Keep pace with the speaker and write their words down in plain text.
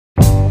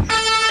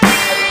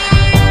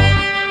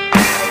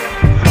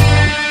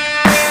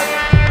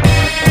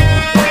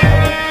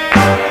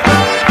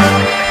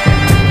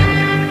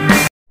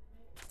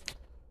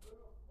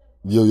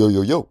Yo, yo,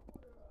 yo, yo.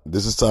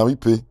 This is Tommy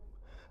P.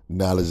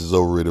 Knowledge is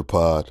Overrated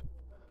Pod.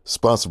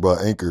 Sponsored by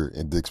Anchor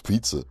and Dick's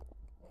Pizza.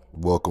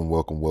 Welcome,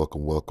 welcome,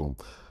 welcome, welcome.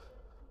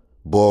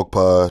 BAWG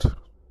Pod.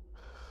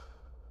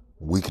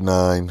 Week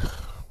 9.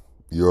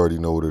 You already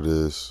know what it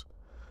is.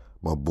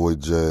 My boy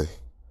Jay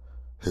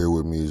here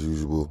with me as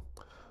usual.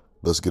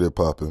 Let's get it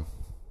popping.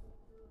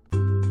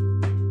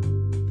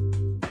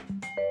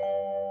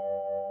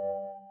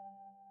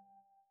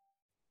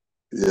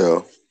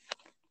 Yeah.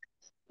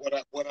 What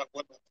up? What up?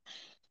 What up?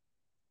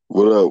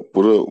 What up?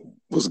 What up?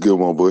 What's good,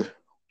 my boy?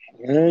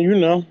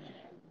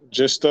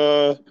 Just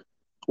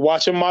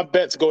watching my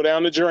bets go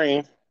down the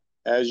drain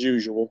as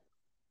usual.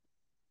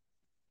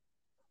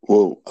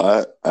 Well,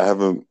 I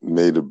haven't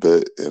made a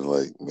bet in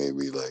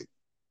maybe a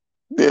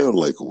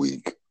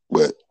week.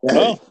 But hey,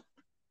 Wow.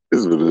 this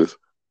is what it is.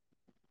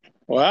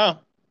 Wow.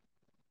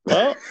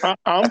 Well,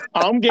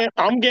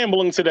 I'm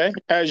gambling today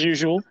as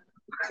usual.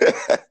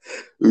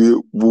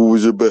 What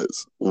was your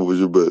bets? What was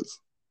your bets?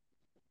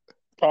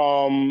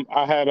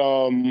 I had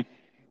who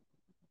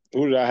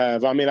did I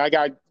have? I mean, I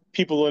got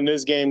people in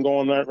this game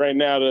going right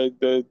now.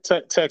 The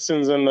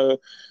Texans and the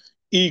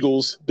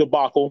Eagles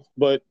debacle,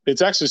 but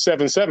it's actually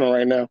 7-7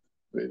 right now.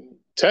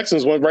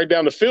 Texans went right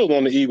down the field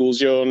on the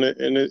Eagles,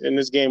 in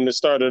this game that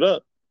started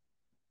up.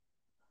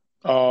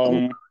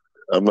 I'm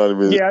not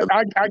even. Yeah,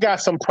 I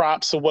got some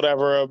props or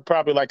whatever.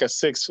 Probably like a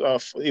six,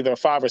 either a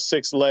 5 or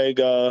 6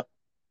 leg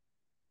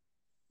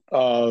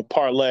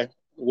parlay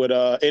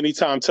with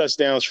anytime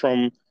touchdowns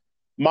from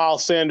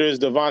Miles Sanders,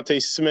 Devontae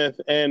Smith,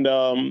 and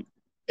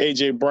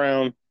AJ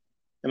Brown.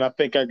 And I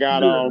think I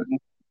got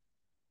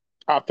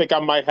I think I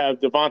might have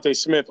Devontae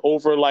Smith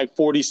over like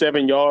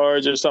 47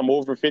 yards or something,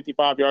 over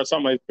 55 yards,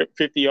 something like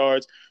 50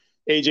 yards.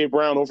 AJ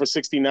Brown over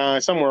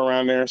 69, somewhere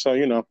around there. So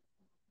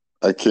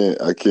I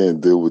can't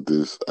deal with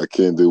this. I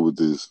can't deal with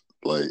this.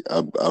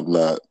 I'm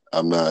not.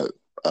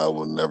 I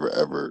will never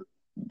ever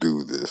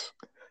do this.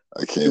 I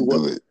do can't what?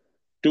 do it.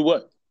 Do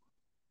what?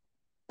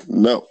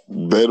 No,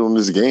 bet on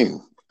this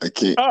game. I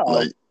can't.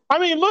 Oh, I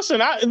mean, listen.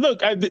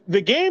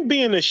 The game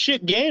being a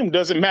shit game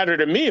doesn't matter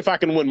to me if I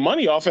can win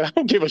money off it. I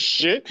don't give a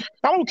shit.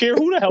 I don't care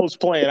who the hell's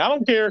playing. I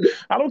don't care.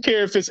 I don't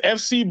care if it's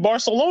FC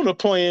Barcelona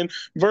playing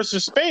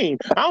versus Spain.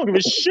 I don't give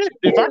a shit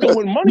if I can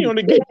win money on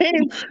the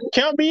game.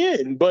 Count me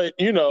in. But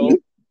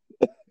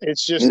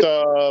it's just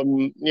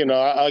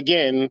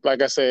again,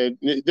 like I said,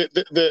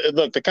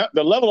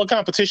 the level of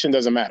competition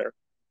doesn't matter.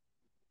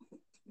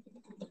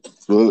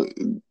 Well,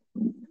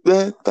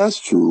 that's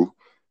true.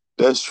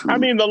 That's true. I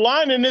mean, the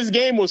line in this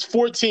game was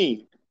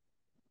 14.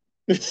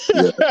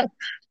 Yeah.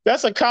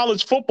 That's a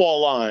college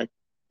football line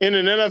in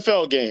an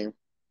NFL game.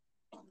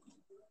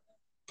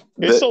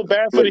 It's so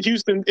bad for the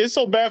Houston. It's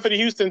so bad for the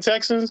Houston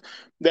Texans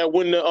that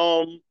when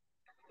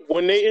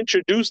they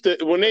introduced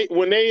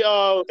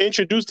the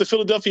introduced the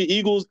Philadelphia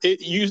Eagles,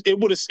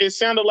 it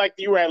sounded like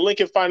you were at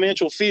Lincoln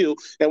Financial Field,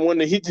 and when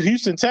the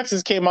Houston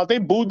Texans came out, they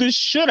booed the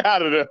shit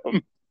out of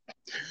them.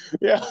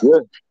 Yeah.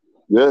 And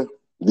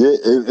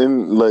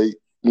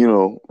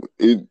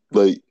it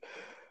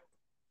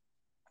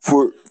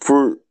for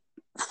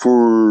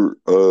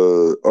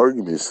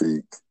argument's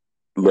sake,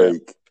 a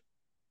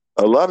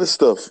lot of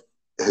stuff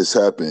has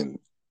happened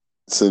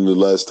since the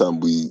last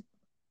time we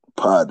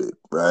potted,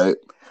 right?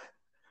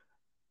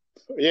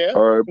 Yeah.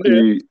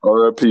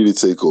 RIP to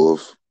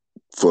Takeoff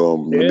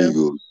from the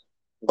Migos.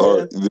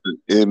 Or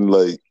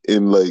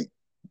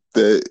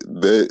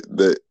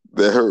that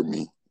hurt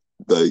me.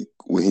 Like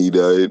when he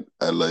died,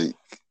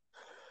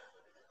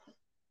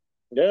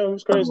 yeah, it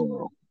was crazy.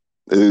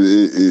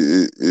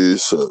 It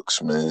sucks,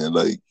 man.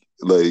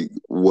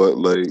 What,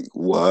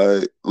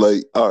 why,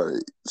 all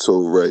right.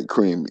 So, right,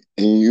 Cream,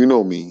 and you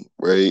know me,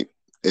 right?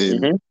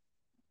 And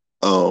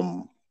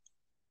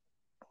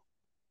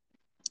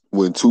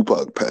when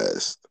Tupac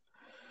passed,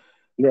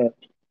 it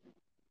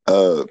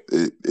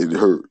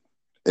hurt,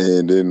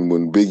 and then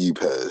when Biggie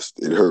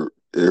passed, it hurt.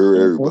 It hurt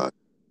everybody.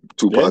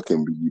 Tupac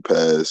and Biggie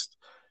passed.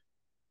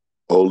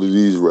 All of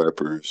these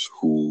rappers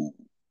who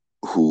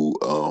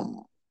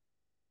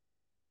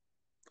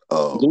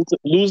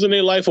losing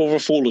their life over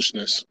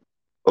foolishness.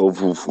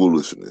 And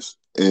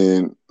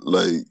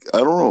I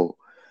don't know.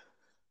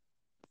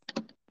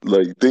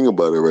 Think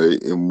about it,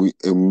 right? And me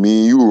and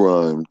you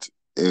rhymed,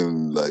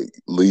 and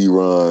Lee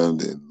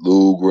rhymed, and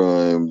Lou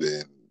rhymed,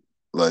 and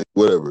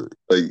whatever.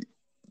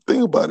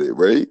 Think about it,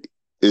 right?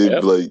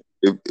 If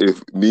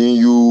me and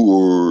you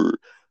or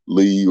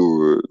Lee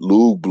or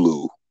Lou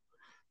blew,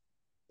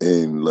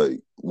 and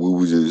we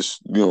were just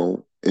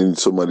and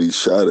somebody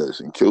shot us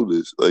and killed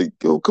us,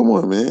 yo, come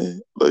on, man,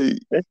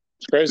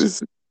 it's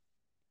crazy.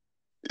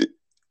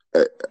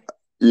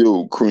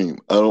 Yo, Cream,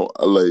 I don't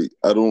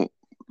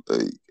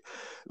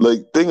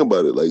think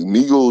about it.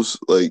 Migos,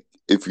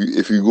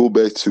 if you go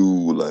back to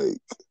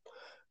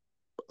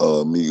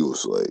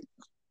Migos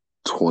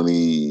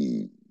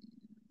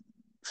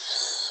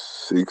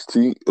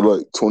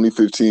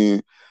 2016,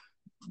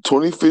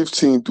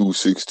 2015 through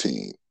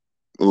 16,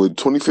 or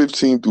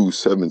 2015 through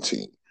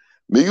 17,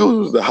 Migos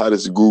was the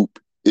hottest group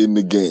in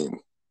the game.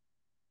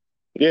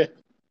 Yeah.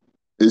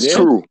 It's Yeah.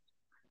 true.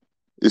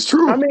 It's I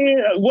true.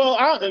 mean, well,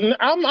 I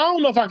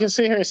don't know if I can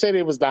sit here and say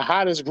they was the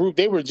hottest group.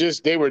 They were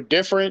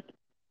different,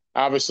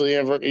 obviously,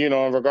 in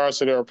regards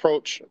to their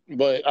approach.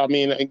 But I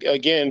mean,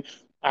 again,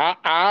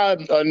 I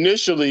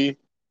initially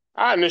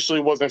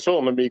wasn't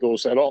feeling the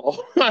Migos at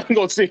all. I ain't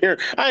gonna sit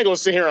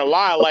here and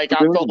lie like I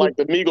felt like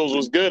the Migos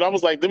was good. I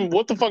was like,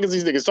 what the fuck is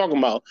these niggas talking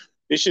about?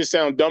 This shit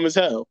sound dumb as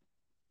hell.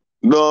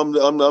 No,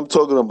 I'm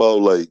talking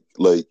about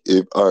like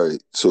if all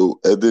right. So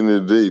at the end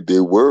of the day, they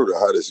were the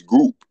hottest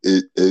group.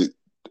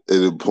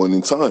 At a point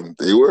in time,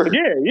 they were.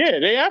 Yeah,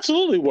 they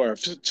absolutely were.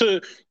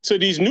 To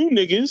these new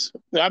niggas,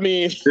 I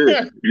mean,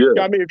 Yeah,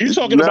 yeah. I mean, if you're It's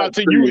talking not about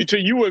saying, to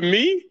you and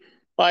me,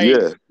 like,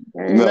 yeah.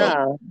 No,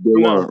 nah, they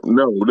no. weren't.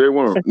 No, they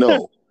weren't.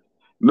 No,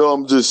 no.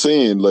 I'm just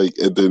saying, like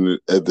at the end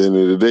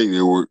of the day,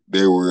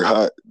 they were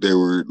hot. They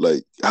were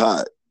like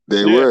hot.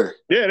 They Yeah, were.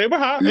 yeah, they were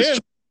hot. It's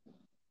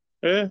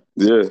Yeah, yeah,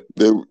 yeah.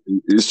 They.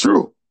 It's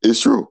true. It's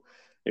true.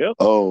 yep.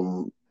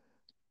 Um.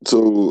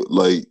 So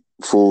like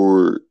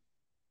for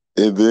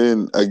and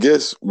then I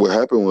guess what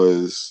happened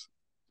was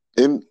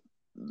and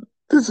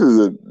this is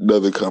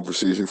another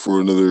conversation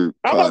for another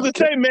I'm about to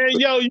podcast. say, man,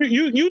 yo,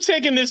 you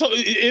taking this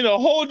in a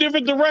whole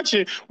different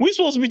direction. We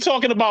supposed to be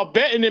talking about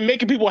betting and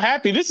making people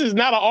happy. This is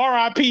not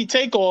a RIP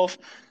takeoff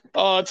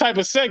type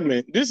of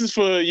segment. This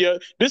for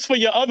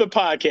your other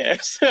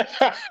podcast.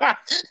 I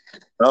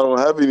don't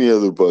have any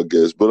other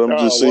podcasts, but I'm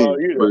just Oh saying.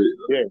 well, you But know,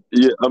 yeah,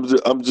 yeah,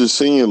 I'm just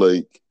saying.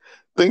 Like,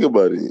 think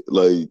about it.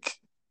 Like,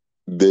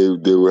 they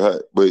were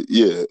hot, but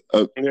yeah,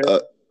 yeah.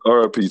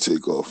 RIP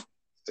takeoff,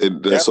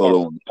 and That that's all part. I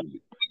want to say.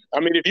 I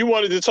mean, if you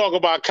wanted to talk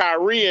about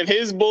Kyrie and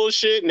his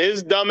bullshit and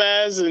his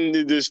dumbass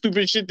and the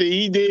stupid shit that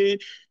he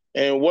did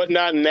and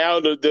whatnot, and now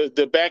the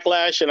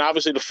backlash and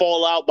obviously the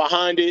fallout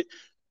behind it,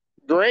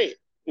 great,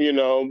 you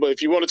know. But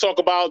if you want to talk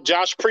about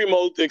Josh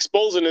Primo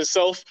exposing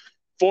himself,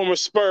 former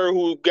Spur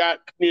who got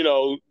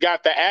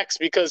the axe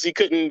because he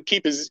couldn't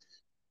keep his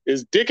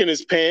dick in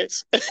his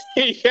pants,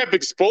 he kept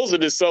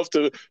exposing himself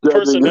to That nigga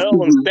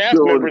personnel and staff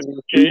members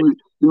and shit.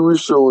 he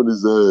was showing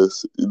his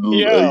ass, like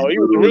Yo, he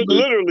was literally.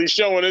 literally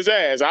showing his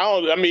ass.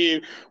 I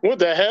mean, what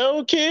the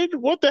hell, kid?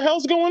 What the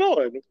hell's going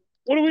on?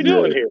 What are we Yeah,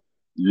 doing here?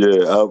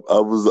 yeah.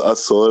 I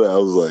saw that. I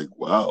was like,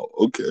 wow,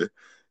 okay.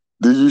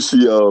 Did you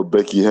see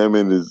Becky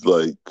Hammond is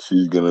like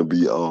she's gonna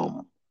be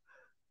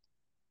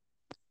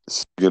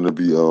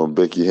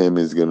Becky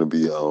Hammond is gonna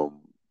be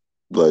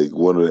like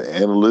one of the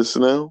analysts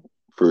now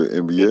for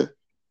NBA.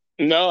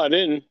 No, I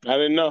didn't. I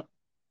didn't know.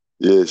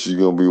 Yeah, she's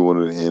gonna be one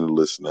of the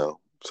analysts now.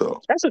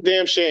 So That's a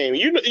damn shame.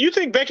 You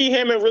think Becky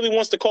Hammond really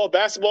wants to call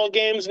basketball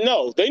games?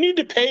 No, they need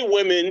to pay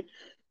women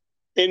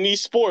in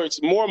these sports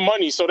more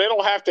money so they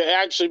don't have to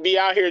actually be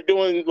out here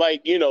doing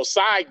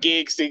side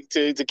gigs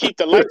to keep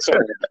the lights on.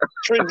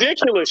 It's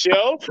ridiculous,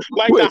 yo.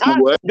 Like wait,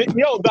 what?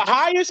 the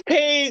highest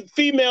paid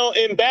female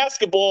in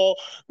basketball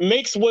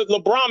makes what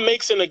LeBron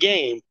makes in a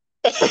game.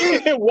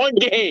 In one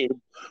game.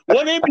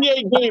 One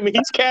NBA game, and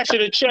he's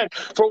cashing a check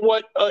for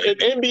what an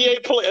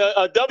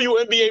a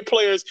WNBA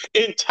player's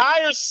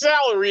entire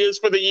salary is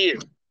for the year.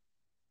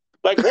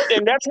 Like what?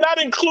 And that's not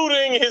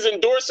including his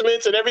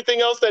endorsements and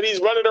everything else that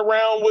he's running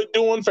around with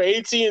doing for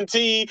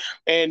AT&T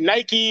and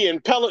Nike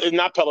and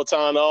not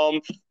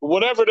Peloton,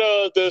 whatever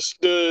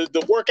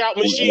the workout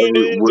machine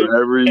is,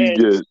 Whatever he and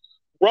gets.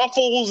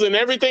 Ruffles and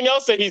everything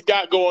else that he's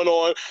got going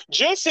on.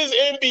 Just his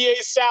NBA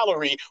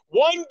salary,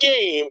 one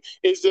game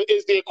is the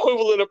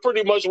equivalent of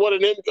pretty much what a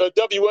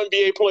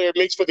WNBA player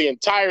makes for the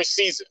entire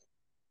season.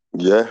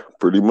 Yeah,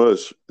 pretty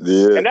much.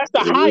 Yeah, And that's the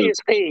it is.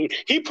 highest paid.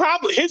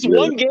 His Yeah,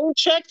 one game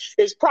check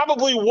is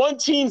probably one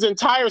team's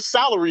entire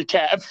salary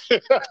cap.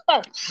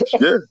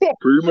 yeah,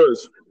 pretty much.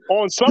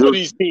 On some of Yo,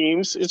 these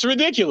teams, it's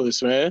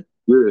ridiculous, man.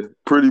 yeah,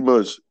 pretty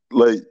much.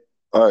 Like,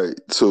 all right.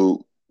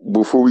 So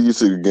before we get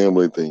to the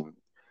gambling thing,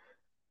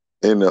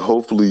 and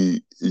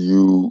hopefully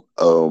you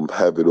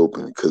have it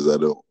open because I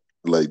don't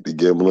like the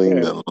gambling,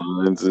 Yeah. the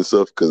lines and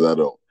stuff because I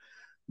don't.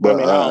 I But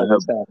mean, I I have,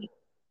 always have it.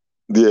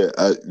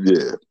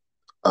 yeah.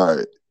 All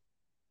right,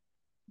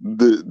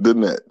 the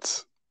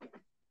Nets.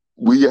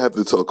 We have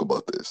to talk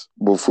about this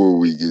before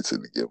we get to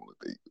the gambling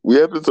thing. We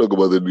have to talk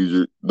about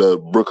the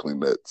Brooklyn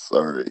Nets.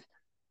 Sorry,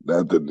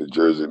 not the New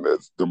Jersey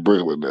Nets, the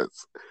Brooklyn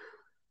Nets.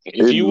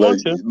 If you And like,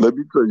 want to. let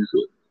me tell you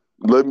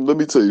something. Let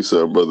me tell you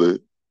something, brother.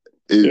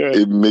 Yeah.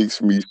 It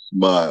makes me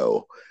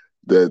smile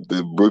that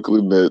the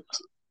Brooklyn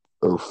Nets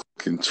are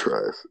fucking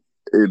trash.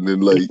 And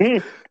then like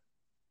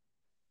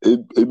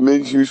it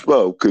makes you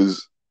smile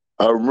because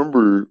I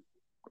remember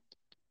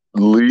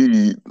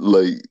Lee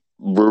like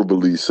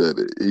verbally said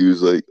it. He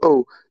was like,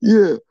 "Oh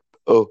yeah,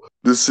 oh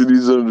the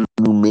city's under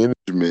new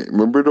management."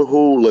 Remember the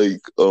whole like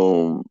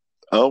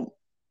I don't,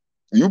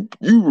 you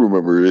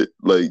remember it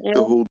like the Yeah,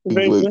 whole thing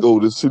like, vaguely. "Oh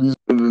the city's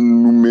under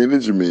new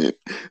management,"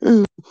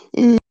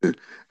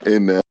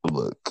 and now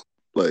look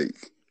like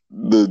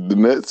the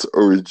Nets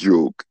are a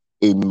joke.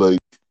 And like,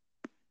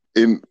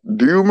 and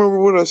do you remember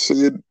what I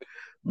said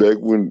back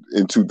when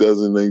in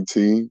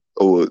 2019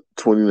 or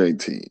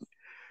 2019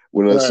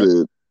 when I Right.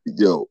 said,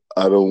 "Yo,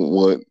 I don't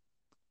want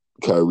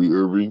Kyrie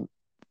Irving.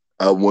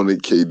 I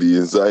wanted KD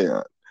and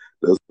Zion.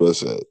 That's what I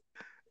said.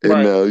 And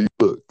Right. now you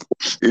look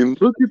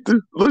at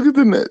this. Look at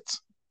the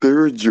Nets.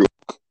 They're a joke.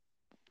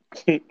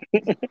 They're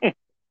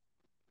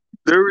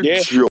a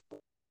Yeah. joke.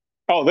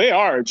 Oh, they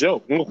are a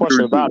joke. No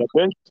question about it.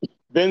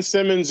 Ben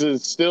Simmons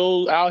is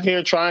still out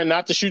here trying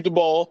not to shoot the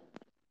ball.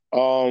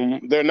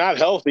 They're not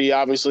healthy,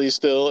 obviously,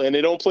 still, and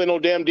they don't play no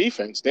damn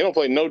defense. They don't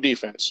play no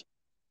defense.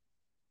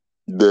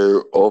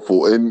 They're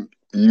awful. And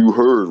you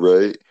heard,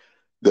 right,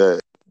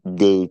 that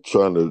they're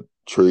trying to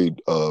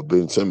trade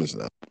Ben Simmons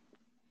now.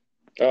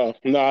 Oh,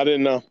 no, I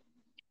didn't know.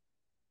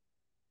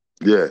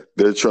 Yeah,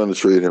 they're trying to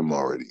trade him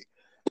already.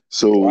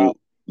 So, Wow.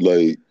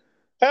 like,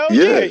 Hell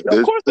yeah, yeah.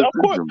 Of course.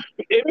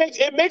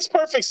 It makes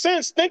perfect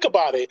sense. Think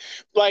about it.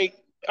 Like,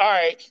 all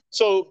right,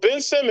 so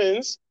Ben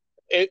Simmons,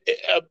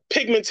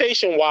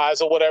 pigmentation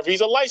wise or whatever,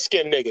 he's a light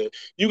skinned nigga.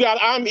 You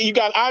got Ami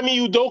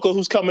Udoka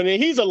who's coming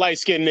in. He's a light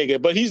skinned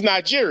nigga, but he's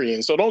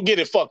Nigerian, so don't get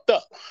it fucked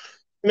up.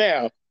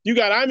 Now, you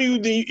got Ime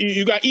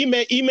Udoka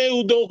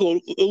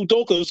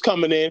who's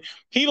coming in.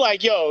 He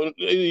like, yo,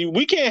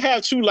 we can't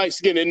have two light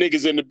skinned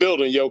niggas in the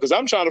building, yo, because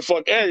I'm trying to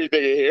fuck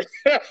everything in here.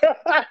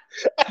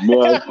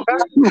 Man,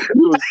 you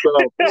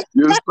stop.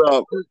 You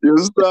stop. You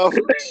stop.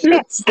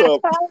 You stop.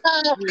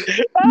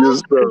 You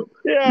stop.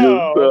 You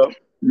Yo, stop.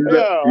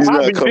 He's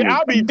not coming.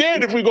 I'll be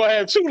dead if we gonna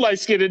have two light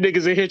skinned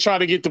niggas in here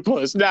trying to get the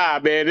puss. Nah,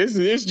 man,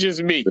 it's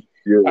just me.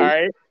 Yeah, all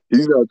right.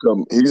 He's not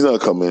coming. He's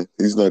not coming.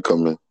 He's not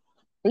coming.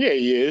 Yeah,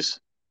 he is.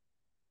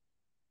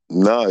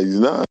 Nah, he's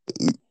not.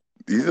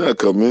 He's not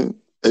coming.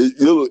 Hey,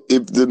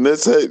 if the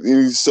Nets had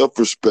any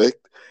self-respect,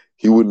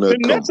 he wouldn't have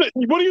come.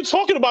 What are you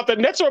talking about? The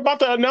Nets are about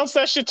to announce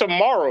that shit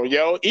tomorrow,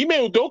 yo.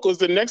 Ime Udoka is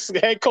the next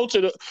head coach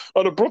of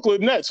the Brooklyn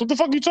Nets. What the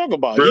fuck are you talking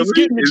about? Really? He's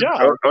getting the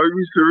job. Are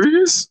you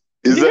serious?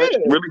 Is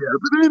that really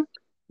happening?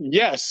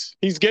 Yes,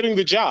 he's getting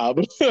the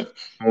job.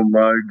 Oh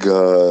my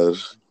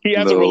gosh. He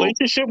has a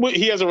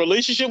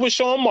relationship with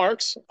Sean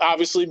Marks,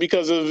 obviously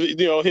because of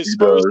his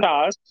Spurs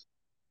ties.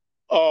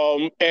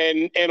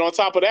 And on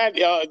top of that,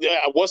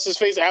 what's his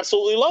face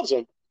absolutely loves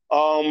him.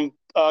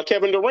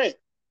 Kevin Durant.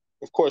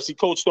 Of course, he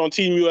coached on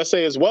Team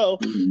USA as well,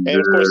 and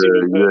of course,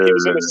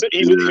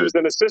 he was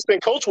an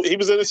assistant coach. He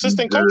was an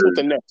assistant coach with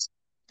the Nets.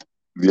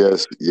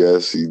 Yes,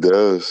 he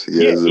does.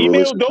 Ime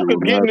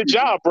Udoka's getting the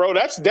job, bro.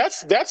 That's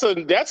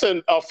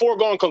a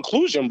foregone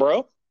conclusion,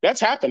 bro. That's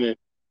happening.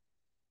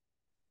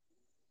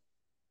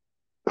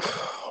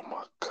 Oh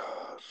my gosh.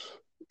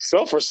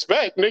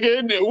 Self-respect,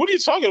 nigga. What are you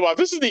talking about?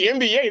 This is the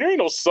NBA. There ain't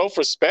no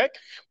self-respect.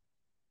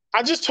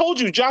 I just told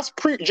you, Josh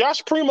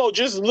Primo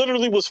just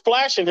literally was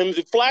flashing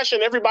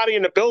everybody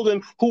in the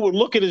building who would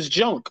look at his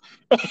junk.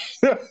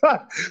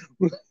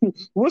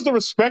 What's the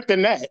respect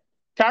in that?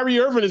 Kyrie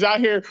Irving is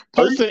out here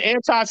posting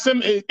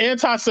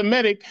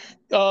anti-Semitic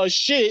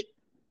shit,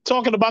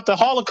 talking about the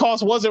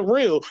Holocaust wasn't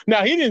real.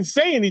 Now, he didn't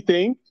say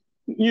anything,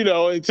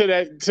 to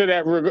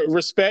that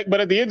respect,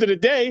 but at the end of the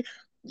day,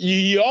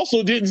 you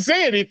also didn't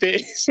say anything.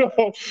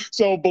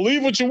 So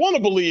believe what you want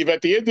to believe.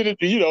 At the end of the,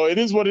 it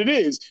is what it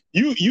is.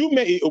 You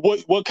made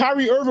what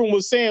Kyrie Irving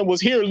was saying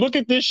was, here, look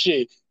at this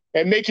shit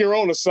and make your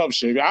own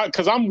assumption.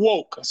 Because I'm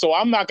woke, so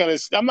I'm not gonna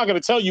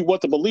tell you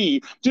what to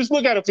believe. Just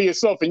look at it for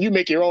yourself and you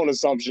make your own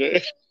assumption.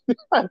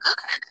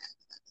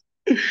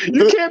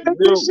 You can't make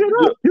this shit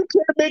up. You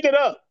can't make it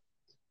up.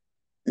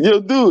 Yo,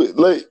 dude,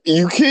 like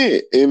you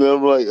can't. And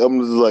I'm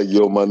just like,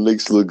 yo, my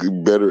Knicks look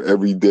better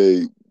every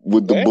day.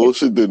 With the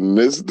bullshit that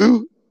Nets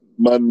do,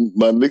 my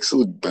Knicks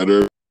look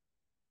better.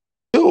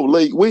 Yo,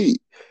 like,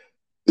 wait,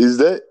 is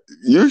that,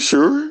 you're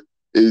sure?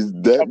 Is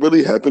that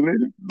really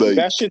happening? Like,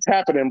 that shit's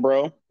happening,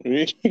 bro.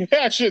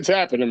 That shit's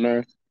happening,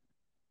 man.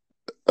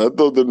 I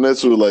thought the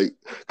Nets were like,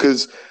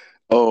 because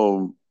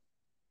Sean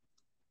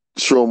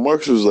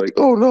Marks was like,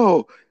 oh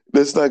no,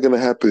 that's not gonna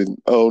happen.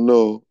 Oh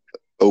no,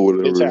 or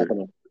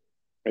whatever.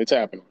 It's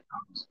happening.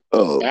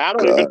 Oh, I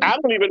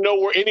don't even know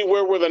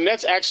where the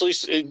Nets actually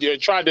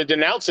tried to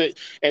denounce it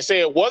and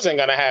say it wasn't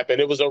going to happen.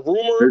 It was a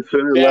rumor.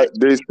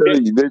 They said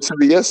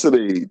it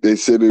yesterday. They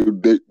said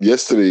it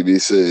yesterday. They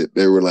said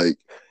they were like,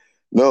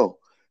 no,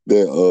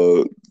 that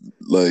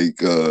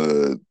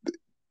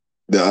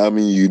the Ime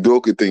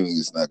Udoka thing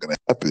is not going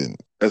to happen.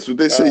 That's what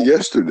they said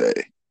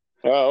yesterday.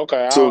 Oh,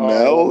 okay. So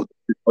now,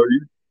 are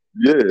you?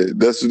 Yeah,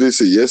 that's what they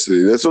said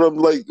yesterday. That's what I'm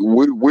like.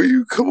 Where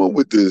you come up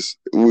with this?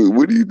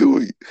 What are you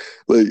doing?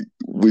 Like,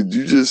 what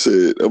you just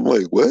said, I'm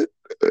like, what?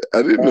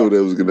 I didn't know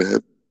that was gonna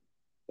happen.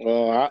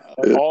 Well,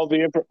 all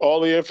the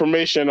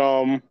information,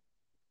 all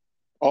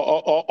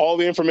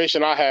the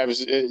information I have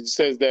it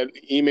says that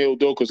Ime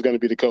Udoka is going to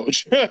be the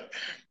coach.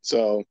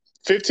 So,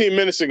 15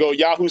 minutes ago,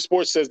 Yahoo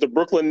Sports says the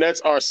Brooklyn Nets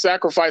are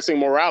sacrificing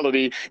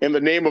morality in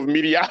the name of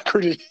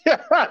mediocrity.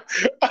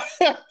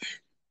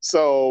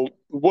 So,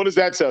 what does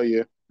that tell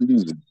you?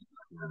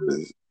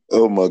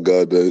 Oh my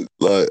God!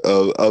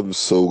 I'm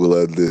so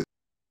glad that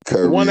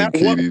Kyrie and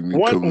Katie didn't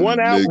come in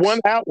the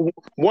Knicks.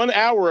 1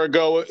 hour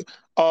ago,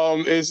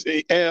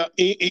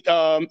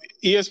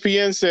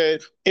 ESPN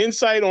said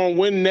insight on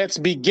when Nets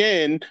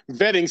begin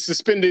vetting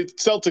suspended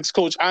Celtics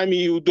coach Ime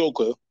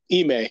Udoka.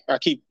 I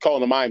keep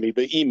calling him Ime,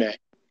 but Ime.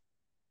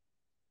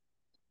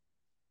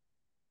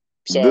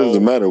 It doesn't So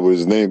matter what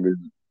his name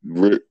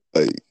is.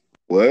 Like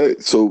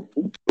what? So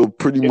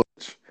pretty it,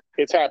 much,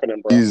 it's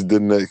happening, bro. he's the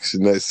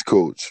next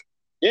coach.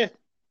 Yeah,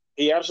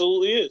 he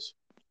absolutely is,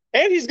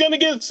 and he's gonna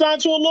get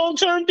signed to a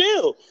long-term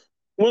deal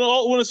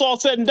when it's all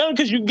said and done.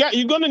 Because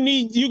you're gonna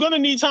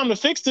need time to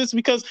fix this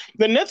because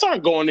the Nets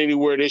aren't going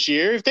anywhere this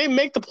year. If they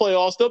make the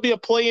playoffs, they'll be a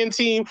play-in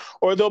team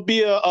or they'll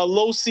be a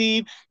low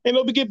seed and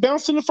they'll get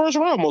bounced in the first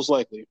round most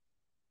likely.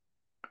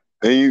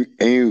 And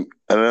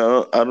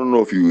I don't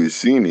know if you have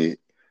seen it.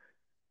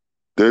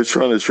 They're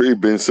trying to trade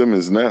Ben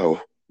Simmons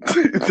now.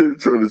 They're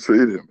trying to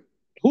trade him.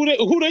 Who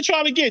they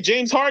trying to get?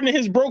 James Harden and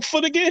his broke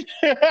foot again?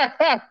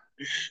 They're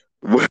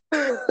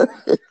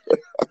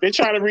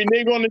trying to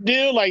renege on the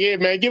deal. Like, yeah,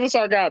 man, give us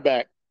our guy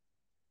back.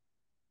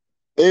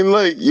 And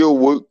like, yo,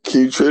 what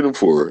can you trade him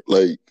for?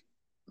 Like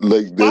I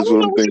that's don't what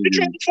know I'm what you can thinking.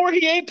 trade for.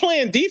 He ain't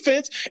playing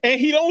defense and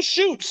he don't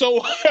shoot.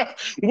 So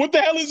what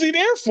the hell is he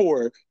there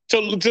for?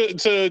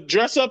 To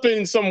dress up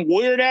in some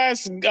weird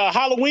ass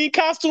Halloween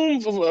costume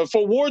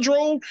for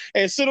wardrobe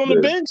and sit on the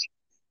Yeah. bench?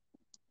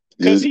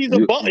 Because You, he's a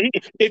you, bum.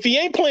 If he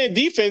ain't playing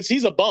defense,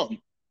 he's a bum.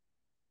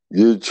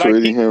 you're Like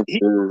trading him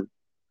for.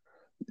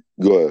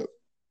 Go ahead.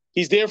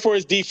 he's there for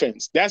his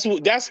defense. That's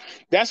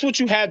what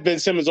you have Ben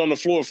Simmons on the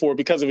floor for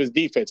because of his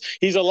defense.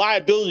 He's a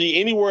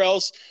liability anywhere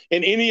else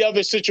in any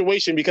other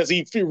situation because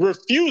he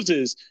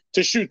refuses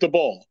to shoot the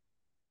ball.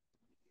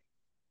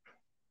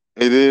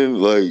 And then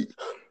like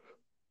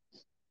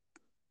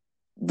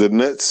the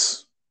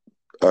Nets.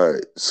 All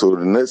right, so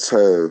the Nets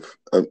have.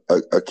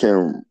 I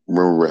can't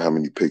remember how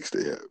many picks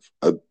they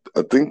have.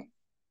 I think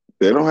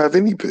they don't have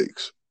any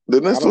picks. The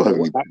I Nets don't don't have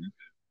know. any picks.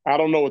 I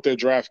don't know what their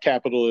draft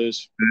capital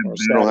is or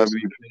They don't have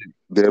status. any picks.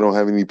 They don't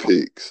have any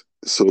picks.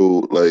 So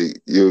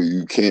like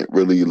you can't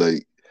really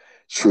like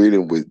trade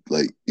him with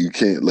like you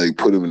can't like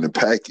put him in the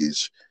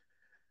package.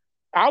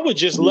 I would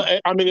just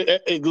let. I mean,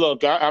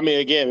 look. I mean,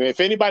 again, if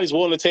anybody's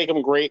willing to take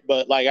him, great.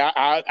 But like,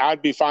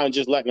 I'd be fine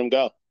just letting him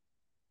go.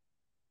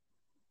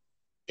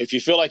 If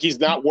you feel like he's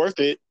not worth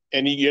it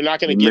and you're not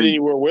going to get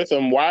anywhere with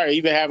him, why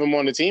even have him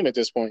on the team at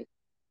this point?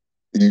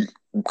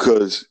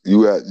 Because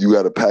you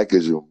got to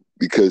package him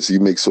because he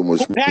makes so much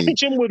money.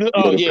 Package him with, You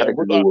got oh to yeah,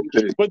 package him with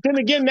picks. but then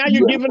again, now You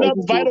you're got to giving up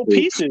package him vital with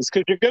picks. pieces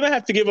because you're going to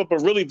have to give up a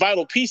really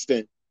vital piece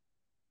then.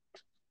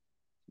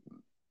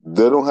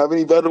 They don't have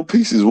any vital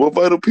pieces. What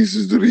vital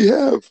pieces do they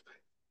have?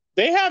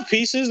 They have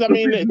pieces. I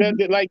mean,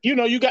 like you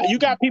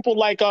got people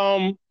like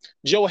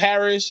Joe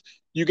Harris.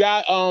 You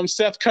got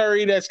Seth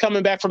Curry that's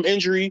coming back from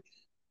injury.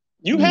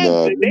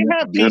 Nah, They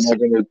have pieces.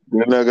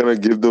 they're not gonna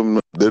give them.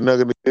 They're not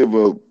gonna give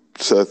up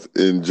Seth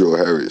and Joe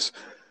Harris.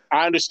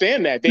 I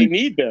understand that they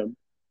need them,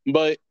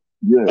 but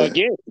Yeah,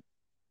 again,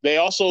 they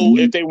also,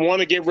 if they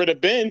want to get rid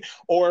of Ben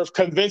or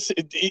convince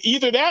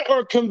either that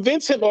or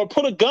convince him or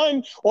put a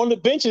gun on the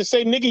bench and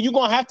say, nigga, you're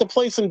going to have to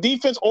play some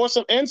defense or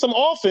some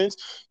offense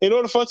in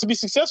order for us to be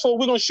successful.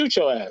 We're going to shoot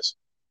your ass.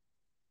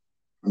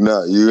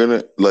 nah, you're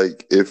gonna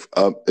like if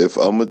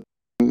I'm a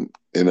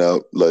and I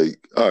like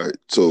all right.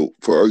 So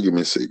for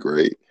argument's sake,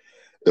 right?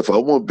 If I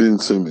want Ben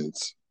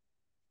Simmons,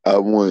 I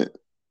want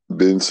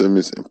Ben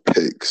Simmons and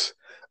picks.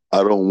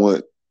 I don't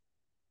want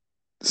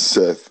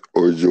Seth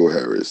or Joe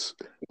Harris.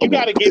 I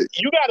want picks.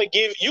 You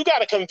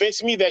gotta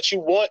convince me that you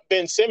want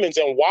Ben Simmons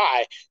and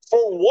why.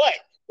 For what?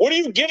 What are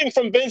you getting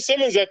from Ben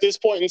Simmons at this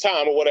point in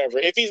time or whatever?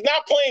 If he's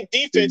not playing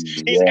defense,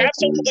 he's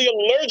absolutely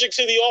allergic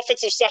to the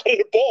offensive side of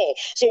the ball.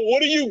 So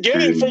what are you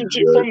getting from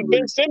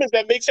Ben Simmons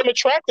that makes him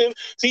attractive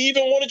to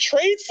even want to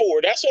trade for?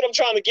 That's what I'm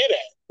trying to get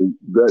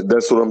at.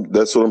 That's what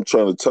I'm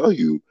trying to tell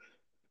you.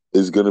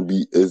 Is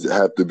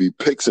have to be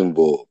picks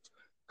involved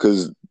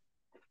because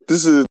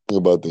this is the thing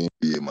about the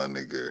NBA, my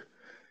nigga.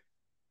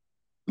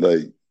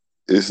 Like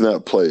it's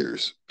not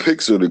players.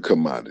 Picks are the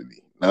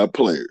commodity, not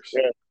players.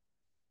 Yeah.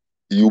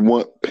 You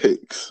want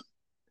picks.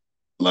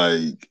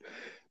 Like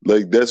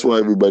that's why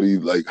everybody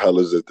like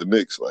hollers at the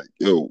Knicks. Like,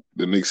 yo,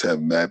 the Knicks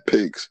have mad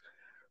picks,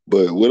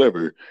 but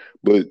whatever.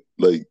 But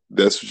like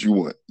that's what you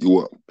want. You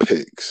want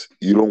picks.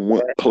 You don't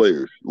want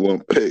players. You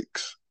want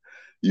picks.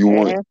 You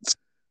want,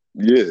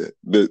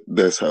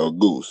 that's how it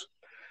goes.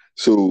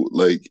 So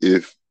like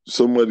if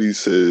somebody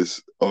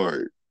says, all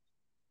right,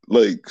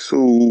 like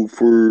so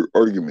for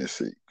argument's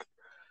sake,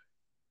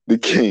 the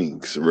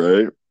Kings,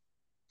 right?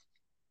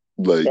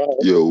 Like,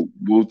 yo,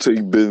 we'll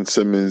take Ben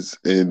Simmons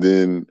and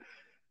then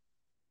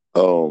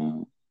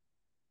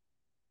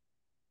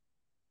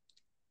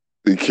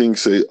the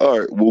Kings say, all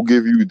right, we'll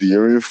give you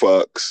De'Aaron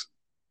Fox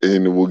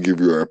and we'll give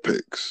you our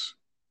picks.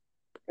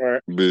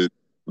 Right. But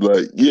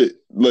like, yeah,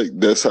 like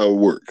that's how it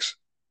works.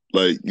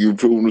 Like, you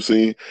feel what I'm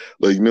saying?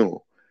 Like,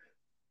 no,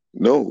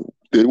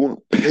 they want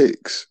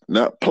picks,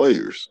 not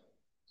players.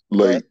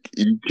 Like,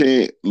 you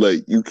can't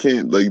like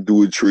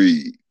do a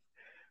trade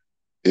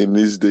in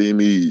this day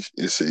and age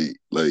and say,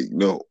 like,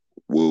 no,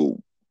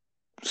 we'll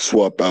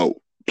swap out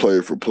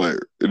player for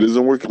player. It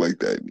doesn't work like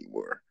that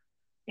anymore.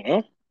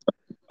 Yeah.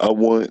 I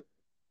want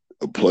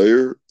a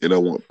player and I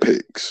want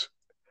picks.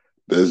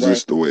 That's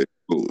just the way it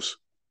goes.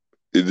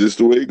 It's just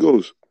the way it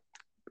goes.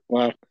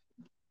 Wow.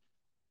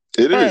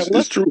 It is.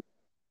 It's true.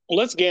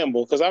 Let's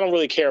gamble because I don't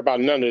really care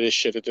about none of this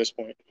shit at this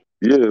point.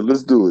 Yeah,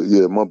 let's do it.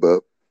 Yeah, my bad.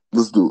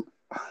 Let's do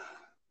it.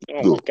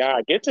 Oh Do my it.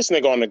 God, get this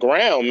nigga on the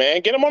ground,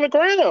 man. Get him on the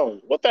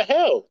ground. What the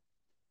hell?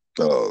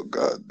 Oh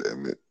God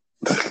damn it.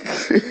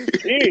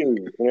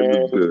 Jeez, Let's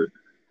man. do it.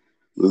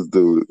 Let's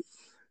do it.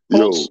 Yo,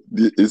 Colts,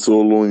 it's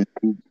all on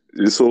you.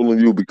 It's all on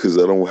you because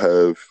I don't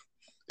have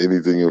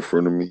anything in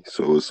front of me,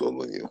 so it's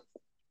all on you.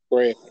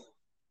 great.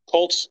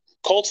 Colts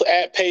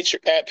at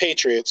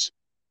Patriots.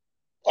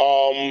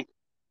 Um,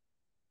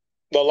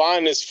 the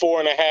line is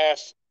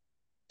 4.5.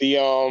 The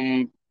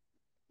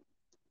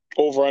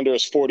over under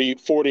is 40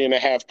 and a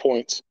half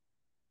points.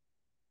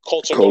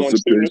 Colts are Colts going and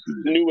to Patriots.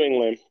 New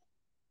England.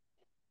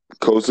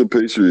 Colts and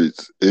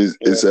Patriots. Yeah.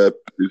 Is that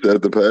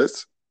the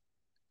pass?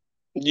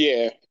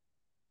 Yeah.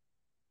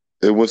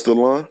 And what's the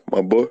line?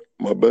 My boy,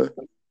 my bad.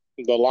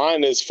 The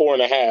line is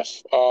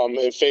 4.5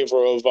 in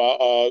favor of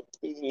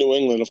New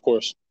England, of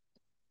course.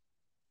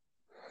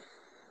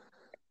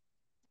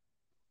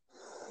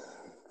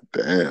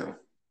 Damn,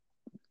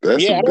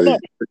 that's a Yeah, I don't big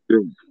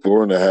know.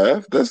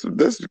 4.5.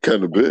 That's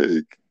kind of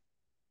big.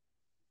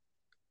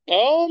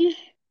 Um,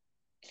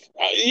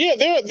 yeah,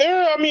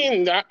 they're. I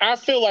mean, I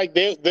feel like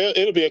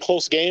it'll be a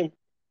close game.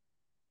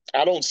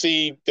 I don't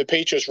see the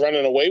Patriots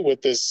running away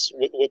with this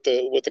with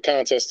the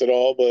contest at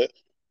all. But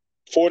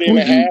 40 and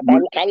a Would you half,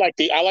 would, I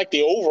like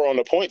the over on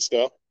the points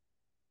though.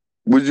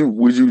 would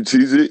you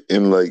tease it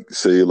and like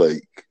say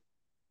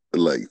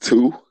like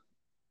two?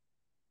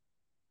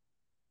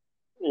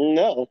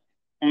 No,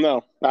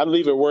 no, I'd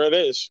leave it where it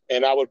is,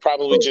 and I would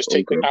probably Oh, just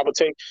okay.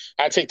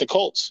 I'd take the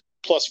Colts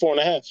plus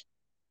 4.5.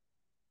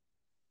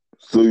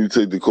 So you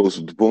take the Colts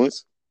with the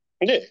points?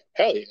 Yeah,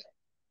 hell yeah.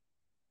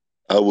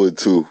 I would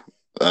too.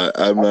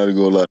 I'm not even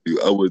gonna lie to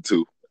you. I would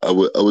too. I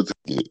would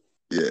take it.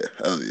 Yeah,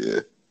 hell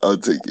yeah. I'll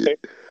take it.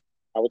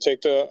 I would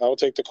take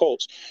the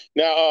Colts.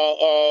 Now,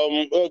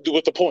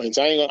 with the points,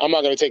 I'm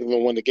not gonna take them to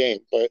win the game.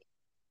 But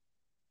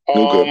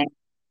Okay.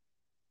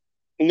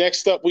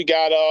 next up, we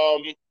got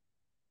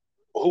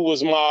who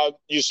was my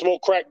you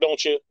smoke crack,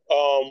 don't you?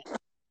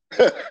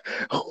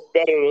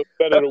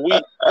 Better the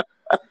week.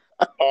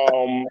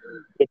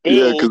 The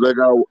Yeah, Bills,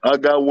 because I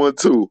got one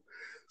too.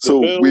 the So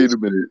wait Bills, a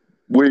minute.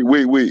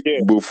 Wait. yeah,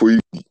 Before you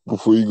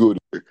go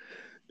there,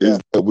 yeah.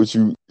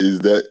 is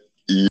that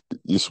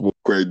you smoke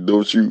crack,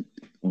 don't you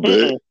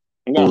bet? Mm-mm.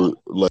 No, Or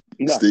like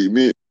no,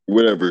 statement?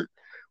 Whatever.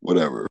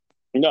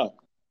 no.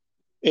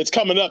 It's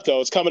coming up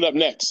though. It's coming up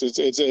next.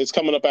 It's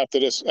coming up after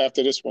this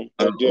one.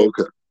 But yeah,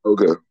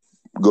 Okay.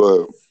 Go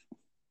ahead.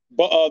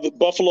 but the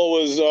Buffalo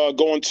is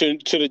going to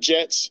the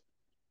Jets.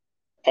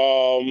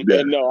 Yeah.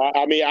 And no,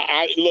 I mean,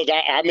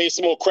 I may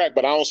smoke crack,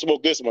 but I don't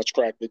smoke this much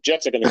crack. The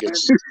Jets are going to get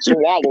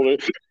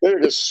swallowed. They're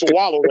going to get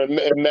swallowed in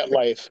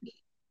MetLife.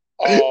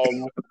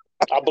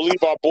 I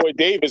believe our boy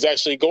Dave is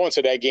actually going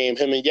to that game.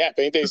 Him and Yap,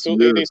 Yeah. ain't they supposed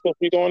to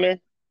be going there?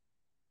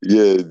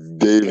 Yeah,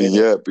 Dave and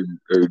Yeah. Yap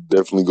are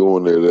definitely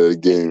going there to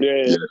that game.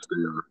 Yeah. Yes,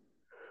 they are.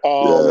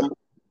 Yeah.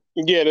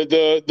 Yeah.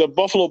 The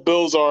Buffalo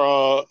Bills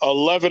are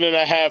 11 and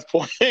a half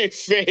point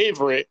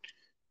favorite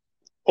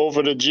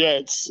over the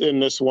Jets in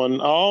this one.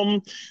 I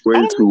Way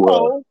don't too high.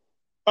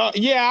 know.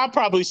 Yeah, I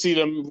probably see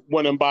them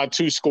winning by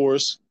 2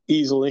 scores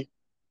easily.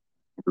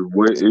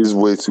 It's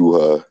way too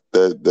high.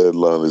 That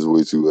line is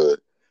way too high.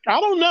 I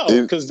don't know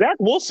And because Zach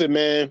Wilson,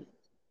 man,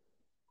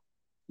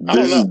 I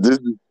don't this know. is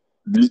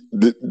this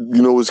is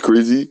you know what's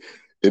crazy?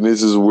 And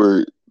this is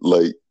where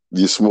like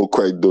your smoke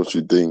crack don't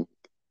you think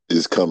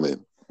is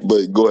coming.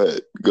 But go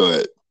ahead. Go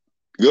ahead.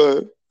 Go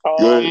ahead.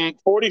 Go ahead.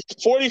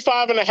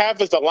 45 and a half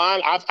is the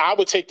line. I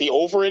would take the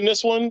over in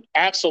this one.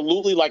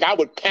 Absolutely. Like I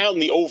would pound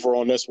the over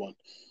on this one.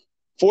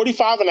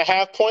 45 and a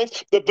half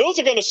points. The Bills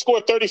are going to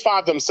score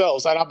 35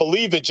 themselves. And I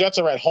believe the Jets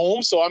are at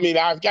home. So, I mean,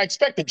 I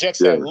expect the Jets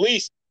to Yeah. at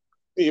least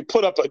they can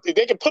put up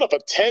a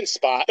 10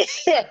 spot.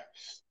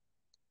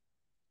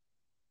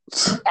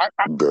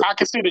 I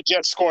can see the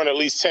Jets scoring at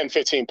least 10,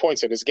 15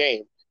 points in this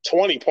game.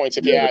 20 points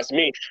if you Yeah. ask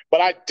me.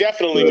 But I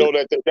definitely Right.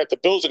 know that the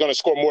Bills are going to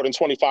score more than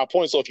 25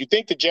 points. So if you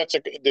think the Jets are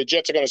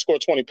going to score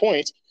 20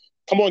 points,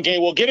 come on,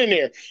 Gainwell, get in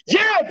there.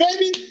 Yeah,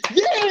 baby.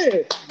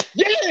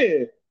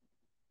 Yeah.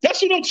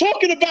 That's what I'm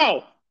talking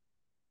about.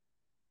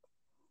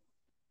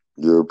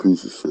 You're a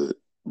piece of shit.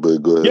 But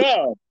go ahead.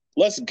 Yeah,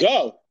 let's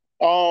go.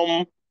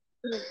 My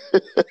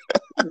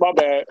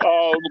bad.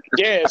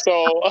 Yeah,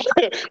 so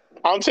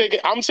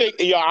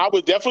yeah, I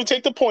would definitely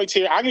take the points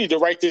here. I need to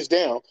write this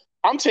down.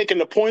 I'm taking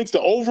the points, the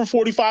over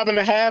 45 and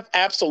a half,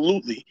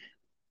 absolutely.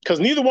 Because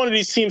neither one of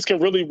these teams can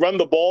really run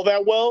the ball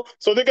that well,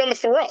 so they're gonna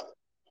throw.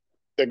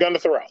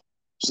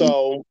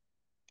 So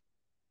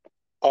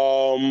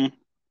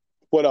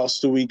what else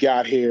do we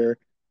got here?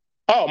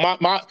 Oh,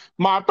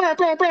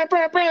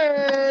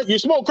 you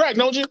smoke crack,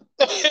 don't you?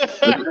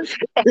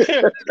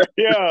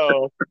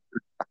 Yo,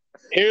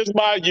 here's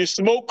my you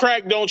smoke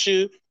crack, don't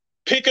you?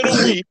 Pick of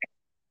the week,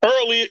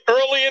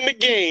 early in the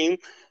game.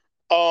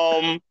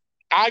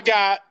 I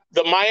got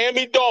the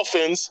Miami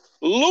Dolphins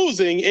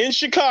losing in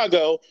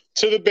Chicago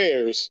to the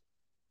Bears.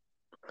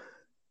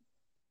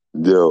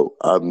 Yo,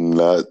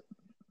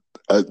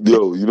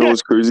 You know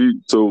what's crazy?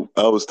 So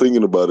I was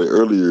thinking about it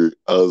earlier.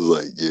 I was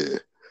like, yeah,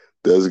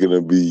 that's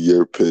gonna be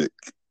your pick.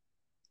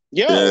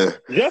 Yo, Yeah,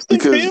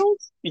 because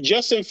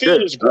Justin yeah,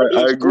 Fields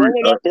I is agree.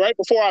 growing up right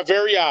before our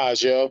very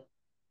eyes, yo.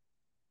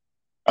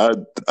 I,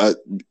 I,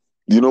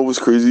 you know what's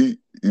crazy?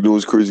 You know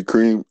what's crazy,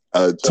 Cream?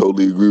 I So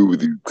totally agree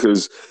with you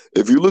because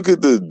if you look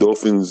at the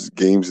Dolphins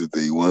games that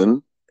they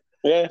won,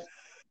 yeah,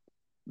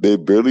 they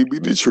barely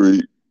beat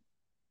Detroit,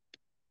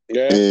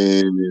 yeah.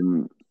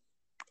 and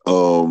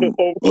It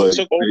like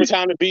took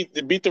overtime to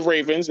beat the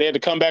Ravens. They had to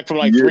come back from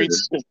like yeah,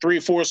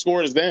 4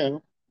 scores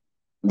down.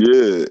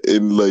 yeah,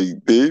 and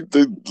like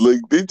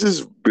they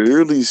just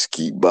barely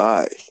ski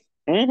by.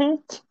 hmm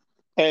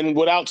And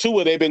without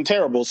Tua, they've been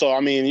terrible. So I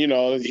mean,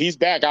 he's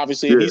back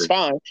obviously, and he's Yeah,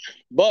 fine.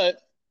 But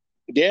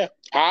yeah,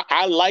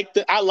 I like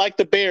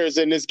the Bears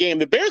in this game.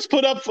 The Bears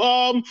put up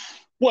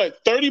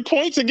 30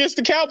 points against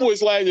the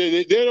Cowboys. Like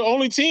they're the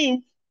only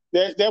team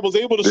that was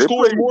able to they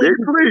score played. more. They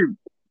played.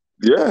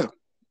 Yeah,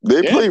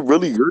 they Yeah, played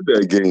really good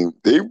that game.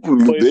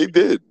 played They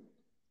did.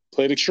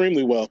 played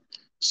extremely well.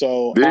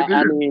 So They I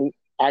did. mean,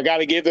 I got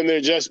to give them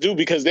their just due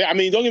because I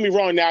mean, don't get me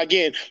wrong. Now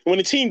again, when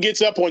the team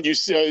gets up on you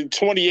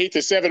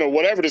 28-7 or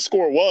whatever the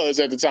score was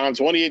at the time,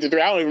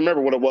 28-3, I don't even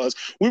remember what it was.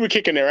 We were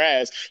kicking their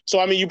ass. So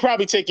I mean, you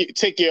probably take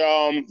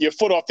your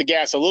foot off the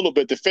gas a little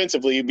bit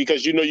defensively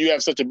because you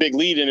have such a big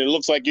lead and it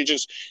looks like you're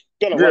just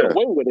gonna run Yeah,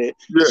 away with it.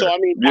 yeah, So I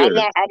mean, yeah.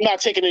 I'm not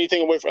taking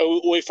anything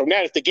away from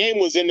that. If the game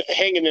was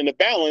hanging in the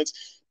balance,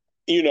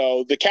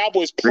 the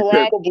Cowboys They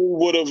kept. probably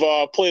would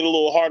have played a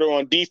little harder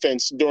on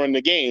defense during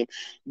the game,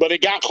 but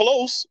it got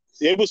close.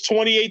 It was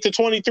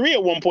 28-23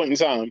 at one point in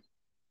time.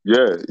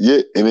 Yeah,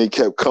 yeah, and they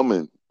kept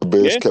coming. The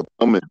Bears Yeah, kept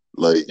coming.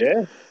 Like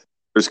yeah.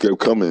 Bears kept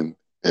coming,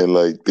 and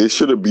like they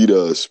should have beat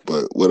us,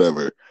 but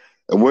whatever.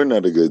 And we're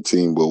not a good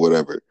team, but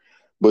whatever.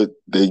 But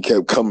they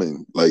kept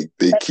coming. Like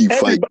they keep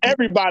fighting.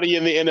 Everybody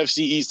in the NFC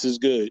East is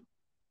good.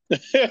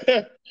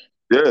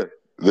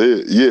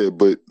 Yeah,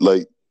 but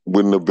like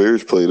when the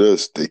Bears played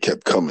us, they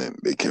kept coming.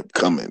 They kept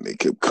coming. They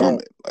kept Right,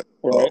 coming. Like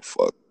oh right.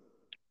 fuck.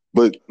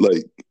 But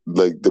like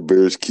the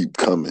Bears keep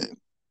coming.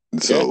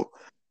 And Yeah, so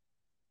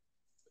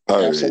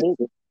all right.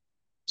 absolutely.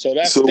 So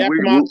So that's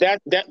my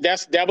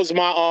that was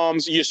my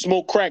you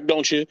smoke crack,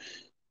 don't you?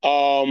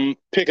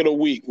 Pick of the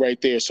week right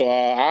there. So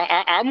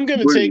I'm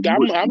gonna wait, take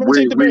I'm gonna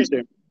take wait, the wait, Bears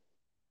there.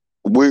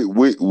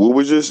 wait. What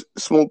was your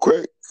smoke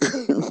crack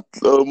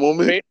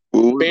moment?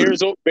 What was it?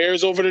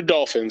 Bears over the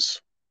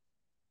Dolphins.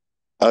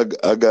 I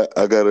got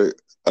a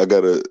I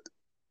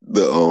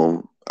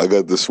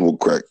got the smoke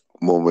crack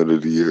moment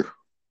of the year.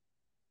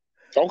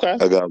 Okay.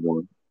 I got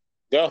one.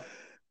 Yeah.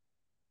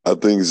 I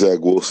think Zach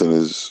Wilson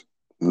is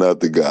not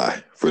the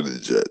guy for the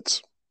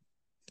Jets.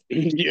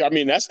 Yeah, I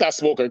mean, that's not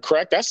smoking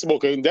crack. That's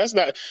smoking. That's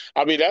not.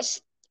 I mean,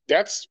 that's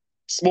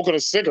smoking a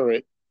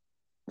cigarette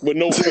with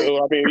no.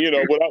 I mean,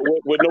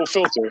 with no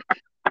filter.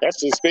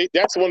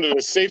 That's one of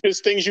the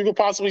safest things you could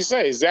possibly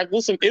say. Zach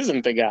Wilson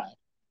isn't the guy.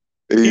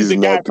 He's He's the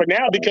guy not the for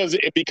now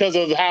because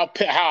of how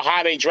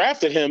high they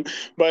drafted him,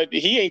 but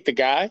he ain't the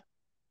guy.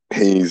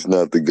 he's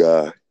not the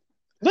guy.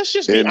 Let's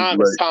just be And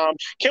honest, like Tom.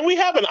 Can we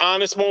have an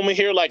honest moment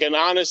here, like an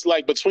honest,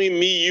 like between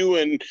me, you,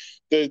 and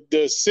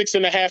the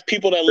 6.5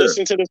 people that yeah,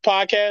 listen to this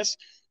podcast?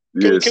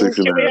 Can yeah, we can we six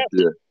and can a we half. have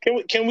Yeah.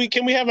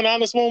 can we have an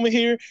honest moment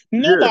here?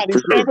 Yeah, for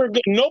sure.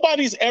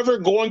 Nobody's ever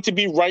going to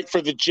be right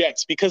for the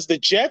Jets because the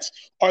Jets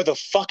are the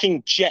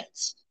fucking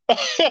Jets.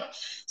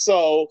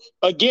 So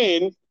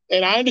again,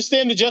 and I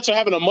understand the Jets are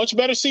having a much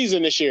better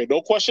season this year,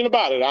 no question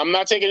about it. I'm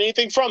not taking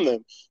anything from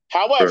them.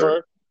 Right.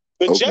 However,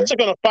 the Okay. Jets are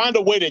going to find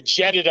a way to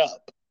jet it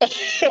up.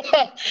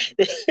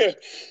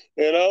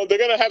 They're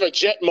gonna have a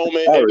jet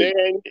moment, All and right.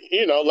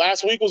 then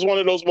last week was one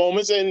of those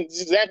moments, and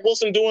Zach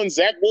Wilson doing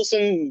Zach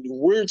Wilson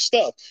weird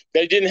stuff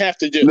they didn't have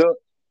to do. No.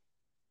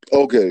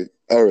 Okay.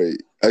 All right.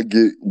 I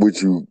get where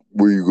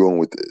you going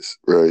with this,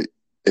 right?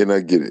 And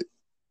I get it.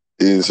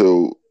 And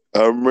so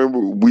I remember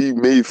we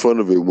made fun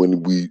of it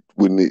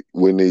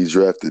when they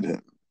drafted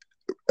him,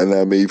 and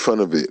I made fun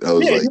of it. I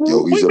was Yeah, like,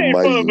 "Yo, we he's a made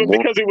fun mighty of him Mormon."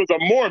 because he was a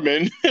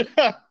Mormon.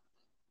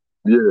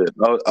 Yeah,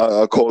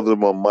 I called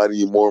him a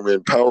mighty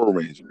Mormon Power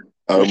Ranger.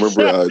 I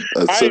remember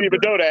I I said didn't even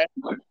know that.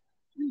 that.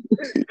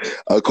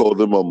 I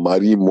called him a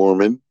mighty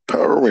Mormon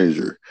Power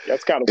Ranger,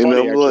 That's kind of and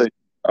funny, I'm actually. like,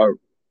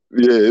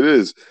 yeah, it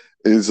is.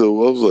 And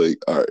so I was like,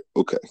 all right,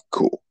 okay,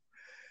 cool.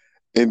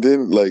 And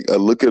then like I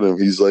look at him,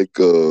 he's like,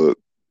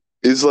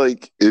 it's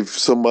like if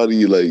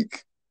somebody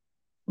like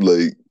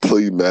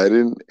play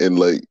Madden and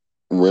like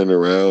ran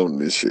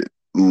around and shit,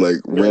 like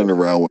Yeah. ran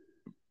around.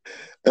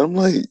 And I'm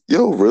like,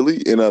 yo,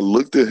 really? And I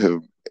looked at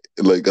him,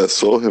 like I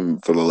saw him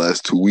for the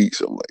last 2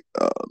 weeks. I'm like,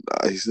 oh,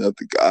 nah, he's not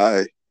the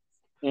guy.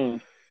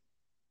 Mm.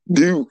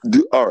 Do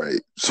all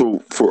right. So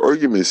for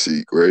argument's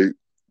sake, right?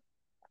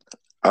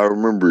 I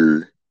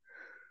remember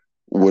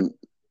when,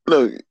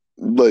 no,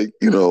 like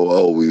I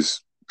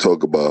always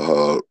talk about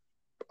how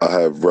I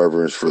have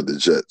reverence for the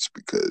Jets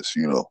because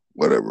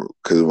whatever,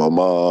 because of my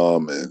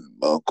mom and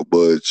my uncle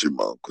Butch and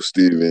my uncle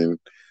Steven,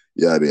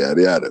 yada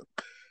yada yada.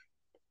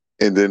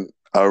 And then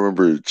I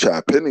remember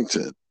Chad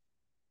Pennington.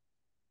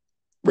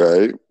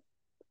 right?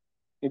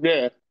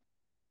 Yeah,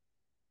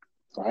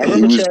 I He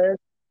remember was, Chad.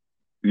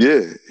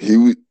 yeah,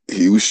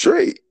 he was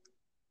straight.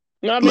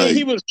 No, I mean Like,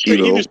 he was you straight.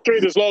 He was know,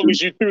 straight as long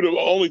as you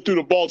only threw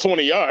the ball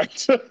 20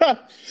 yards.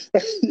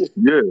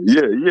 yeah.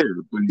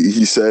 But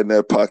he sat in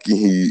that pocket.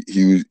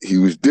 He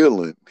was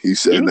dealing. He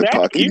sat in that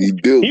pocket. He he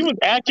dealing. was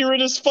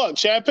accurate as fuck.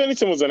 Chad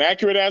Pennington was an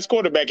accurate ass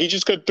quarterback. He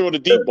just couldn't throw the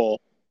deep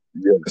ball.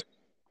 Yeah,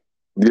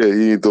 yeah.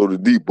 He didn't throw the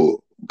deep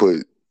ball, but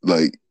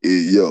like,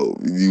 yo,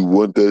 you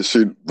want that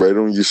shit right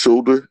on your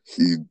shoulder?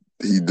 He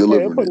Yeah,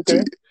 delivering put it it to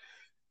there. you.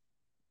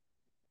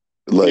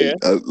 Like, Yeah,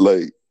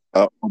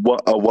 I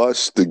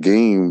watched the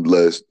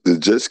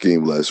Jets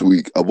game last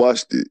week. I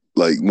watched it,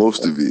 like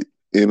most of it,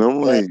 and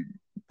I'm right. like,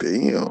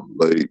 damn,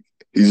 like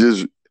he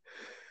just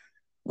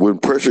when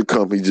pressure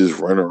comes, he just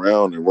run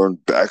around and run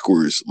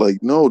backwards.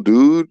 Like, no,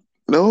 dude,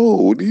 no,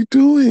 what are you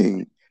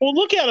doing? Well,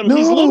 look at him.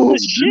 He's little No,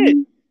 as shit.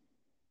 dude.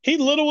 He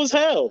little as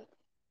hell.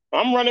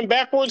 I'm running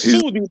backwards He's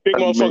too with these big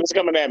like, motherfuckers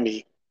coming at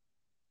me.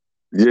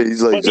 yeah,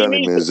 he's like But he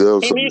Johnny needs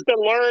Manziel. he needs to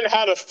learn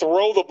how to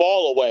throw the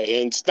ball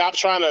away and stop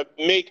trying to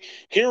make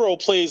hero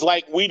plays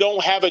like we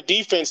don't have a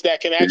defense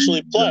that can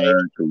actually play.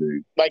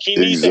 Exactly, Like he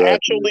needs to exactly,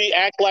 actually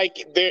act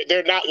like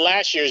they're not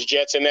last year's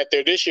Jets and that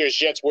they're this year's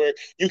Jets, where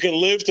you can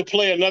live to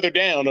play another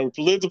down or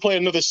live to play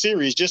another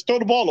series. Just throw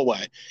the ball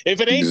away. If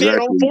it ain't there,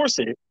 don't exactly. force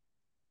it.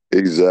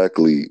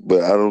 Exactly,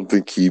 but I don't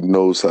think he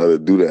knows how to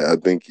do that. I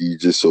think he's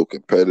just so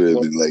competitive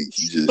and like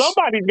he just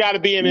Somebody's got to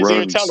be in his ear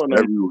runs telling him.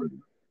 everywhere.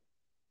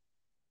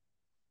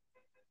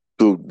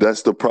 So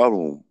that's the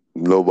problem.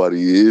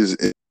 Nobody is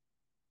in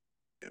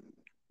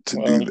to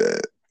do Well,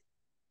 that.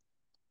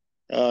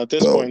 at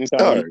this So point in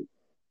all time, right,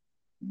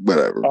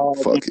 whatever. um,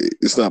 Fuck it.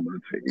 It's not my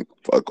team.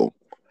 Fuck them.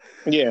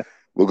 yeah.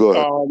 Well, go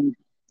ahead.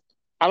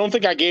 I don't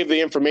think I gave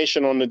the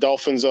information on the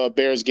Dolphins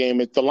Bears game.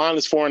 The line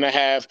is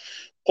 4.5,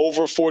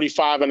 over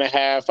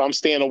 45.5. I'm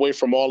staying away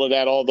from all of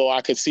that, although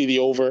I could see the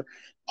over.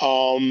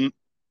 And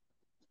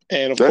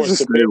of That's course, a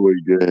stay away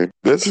game.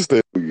 That's a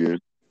stay away game.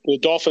 the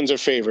Dolphins are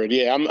favored.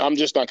 Yeah, I'm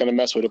just not going to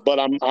mess with it. But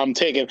I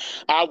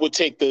would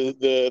take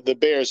the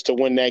Bears to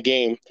win that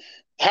game.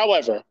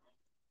 However,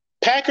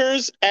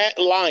 Packers at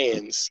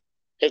Lions.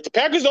 If the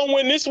Packers don't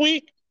win this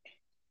week,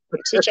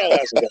 sit y'all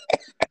asses down.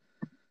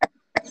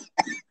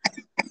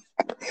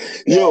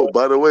 Yo, No,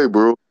 by the way,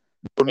 bro.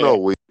 Oh, yeah. no,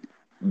 wait.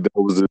 That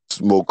was a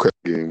smoke crack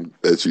game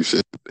that you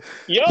said.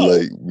 Yo,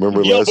 Like,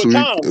 remember last but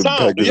week,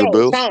 Packers and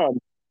Bills? Tom.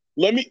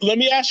 Let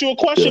me ask you a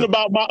question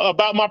Yeah.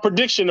 about my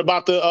prediction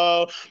about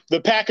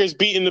the Packers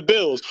beating the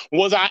Bills.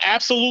 Was I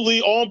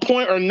absolutely on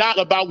point or not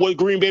about what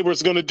Green Bay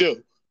was going to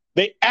do?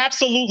 They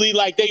absolutely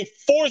they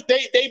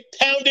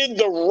pounded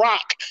the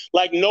rock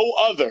like no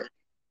other.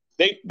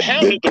 They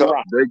pounded the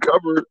rock.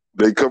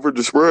 They covered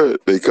the spread.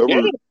 They Yeah,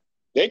 covered.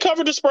 they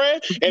covered the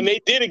spread and they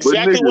did But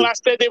exactly what nigga, I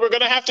said they were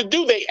going to have to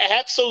do. They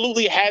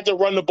absolutely had to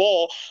run the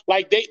ball.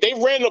 Like they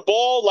ran the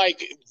ball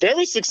like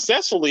very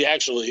successfully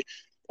actually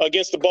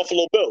against the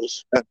Buffalo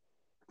Bills.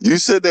 you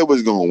said they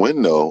was gonna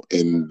win though,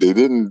 and they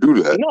didn't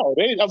do that. No,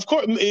 they of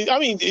course. I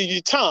mean,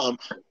 Tom,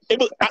 it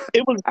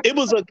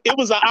was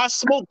a I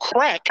smoke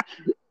crack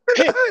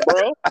pick,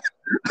 bro.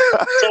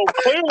 So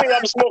clearly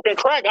I'm smoking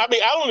crack. I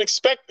mean, I don't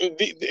expect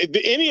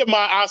any of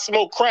my I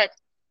smoke crack.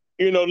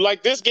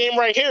 Like this game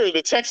right here,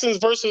 the Texans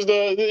versus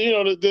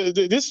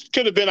this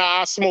could have been a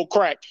I smoke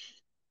crack,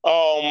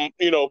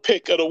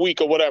 pick of the week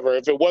or whatever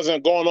if it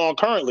wasn't going on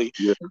currently.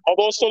 Yeah.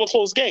 Although it's still a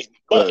close game,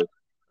 but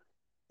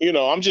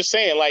I'm just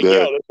saying, like,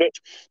 Yeah.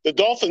 the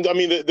Dolphins. I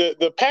mean,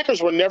 the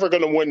Packers were never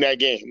going to win that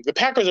game. The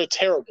Packers are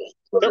terrible.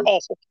 They're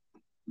awful.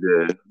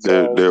 Yeah.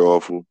 So, They're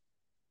awful.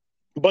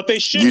 but they You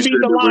should beat said the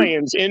they were.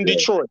 Lions in Yeah.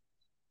 Detroit.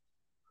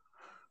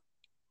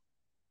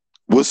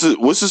 What's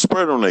the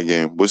spread on that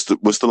game? What's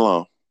the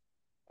line?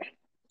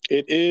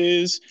 It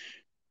is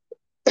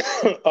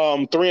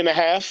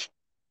 3.5.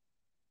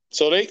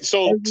 So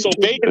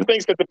Vegas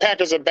thinks that the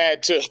Packers are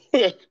bad too.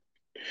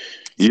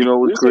 You know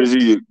what's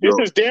crazy? This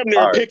is damn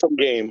near a pick'em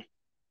game.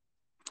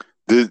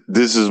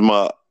 This is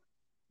my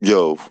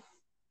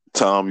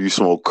Tom. You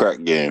smoke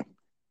crack game.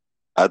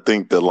 I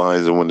think the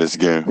Lions will win this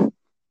game.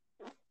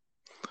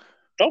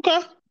 Okay.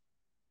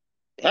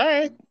 All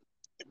right.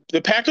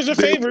 The Packers are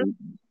favored.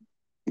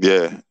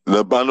 Yeah,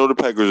 I know the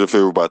Packers are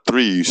favored by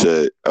 3. You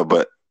said,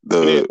 but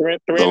the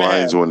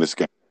Lions win this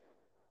game.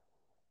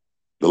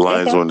 The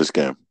Lions win this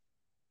game.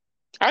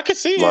 I could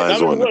see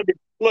Lions it. I mean, win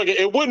look,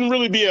 it wouldn't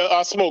really be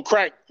a smoke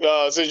crack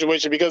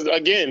situation because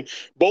again,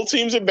 both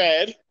teams are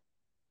bad.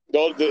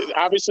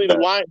 Obviously, the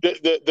line,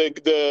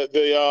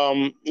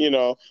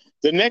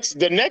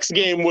 the next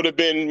game would have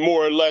been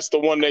more or less the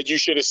one that you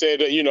should have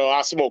said.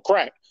 I smoke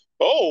crack.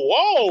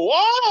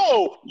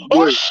 Oh,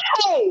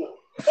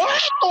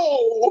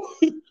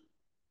 whoa,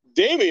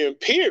 Damian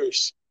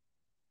Pierce.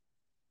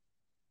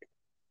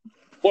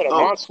 What a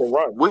monster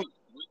run.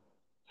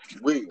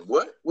 Wait,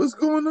 what? What's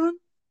going on?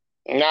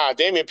 Nah,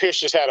 Damian Pierce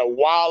just had a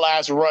wild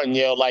ass run,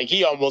 yo. Like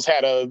he almost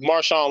had a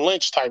Marshawn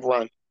Lynch type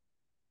run.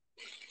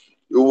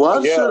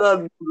 Why should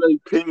I be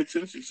paying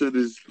attention to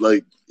this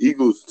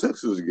Eagles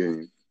Texans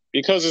game?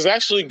 Because it's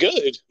actually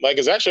good. Like,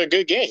 it's actually a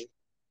good game.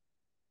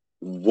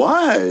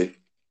 Why?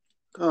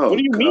 What Oh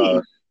do you God.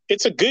 mean?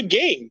 It's a good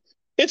game.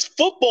 It's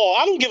football.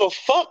 I don't give a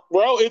fuck,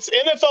 bro. It's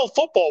NFL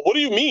football. What do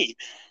you mean?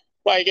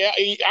 Like,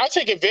 I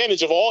take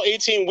advantage of all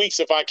 18 weeks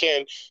if I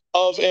can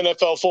of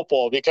NFL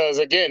football because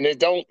again,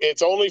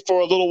 it's only for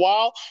a little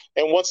while,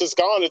 and once it's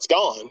gone, it's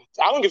gone.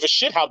 I don't give a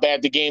shit how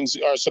bad the games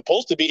are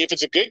supposed to be. If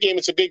it's a good game,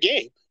 it's a good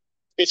game.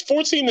 It's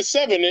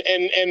 14-7,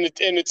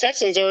 and the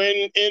Texans are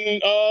in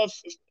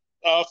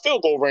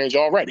field goal range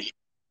already.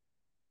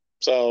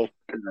 So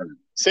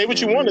say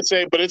what you want to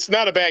say, but it's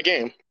not a bad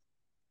game.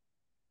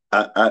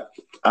 I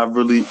I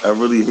really hate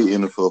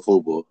NFL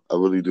football. I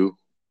really do.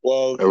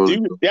 Well, I really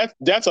dude, do.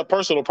 that's a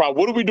personal problem.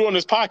 What are we doing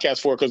this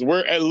podcast for? Because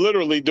we're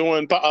literally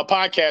doing a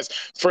podcast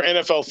for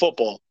NFL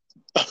football.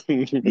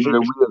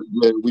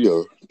 Yeah, we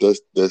are.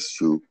 That's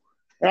true.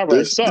 All right,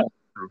 This, so this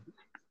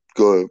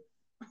go ahead.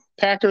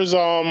 Packers,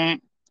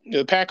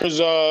 the Packers,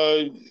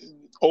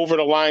 over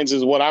the Lions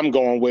is what I'm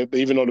going with.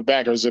 Even though the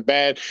Packers are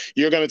bad,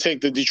 you're going to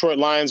take the Detroit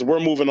Lions. We're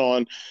moving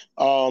on.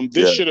 Yeah.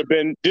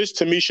 This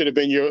to me should have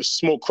been your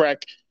smoke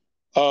crack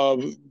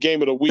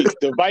game of the week.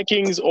 The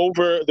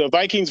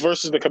Vikings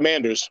versus the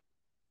Commanders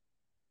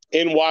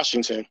in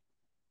Washington.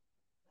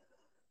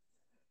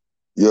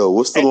 Yo,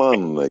 what's the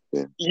line on that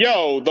game?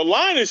 Yo, the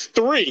line is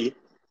 3,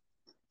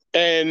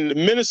 and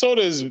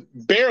Minnesota is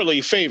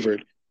barely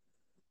favored.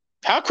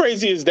 How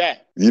crazy is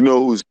that? You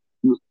know who's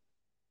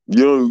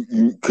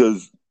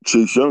because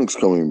Chase Young's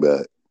coming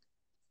back.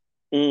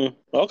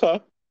 Okay.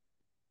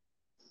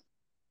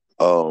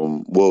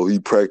 Well, he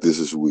practiced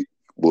this week.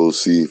 We'll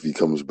see if he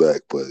comes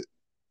back, but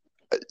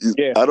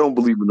Yeah. I don't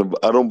believe in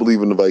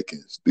the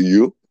Vikings. Do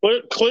you?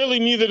 Clearly,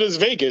 neither does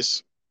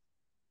Vegas.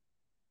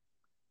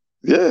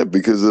 Yeah,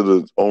 because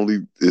it's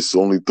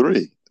only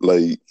 3.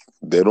 Like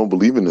they don't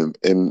believe in him,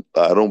 and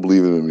I don't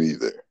believe in him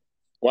either.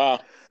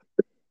 Wow.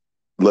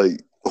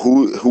 Like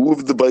who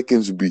have the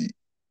Vikings beat?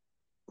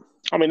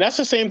 I mean, that's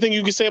the same thing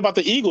you could say about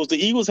the Eagles.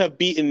 The Eagles have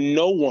beaten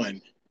no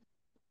one.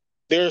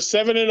 They're a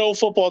 7-0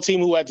 football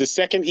team who had the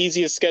second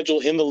easiest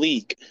schedule in the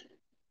league.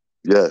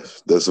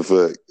 Yes, that's a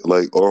fact.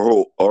 Like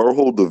our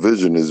whole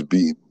division is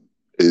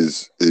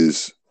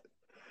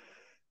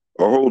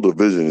our whole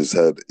division has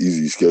had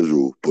easy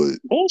schedule, but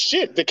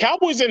bullshit. The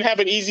Cowboys didn't have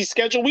an easy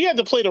schedule. We had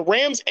to play the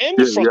Rams and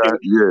we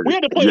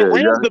had to play the yeah,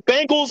 Rams, yeah. the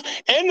Bengals,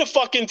 and the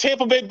fucking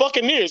Tampa Bay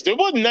Buccaneers. There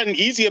wasn't nothing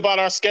easy about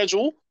our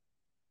schedule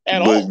at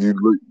But all.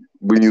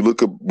 when you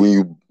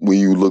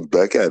look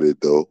back at it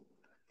though,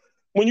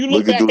 When you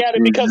look look at back those at it,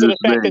 teams because you of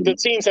the just fact that the named.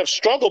 teams have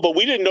struggled, but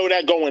we didn't know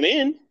that going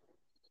in.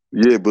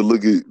 Yeah, but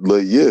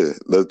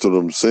that's what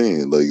I'm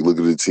saying. Like look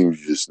at the teams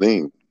you just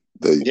named.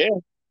 Like Yeah.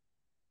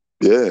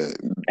 yeah,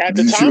 At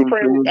do the you see time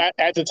what I'm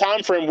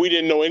frame, saying? we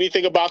didn't know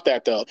anything about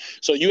that though.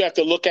 So you have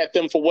to look at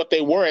them for what they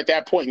were at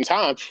that point in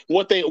time.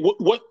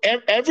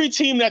 Every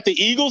team that the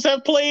Eagles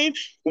have played,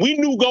 we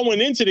knew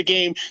going into the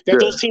game that Yeah,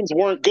 those teams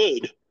weren't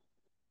good.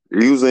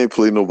 Eagles ain't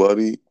played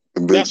nobody,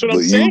 but That's what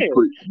I'm saying.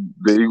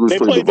 The Eagles They played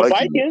the played the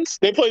Vikings. Vikings.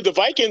 They played the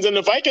Vikings, and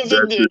the Vikings.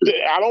 That's it.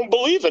 I don't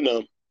believe in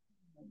them.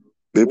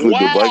 They played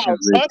the Wow,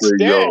 Vikings. And they played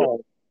y'all. touchdown!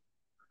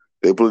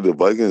 They played the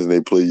Vikings and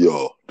they played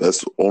y'all.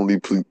 That's only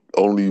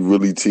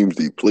really teams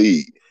they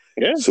played.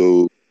 Yeah,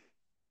 So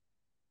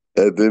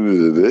at the end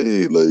of the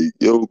day, like,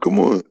 yo, come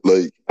on.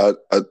 Like, I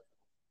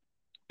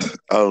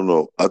don't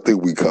know. I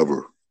think we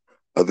cover.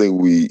 I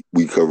think we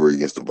cover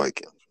against the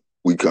Vikings.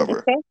 We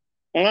cover. okay.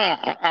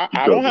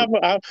 I don't Cover.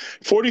 have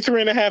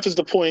 43.5 is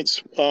the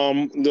points.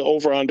 The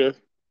over under,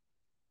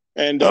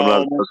 and I'm not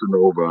touching the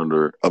over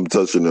under. I'm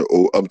touching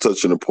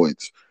the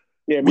points.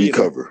 yeah, me We either.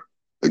 cover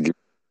against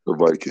the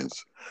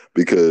Vikings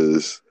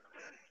because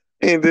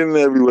and then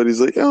everybody's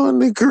like, oh,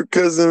 Nick Kirk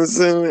Cousins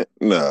and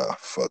nah,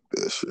 fuck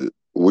that shit.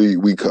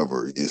 We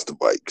cover against the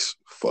Vikes.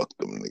 Fuck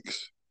them niggas.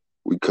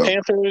 We cover.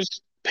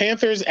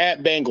 Panthers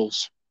at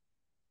Bengals.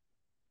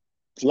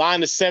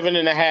 Line is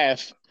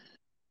 7.5.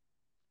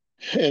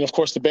 And of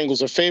course, the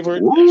Bengals are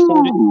favored.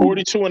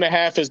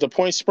 42.5 is the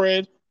point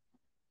spread.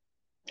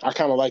 I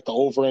kind of like the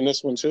over in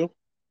this one too.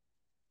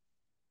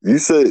 You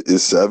said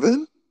it's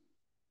 7?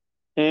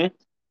 Yeah,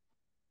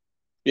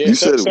 You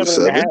said it was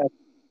 7?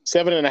 7.5.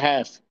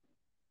 7.5.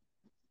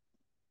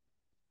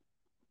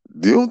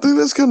 You don't think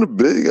that's kind of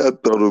big? I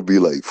thought it would be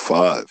like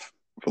 5.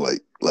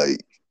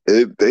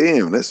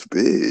 Damn, that's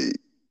big.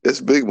 That's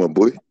big, my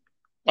boy.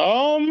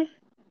 I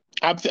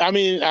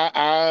mean,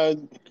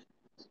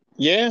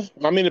 yeah.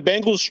 I mean, the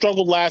Bengals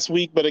struggled last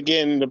week, but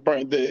again,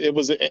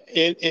 this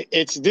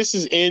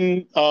is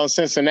in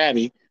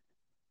Cincinnati,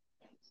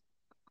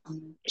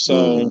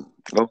 so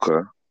Okay.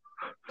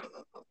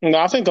 no,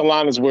 I think the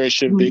line is where it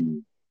should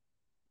be.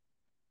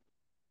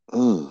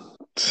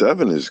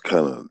 7 is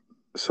kind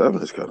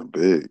of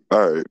big.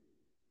 All right.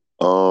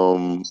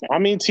 I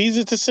mean, tease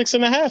it to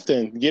 6.5.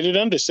 Then get it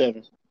under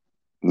 7.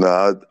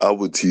 Nah, I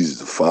would tease it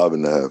to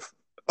 5.5.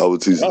 I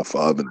would tease it to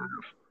 5.5.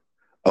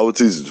 I would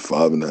tease it to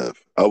 5.5.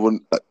 I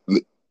wouldn't.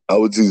 I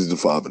would tease it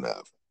to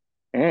 5.5.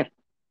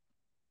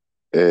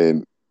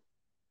 And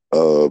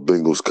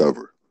Bengals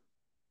cover.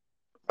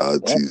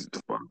 I'd Well, tease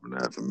the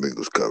 5.5 and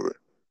Bengals cover.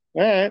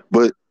 all right.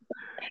 But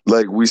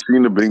like we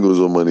seen the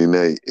Bengals on Monday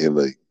night, and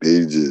like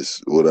they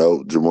just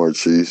without Jamar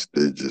Chase,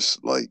 they're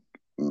just like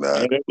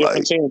Yeah, not they're a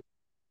different like team.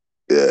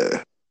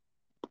 yeah.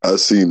 I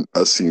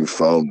seen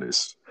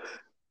foulness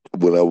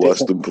when I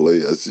watched Different. them play.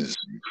 I just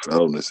see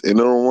foulness, and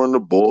they don't run the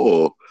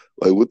ball.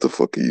 Like what the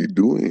fuck are you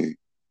doing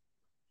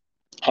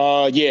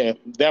Yeah,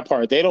 that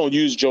part. They don't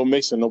use Joe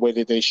Mixon the way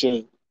that they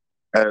should.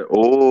 at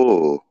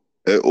all?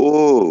 At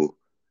all?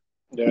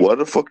 Yeah. Why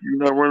the fuck are you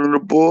not running the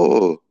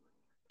ball?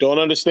 Don't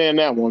understand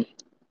that one.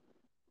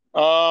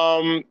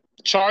 Um,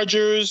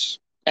 Chargers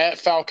at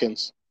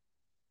Falcons.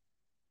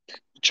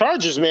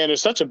 Chargers, man,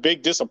 is such a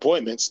big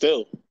disappointment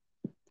still.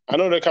 I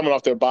know they're coming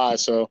off their bye,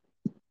 so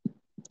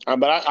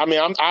but I mean,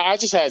 I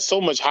just had so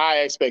much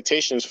high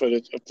expectations for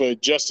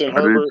Justin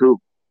I did Herbert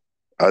too.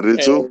 I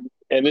did too.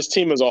 and this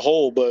team as a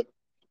whole. But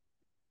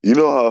You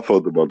know how I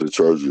felt about the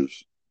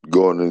Chargers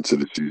going into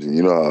the season.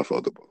 You know how I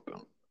felt about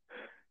them,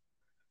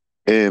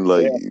 and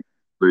yeah, like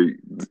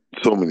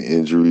so many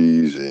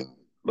injuries and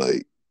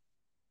like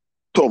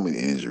so many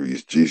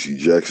injuries. J.C.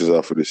 Jackson's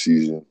out for the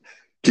season.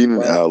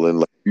 Keenan right. Allen,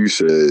 like you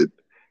said,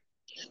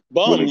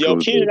 when Bum, it yo,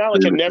 comes Keenan to Allen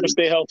can never fantasy,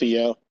 stay healthy,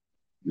 yo.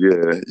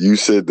 yeah, you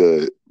said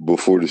that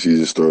before the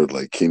season started.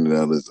 Like Keenan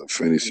Allen's a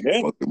fantasy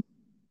Yeah, fucking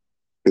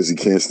because he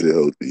can't stay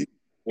healthy,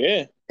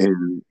 yeah,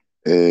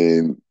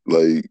 and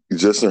like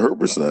Justin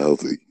Herbert's not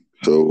healthy.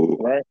 So,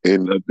 right.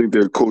 and I think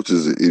their coach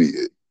is an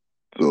idiot.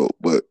 So,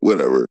 but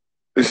whatever.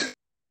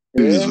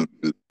 It is Yeah, what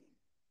it is.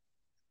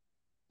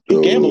 he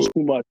So gambles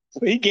too much.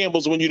 He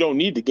gambles when you don't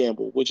need to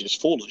gamble, which is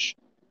foolish.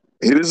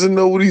 he doesn't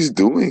know what he's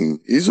doing.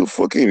 He's a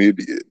fucking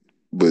idiot.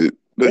 But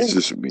Yeah. that's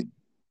just me.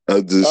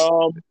 I just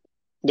Um,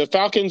 the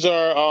Falcons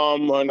are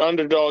an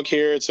underdog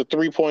here. It's a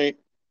 3 point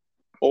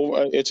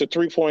over. It's a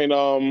 3 point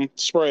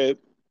spread.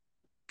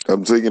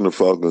 I'm taking the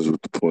Falcons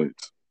with the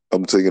points.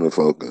 I'm taking the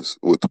Falcons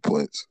with the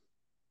points.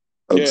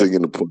 I'm Yeah,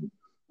 taking the point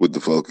with the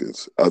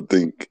Falcons. I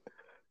think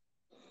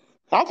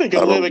I don't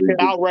Atlanta can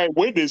think it, outright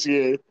win this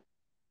game.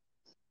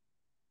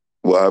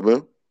 what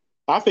happened?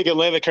 I think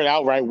Atlanta can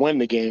outright win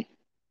the game.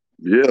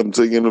 Yeah, I'm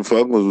taking the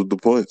Falcons with the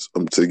points.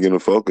 I'm taking the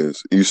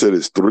Falcons. You said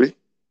it's 3?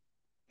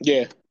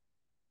 Yeah.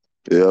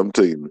 Yeah, I'm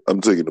taking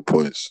the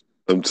points.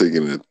 I'm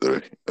taking it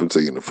 3. I'm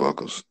taking the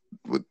Falcons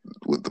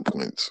with the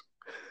points.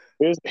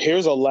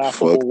 Here's a Fuck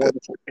laughable that.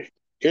 one.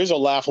 Here's a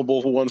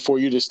laughable one for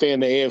you to stay in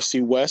the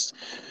AFC West.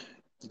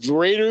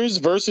 Raiders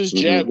versus Mm-hmm.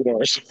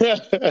 Jaguars.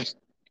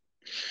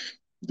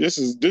 This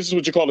is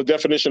what you call the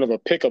definition of a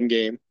pick'em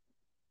game.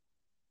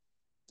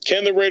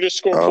 Can the Raiders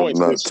score I'm points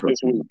not this touching.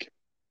 week?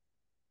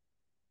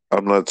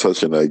 I'm not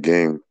touching that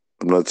game.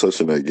 I'm not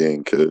touching that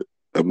game, kid.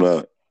 I'm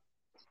not.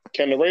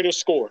 Can the Raiders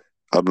score?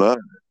 I'm not.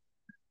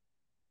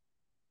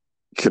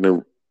 Can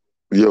it?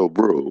 Yo,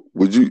 bro,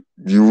 would you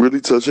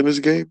really touching this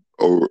game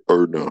or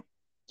no?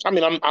 I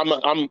mean,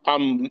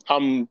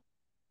 I'm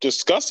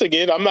discussing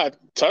it. I'm not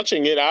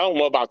touching it. I don't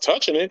know about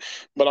touching it,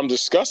 but I'm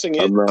discussing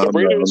I'm it. not. The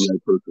I'm not. I'm Raiders, not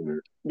touching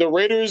it. the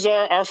Raiders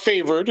are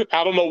favored.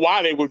 I don't know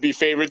why they would be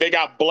favored. They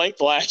got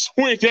blanked last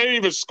week. They didn't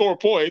even score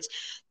points,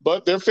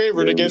 but they're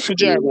favored Yeah, against the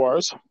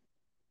Jaguars,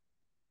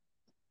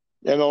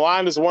 and the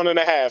line is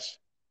 1.5.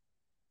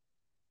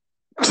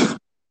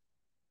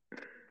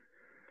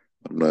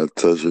 I'm not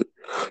touching.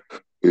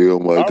 Yo,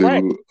 my All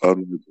right, dude,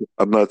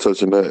 I'm not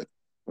touching that.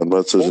 I'm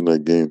not move, touching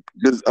that game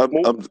because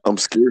move, I'm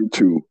scared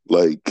to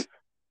like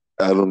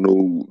I don't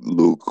know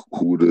look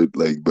who to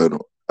like bet on.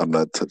 I'm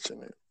not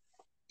touching it.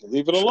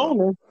 leave it So alone.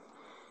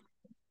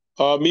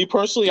 Man. Me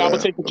personally, I would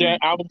yeah,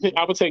 take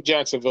I would take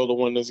Jacksonville to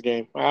win this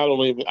game. I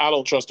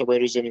don't trust the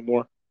Raiders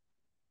anymore.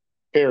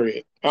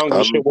 Period. I don't give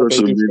I a shit don't what trust they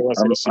them. do for the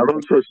rest of the I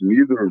don't season. trust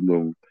neither of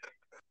them.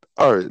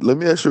 All right, let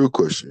me ask you a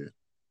question.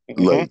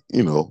 Mm-hmm. Like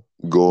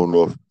going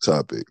off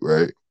topic,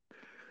 right?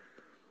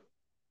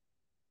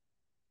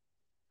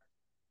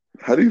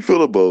 How do you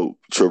feel about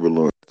Trevor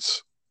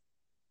Lawrence?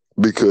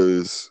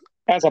 Because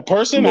As a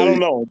person, I don't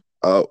like, know.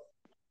 I,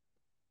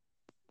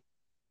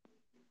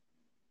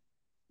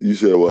 you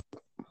said what?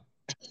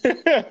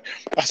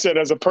 I said,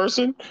 as a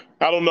person,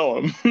 I don't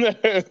know him.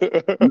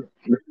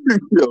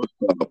 Yo,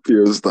 stop.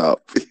 Yo,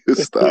 stop. Yo,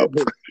 stop.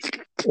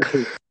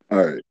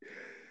 All right.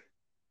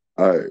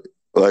 All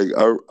right.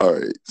 All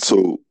right.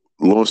 So,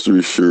 long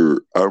story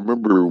short, I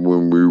remember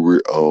when we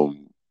were,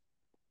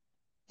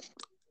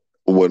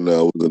 when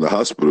I was in the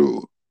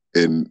hospital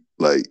and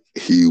like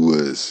he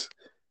was,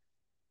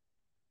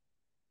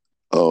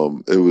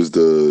 it was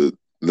the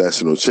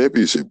national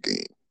championship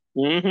game.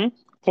 hmm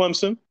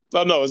Clemson.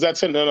 Oh no, is that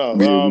ten? No,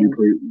 no. We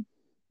played,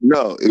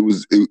 no,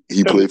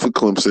 he Ten, played for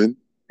Clemson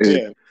and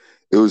yeah.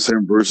 it was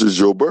him versus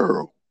Joe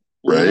Burrow,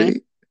 hmm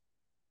right?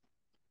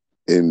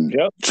 And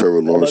Yep.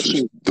 Trevor Lawrence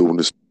was LSU. doing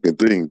this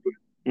thing, but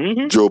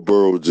hmm Joe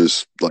Burrow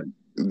just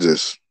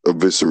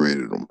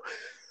eviscerated him.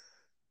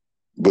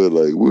 But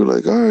like we were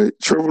like, all right,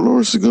 Trevor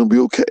Lawrence is gonna be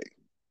okay,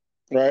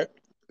 Right.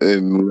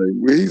 and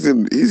like he's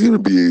gonna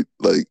be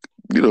like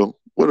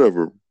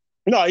whatever.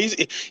 No,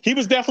 he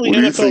was definitely What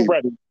do you NFL think?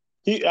 ready.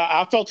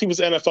 I felt he was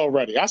NFL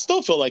ready. I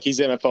still feel like he's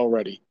NFL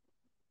ready.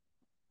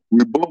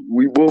 we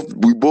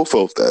both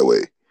felt that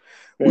way.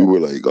 We Yeah. were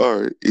like,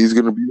 all right, he's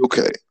gonna be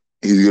okay.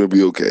 He's gonna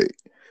be okay.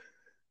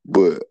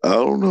 But I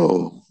don't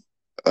know.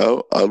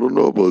 I don't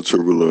know about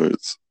Trevor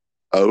Lawrence.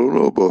 I don't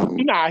know about him.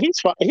 Nah, he's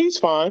fine. He's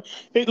fine.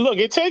 Look,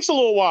 it takes a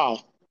little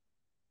while.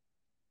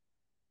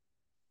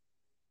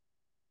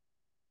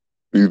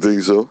 You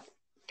think so?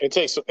 It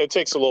takes a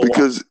little while.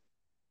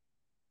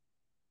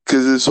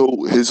 Because his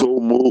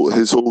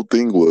whole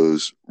thing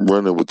was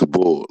running with the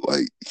ball.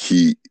 Like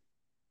he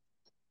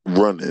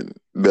running.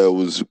 That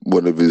was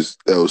part of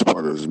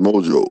his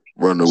mojo.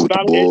 Running It's with the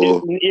not.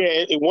 ball.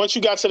 Once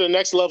you got to the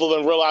next level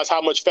and realize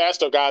how much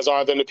faster guys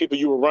are than the people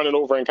you were running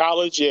over in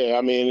college, yeah,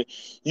 I mean,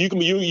 you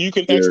can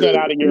X that Yeah,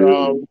 out of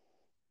your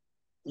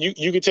yeah.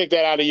 you can take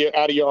that out of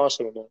your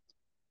arsenal now.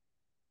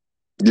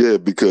 Yeah,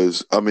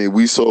 because I mean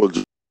we saw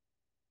Joe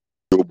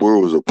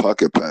Burrow was a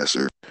pocket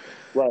passer.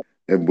 Right.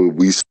 And but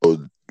we saw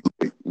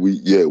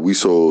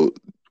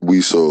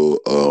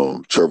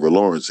Trevor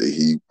Lawrence and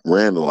he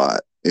ran a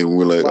lot and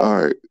we're like, Right.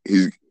 all right,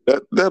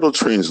 that'll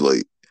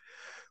translate.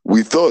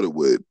 We thought it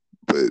would,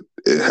 but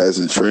it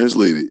hasn't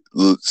translated.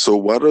 So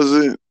why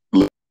doesn't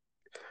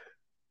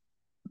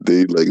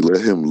they like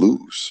let him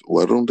loose?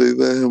 Why don't they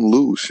let him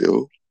loose,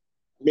 yo?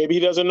 Maybe he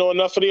doesn't know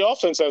enough of the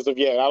offense as of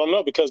yet. I don't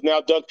know because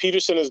now Doug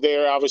Peterson is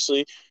there,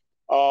 obviously.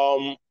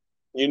 Um,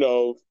 you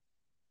know,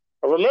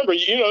 remember,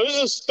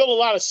 there's still a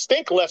lot of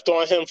stink left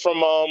on him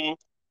from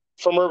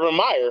Urban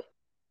Meyer a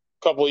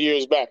couple of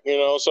years back.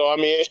 So I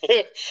mean,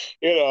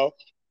 you know,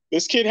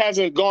 this kid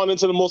hasn't gone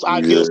into the most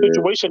ideal Yeah.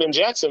 situation in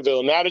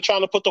Jacksonville. Now they're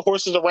trying to put the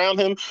horses around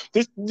him.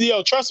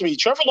 Trust me,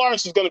 Trevor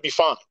Lawrence is going to be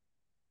fine.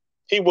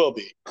 He will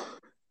be.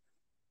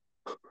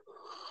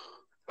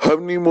 How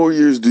many more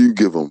years do you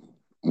give him?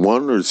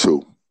 One or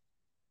two?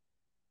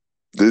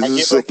 This I is give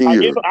him, second I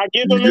year. give, I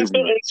give You him give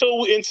until him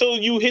until until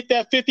you hit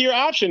that 5th year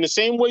option. The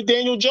same way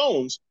Daniel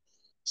Jones.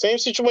 Same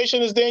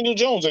situation as Daniel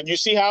Jones, and you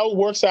see how it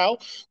works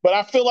out. But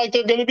I feel like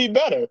they're going to be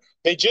better.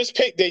 They just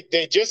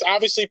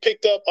obviously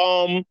picked up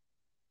for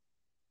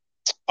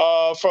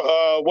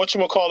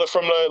whatchamacallit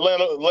from the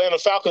Atlanta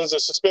Falcons, a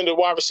suspended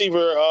wide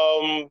receiver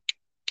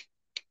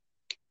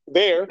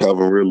there,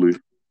 Calvin Ridley.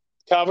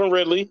 Calvin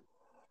Ridley.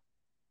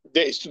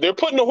 They're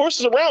putting the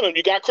horses around him.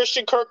 You got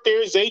Christian Kirk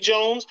there, Zay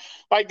Jones.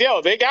 Like,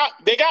 they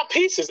got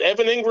pieces.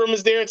 Evan Ingram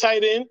is there,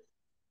 tight end.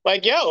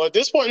 Like, at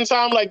this point in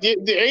time, like, there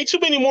ain't too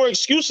many more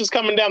excuses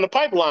coming down the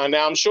pipeline.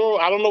 Now, I'm sure,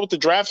 I don't know what the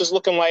draft is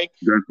looking like.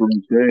 That's what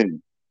I'm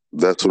saying.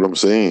 That's what I'm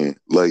saying.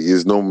 Like,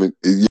 it's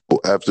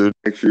after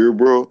next year,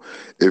 bro.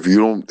 If you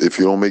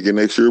don't make it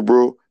next year,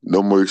 bro,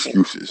 no more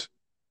excuses.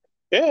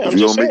 Yeah, If I'm you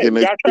just don't make saying. it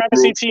You next got year,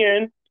 Travis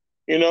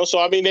bro, Etienne, so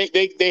I mean,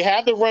 they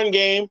have the run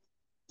game.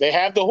 They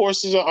have the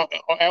horses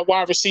at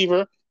wide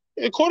receiver.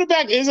 The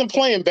quarterback isn't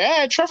playing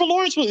bad. Trevor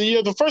Lawrence was,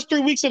 the first 3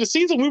 weeks of the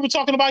season, we were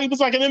talking about he was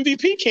like an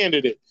MVP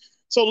candidate.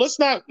 So let's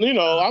not,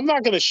 I'm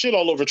not going to shit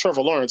all over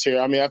Trevor Lawrence here.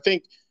 I mean, I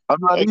think, I'm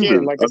not again,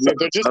 either. like I said,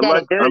 they're I just not a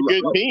like I very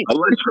good like team. I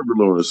like Trevor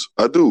Lawrence.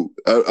 I do.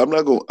 I'm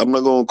not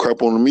gonna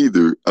crap on him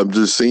either. I'm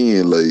just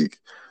saying, like,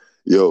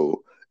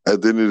 yo,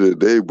 at the end of the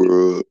day,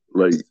 bro,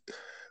 like,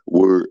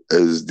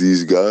 whereas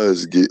these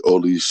guys get all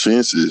these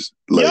chances,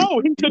 like, Yo,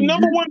 he's the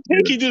number one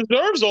pick. He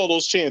deserves all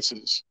those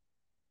chances.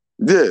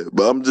 yeah,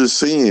 but I'm just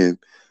saying,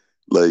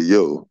 like,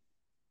 yo,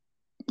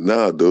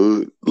 nah,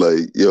 dude,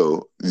 like,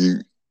 yo,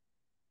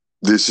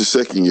 this is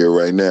second year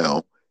right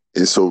now,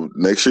 and so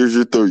next year's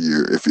your third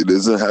year. If it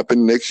doesn't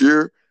happen next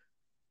year,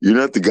 you're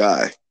not the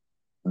guy.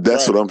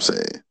 That's Right. what I'm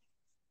saying.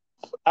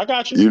 I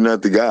got you. You're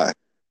not the guy.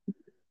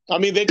 I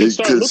mean, they can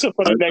start Because looking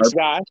for the next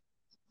guy,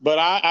 but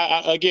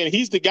again,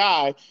 he's the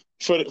guy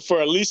for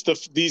at least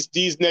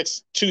these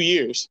next 2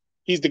 years.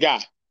 He's the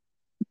guy.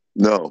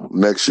 no,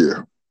 next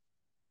year.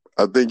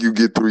 I think you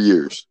get 3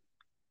 years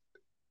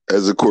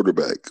as a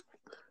quarterback.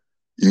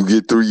 You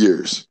get 3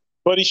 years.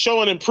 But he's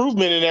showing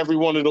improvement in every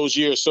one of those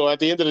years. So at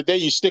the end of the day,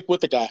 you stick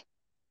with the guy.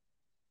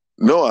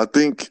 No, I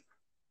think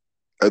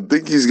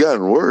he's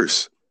gotten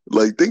worse.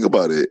 Like, think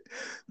about it.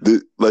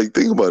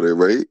 Think about it,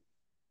 right?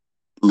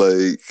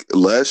 Like,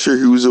 last year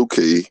he was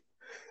okay,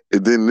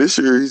 and then this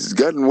year he's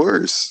gotten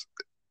worse.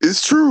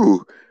 It's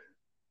true.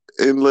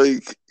 And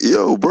like,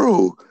 yo,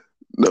 bro,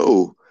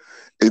 no.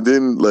 And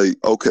then like,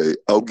 okay,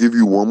 I'll give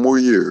you one more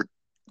year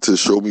to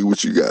show me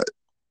what you got.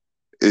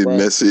 And Right.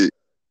 that's it.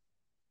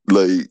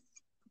 Like,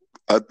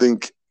 I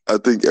think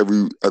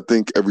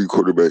every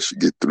quarterback should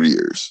get 3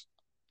 years.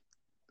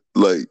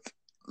 Like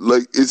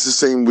it's the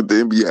same with the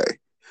NBA.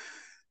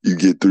 You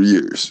get 3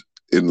 years,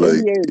 and like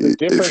NBA is a if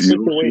different you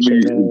don't show situation,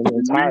 me man,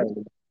 improvement,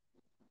 entirely.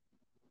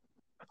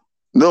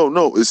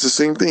 no, it's the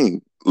same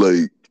thing.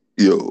 Like,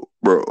 yo,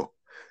 bro,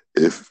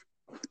 if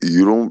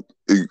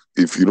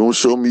if you don't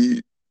show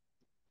me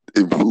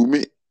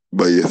improvement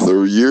by your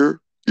third year,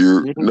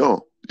 Mm-hmm.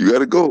 you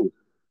gotta go.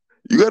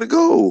 You gotta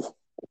go.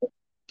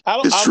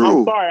 It's I'm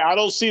true. sorry. I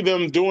don't see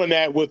them doing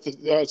that with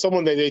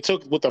someone that they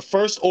took with the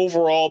first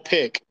overall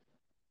pick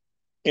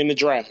in the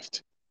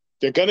draft.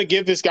 They're going to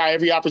give this guy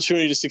every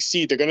opportunity to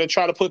succeed. They're going to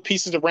try to put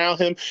pieces around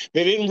him.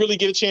 They didn't really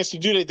get a chance to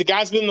do that. The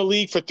guy's been in the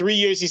league for 3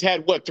 years. He's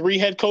had, what, 3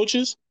 head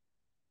coaches?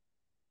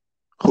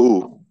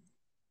 Who?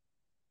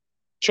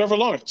 Trevor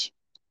Lawrence.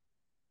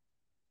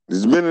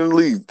 He's been in the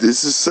league.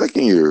 This is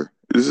second year.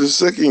 This is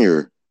second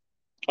year.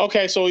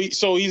 Okay, so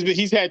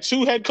he's had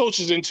two head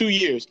coaches in 2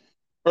 years,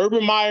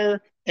 Urban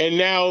Meyer and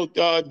now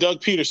Doug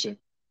Peterson.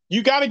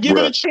 You got to give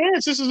it a Right.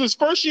 chance. This is his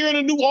first year in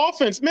a new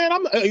offense, man.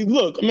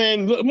 Look,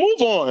 man,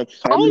 move on.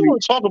 I How don't even many?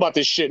 want to talk about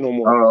this shit no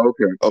more. Oh,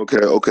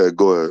 okay.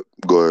 Go ahead.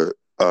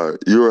 All right,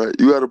 you're right.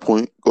 You got a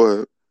point. Go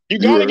ahead. You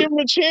got You're to right. give him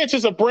a chance.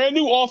 It's a brand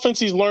new offense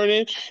he's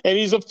learning, and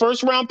he's a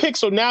first round pick.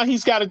 So now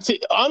he's got to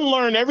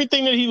unlearn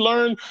everything that he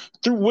learned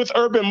through with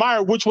Urban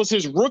Meyer, which was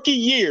his rookie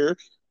year.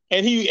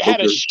 And he had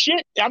Okay.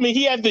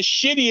 he had the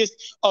shittiest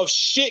of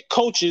shit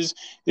coaches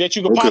that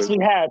you could Okay.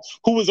 possibly have,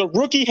 who was a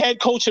rookie head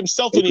coach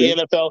himself in the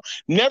Okay. NFL,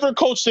 never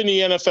coached in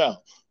the NFL.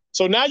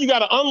 So now you got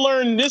to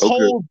unlearn this Okay.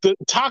 whole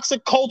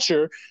toxic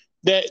culture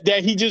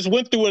that he just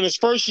went through in his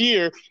first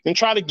year and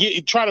try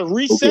to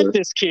reset Okay.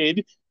 this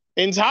kid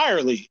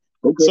entirely.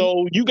 Okay.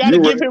 So you got to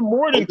You're give right. him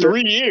more than Okay.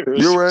 3 years.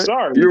 You're right.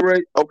 Sorry. You're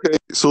right. Okay.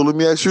 So let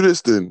me ask you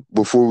this then,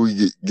 before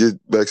we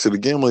get back to the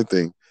gambling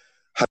thing.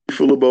 How do you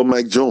feel about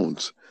Mac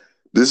Jones?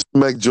 This is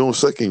Mac Jones'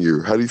 second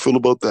year. How do you feel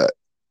about that?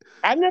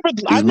 I Is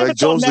never Mac thought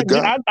Jones the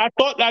guy?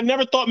 I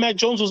never thought Mac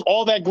Jones was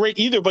all that great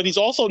either, but he's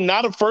also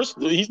not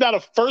he's not a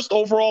first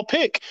overall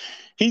pick.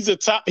 He was a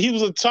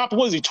top,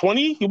 what is he,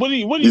 20? He's a What do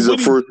you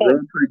first call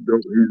round pick,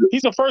 though.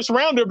 He's a first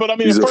rounder, but I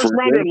mean a He's a first first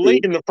rounder round late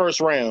pick. in the first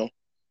round.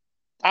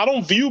 I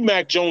don't view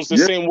Mac Jones the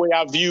Yeah. same way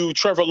I view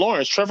Trevor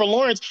Lawrence. Trevor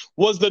Lawrence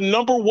was the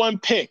number one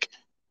pick.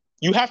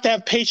 You have to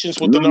have patience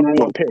with the number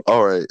one pick.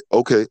 All right.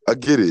 Okay. I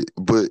get it.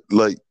 But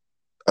like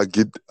I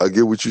get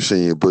what you're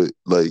saying, but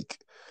like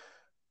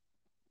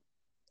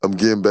I'm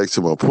getting back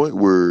to my point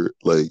where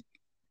like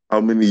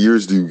how many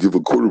years do you give a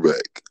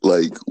quarterback?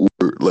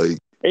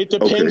 It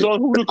depends on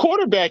who the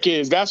quarterback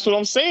is. That's what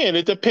I'm saying.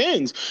 It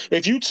depends.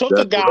 If you took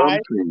a That's what I'm guy,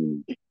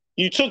 saying.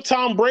 you took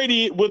Tom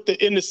Brady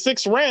in the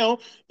sixth round,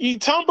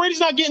 Tom Brady's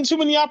not getting too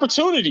many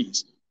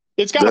opportunities.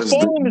 It's got to That's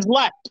fall in his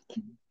lap.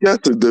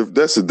 that's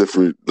a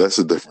different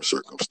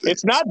circumstance.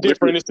 It's not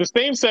different. It's the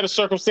same set of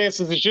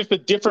circumstances. It's just a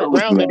different No,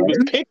 it's round that he was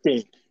not. picked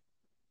in.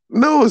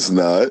 No, it's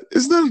not.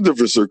 It's not a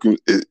different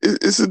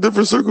it's a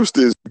different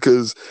circumstance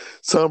because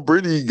Tom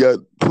Brady got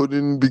put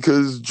in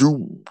because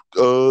Drew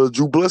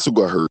Bledsoe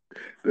got hurt.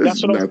 That's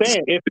That's what I'm not the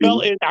saying.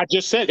 same. I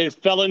just said it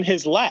fell in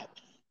his lap.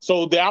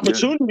 So the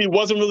opportunity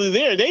wasn't really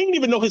there. They didn't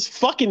even know his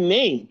fucking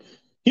name.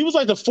 He was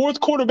like the fourth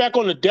quarterback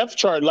on the depth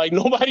chart. Like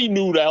nobody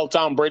knew who the hell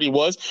Tom Brady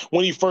was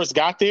when he first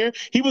got there.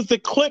 He was the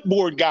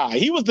clipboard guy.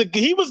 He was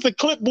the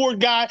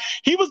clipboard guy.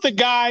 He was the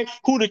guy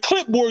who the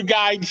clipboard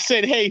guy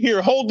said, "Hey,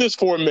 here, hold this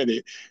for a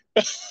minute."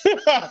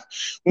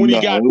 When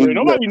he got there,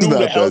 nobody It's knew who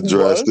the not hell that he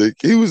was. drastic.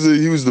 He was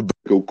the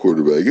backup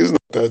quarterback. It's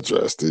not that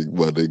drastic,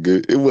 my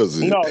nigga. It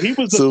wasn't. No, he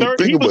was the So third.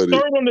 think He was about it.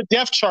 third on the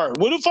depth chart.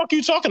 What the fuck are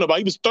you talking about?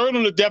 He was third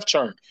on the depth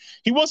chart.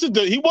 He wasn't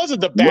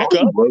the No, he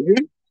backup.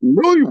 wasn't.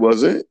 No, he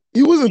wasn't. He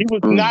He wasn't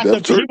was on the not the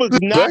depth chart. he was The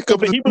not the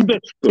backup is he was the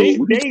so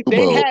what are you talking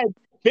about?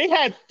 they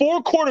had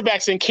four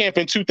quarterbacks in camp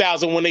in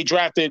 2000 when they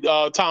drafted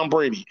Tom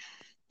Brady.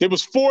 There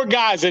was four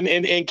guys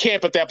in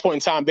camp at that point in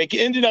time. They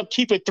ended up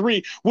keeping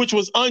three, which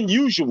was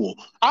unusual.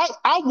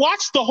 I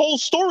watched the whole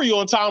story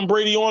on Tom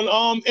Brady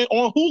on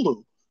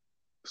Hulu.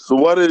 So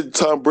why did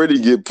Tom Brady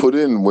get put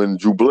in when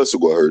Drew Bledsoe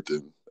got hurt?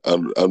 Then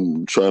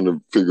I'm trying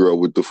to figure out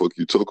what the fuck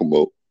you talking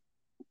about.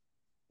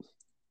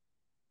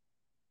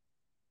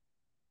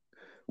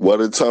 Why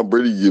did Tom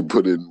Brady get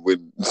put in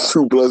when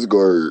Drew Bledsoe got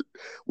hurt?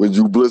 When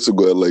Drew Bledsoe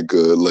got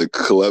like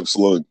collapsed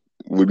lung?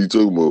 What are you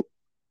talking about?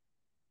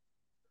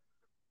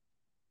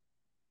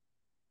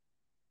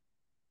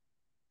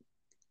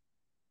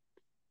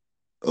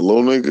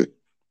 Hello, nigga.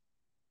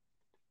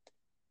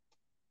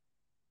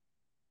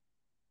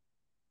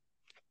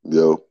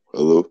 Yo,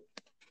 hello.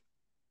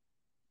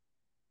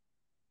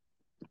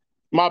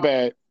 My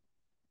bad.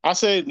 I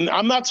said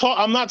I'm not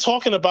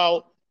talking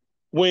about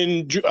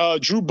when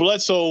Drew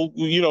Bledsoe,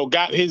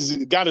 got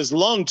his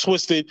lung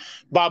twisted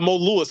by Mo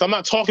Lewis. I'm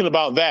not talking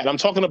about that. I'm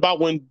talking about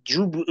when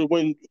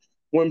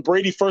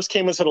Brady first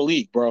came into the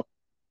league, bro.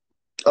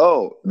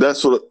 Oh,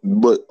 that's what.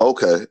 But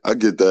okay, I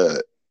get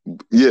that.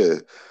 Yeah,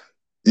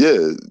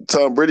 yeah.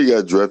 Tom Brady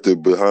got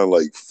drafted behind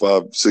like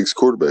 5, 6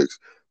 quarterbacks.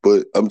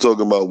 But I'm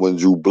talking about when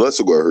Drew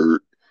Bledsoe got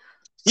hurt.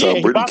 Yeah,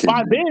 Tom Brady came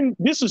by in. then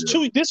this is Yeah.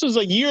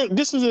 a year.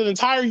 This is an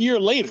entire year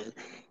later.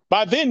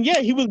 By then, yeah,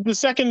 he was the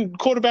second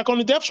quarterback on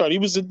the depth chart. He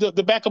was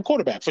the backup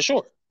quarterback for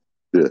sure.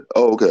 Yeah.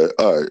 Oh, okay.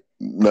 All right.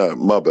 Nah,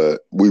 my bad.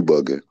 We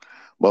bugging.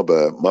 My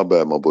bad. My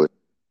bad, my boy.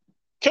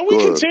 Can we Go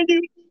ahead.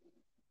 continue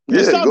and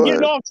Yeah, stop go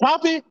getting ahead. off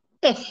topic?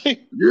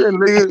 Yeah,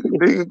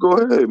 nigga, go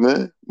ahead,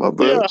 man. My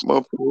bad. Yeah,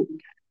 My fault.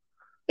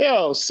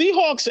 yo,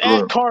 Seahawks Go at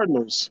ahead.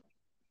 Cardinals.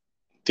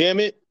 Damn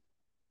it.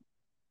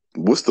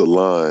 What's the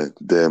line?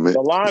 Damn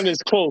The it. line is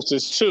close.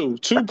 It's 2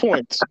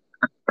 points.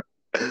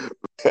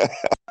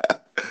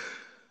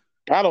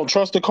 I don't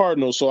trust the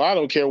Cardinals, so I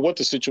don't care what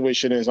the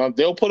situation is.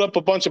 They'll put up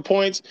a bunch of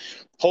points.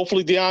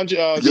 Hopefully, Yo,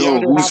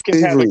 DeAndre who's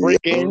Hopkins has a favored,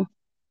 great yo? game.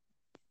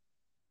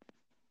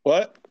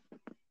 What?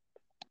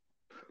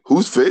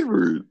 Who's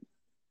favored?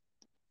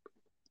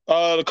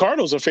 The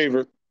Cardinals are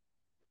favorite.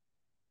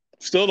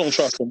 Still don't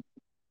trust them.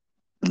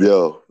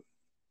 Yo,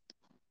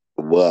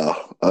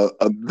 wow.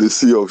 The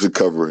Seahawks are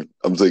covering.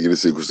 I'm taking the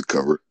Seahawks to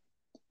cover.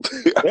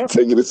 I'm Yeah.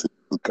 taking the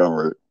Seahawks to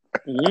cover.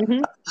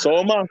 So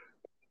am I.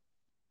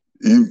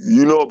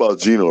 You know about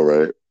Geno,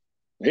 right?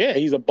 Yeah,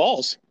 he's a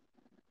boss.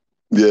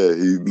 Yeah,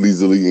 he leads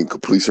the league in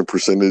completion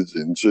percentage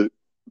and shit.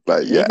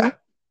 Like, Mm-hmm. yeah.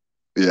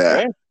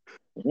 Yeah.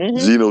 Mm-hmm.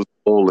 Geno's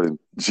balling.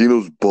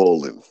 Geno's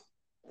balling.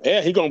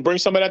 Yeah, he's gonna bring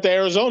some of that to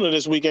Arizona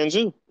this weekend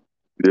too.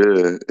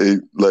 Yeah,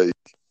 like,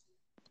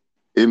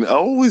 and I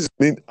always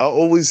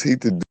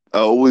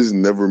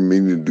never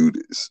mean to do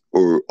this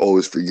or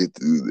always forget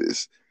to do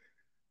this.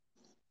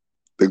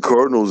 The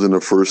Cardinals in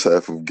the first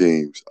half of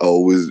games, I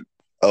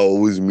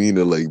always mean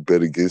to like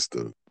bet against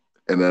them,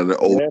 and I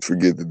always Yeah,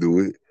 forget to do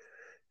it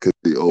because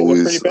they they're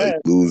pretty always like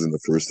bad. lose in the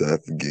first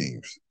half of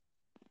games,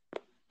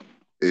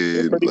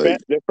 They're and pretty bad. like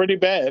They're pretty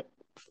bad.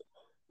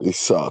 they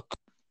suck.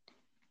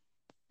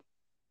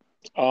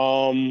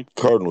 Um.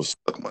 Cardinals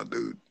suck, my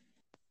dude.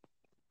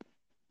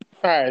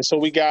 All right, so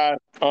we got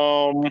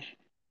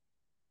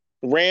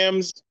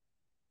Rams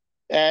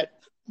at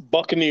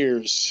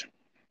Buccaneers.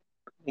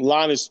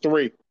 Line is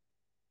 3.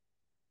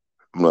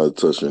 I'm not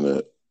touching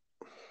that.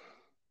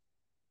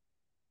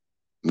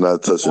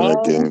 Not touching that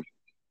Um. game.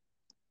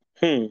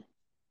 Hmm.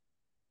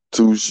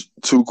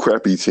 Two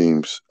crappy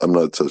teams. I'm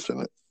not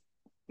touching it.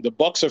 The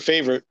Bucks are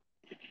favorite.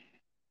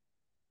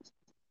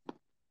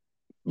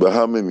 But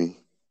how many?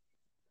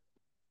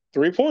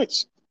 3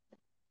 points.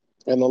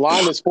 And the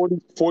line is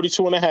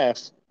 42 and a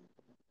half.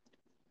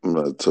 I'm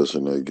not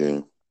touching that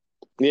game.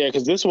 Yeah,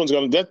 because this one's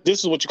gonna. This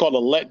is what you call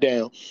a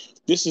letdown.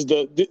 This is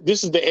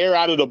the air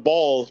out of the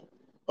ball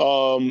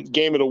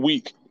game of the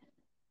week.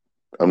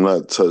 I'm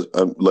not touch.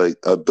 I'm like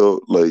I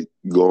thought. Like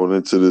going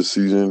into this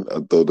season, I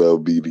thought that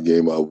would be the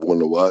game I want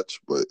to watch,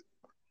 but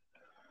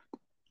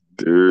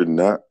they're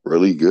not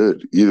really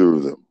good, either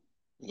of them.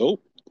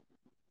 Nope,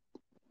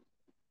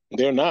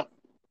 they're not.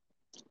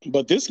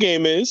 But this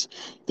game is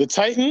the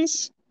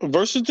Titans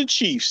versus the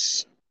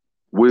Chiefs.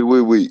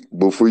 Wait.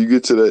 Before you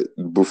get to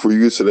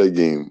that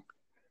game,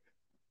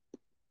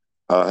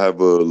 I have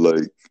a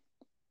like.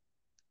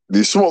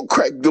 You smoke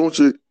crack, don't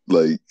you?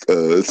 Like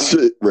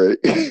shit, right?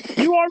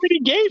 You already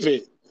gave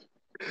it.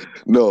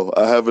 No,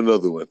 I have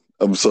another one.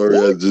 I'm sorry.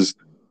 What?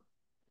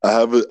 I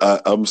have it.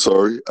 I'm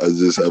sorry. I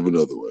just have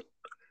another one.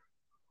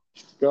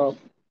 Go.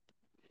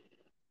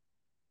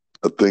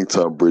 I think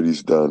Tom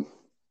Brady's done.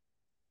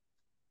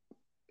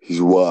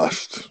 He's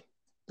washed.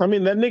 I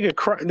mean, that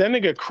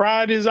nigga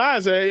cried his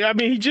eyes. I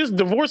mean, he just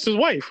divorced his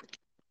wife,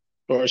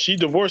 or she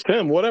divorced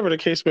him, whatever the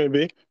case may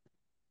be.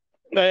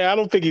 I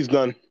don't think he's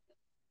done.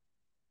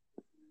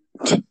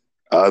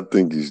 I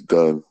think he's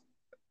done.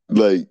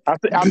 Like, I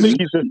did think you?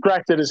 he's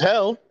distracted as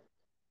hell.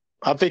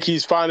 I think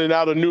he's finding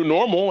out a new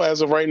normal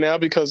as of right now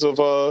because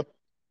of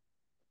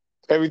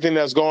everything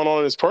that's going on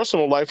in his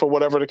personal life or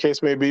whatever the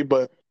case may be.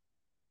 But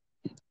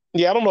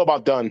yeah, I don't know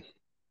about done.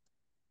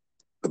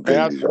 I And think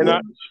I he's and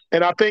I washed.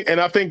 and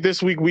I think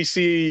this week we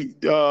see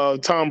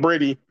Tom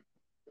Brady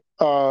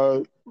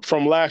uh,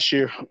 from last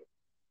year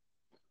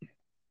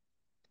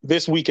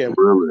this weekend.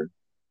 Really,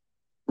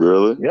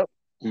 really. Yep.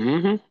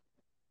 Mm-hmm.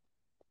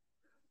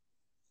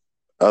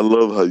 I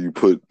love how you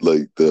put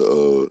like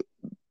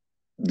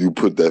you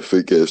put that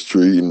fake ass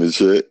tree in the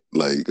chat,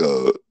 like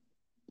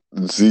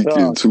Zeke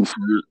Uh, and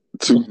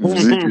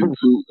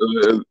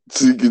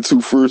Zeke and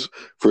two first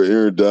for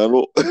Aaron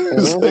Donald.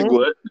 It's like mm-hmm.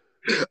 what?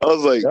 I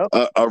was like, Yep.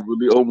 I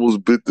really I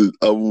almost bit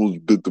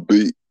the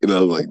bait, and I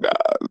was like, nah,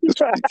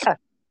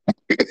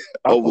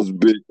 I was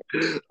bit,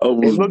 I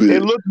It was looked it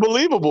bit. looked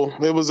believable.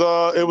 It was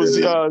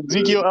Yeah,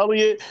 Ezekiel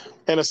Elliott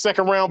and a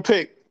second round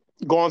pick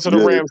going to the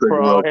yeah, Rams second for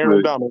round Aaron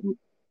pick. Donald.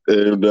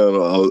 Aaron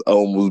Donald, I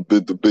almost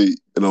bit the bait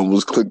and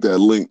almost clicked that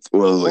link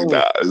where I was like, Mm-hmm.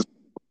 nah,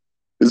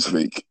 it's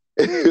fake.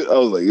 I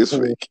was like, it's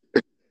fake.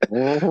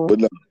 Mm-hmm. But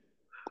no,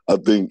 I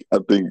think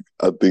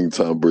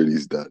Tom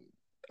Brady's done.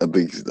 I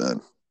think he's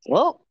done.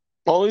 Well,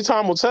 only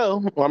time will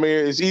tell. I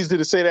mean, it's easy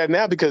to say that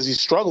now because he's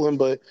struggling,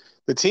 but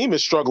the team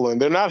is struggling.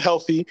 They're not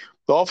healthy.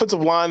 The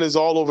offensive line is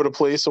all over the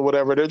place or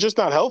whatever. They're just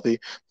not healthy.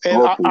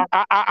 And I, Awful.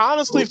 I, I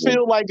honestly Awful.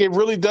 feel like it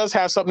really does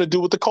have something to do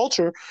with the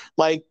culture.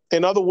 Like,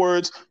 in other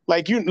words,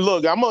 like you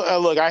look,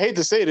 look. I hate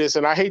to say this,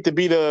 and I hate to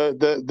be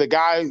the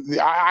guy.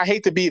 I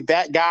hate to be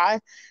that guy,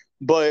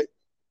 but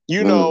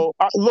Mm,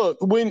 look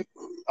when.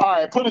 All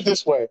right, put it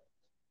this way.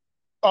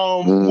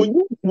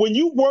 mm. When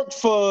you worked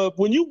for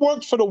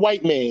the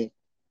white man,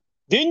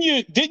 didn't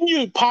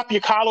you pop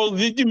your collar?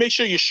 Did you make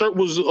sure your shirt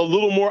was a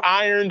little more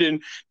ironed,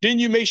 and didn't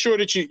you make sure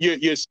that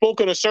you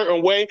spoke in a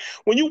certain way?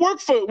 When you work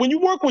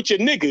with your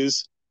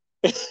niggas,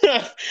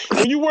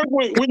 when you work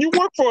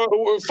for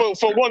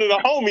one of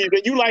the homies,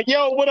 and you like,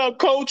 yo, what up,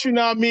 coach? You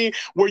know what I mean?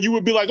 Where you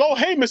would be like, oh,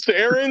 hey, Mr.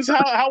 Aarons,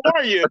 how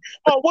are you?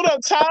 Oh, what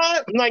up,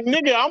 Todd? I'm like,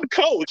 nigga, I'm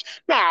coach.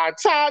 Nah,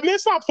 Todd, man,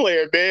 stop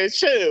playing, man.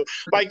 Chill.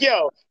 Like,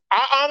 yo,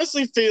 I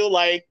honestly feel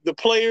like the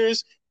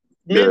players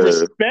may Yeah,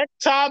 respect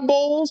Todd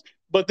Bowles,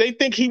 but they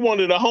think he one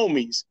of the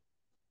homies.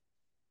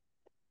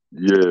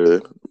 yeah.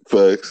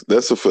 Facts.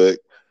 That's a fact.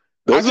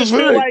 I That's a just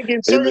feel fact. like in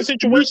And certain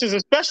situations,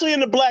 especially in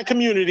the black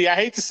community, I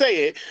hate to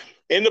say it,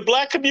 in the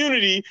black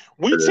community,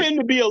 we tend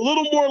to be a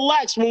little more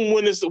lax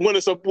when it's one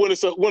of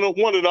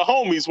the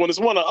homies, when it's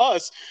one of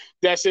us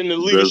that's in the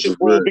that's a leadership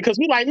role, fact. because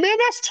we like, man,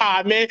 that's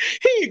Todd, man.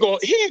 He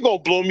ain't gonna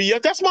blow me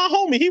up. That's my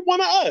homie. He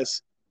one of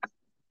us.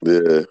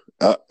 Yeah.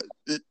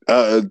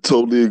 I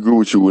totally agree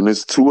with you. And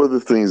there's two other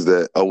things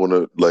that I want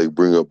to like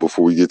bring up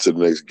before we get to the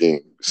next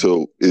game.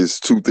 So it's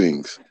two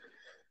things.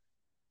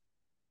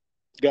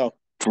 Go.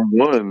 For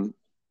one,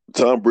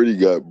 Tom Brady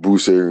got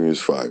Bruce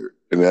Arians fired,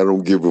 and I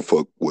don't give a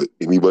fuck what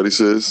anybody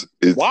says.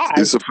 Why?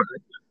 It's a fact.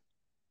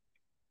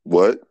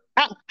 What?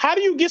 How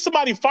do you get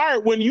somebody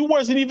fired when you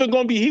wasn't even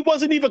going to be? He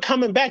wasn't even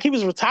coming back. He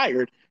was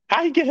retired.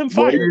 How you get him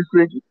Why do fired? you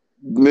think,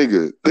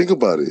 nigga? Think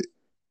about it.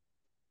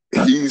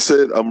 He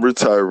said, "I'm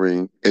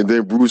retiring," and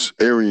then Bruce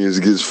Arians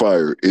gets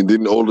fired, and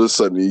then all of a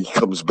sudden he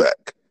comes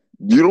back.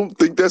 You don't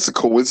think that's a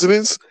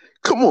coincidence?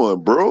 Come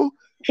on, bro.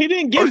 He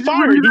didn't Are get you really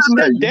fired. He that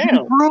stepped naive,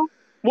 down. bro?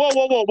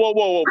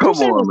 Whoa. Come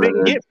Bruce on, Arians didn't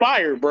man. get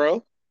fired,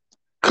 bro.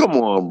 Come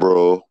on,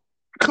 bro.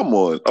 Come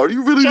on. Are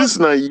you really this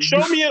naive?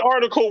 Show me an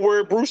article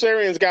where Bruce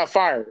Arians got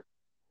fired.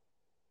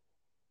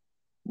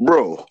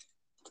 Bro,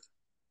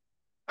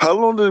 how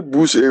long did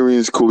Bruce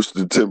Arians coach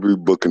the Tampa Bay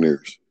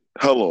Buccaneers?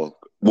 How long?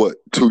 What,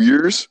 2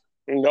 years?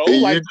 No,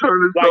 And like you trying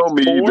to like tell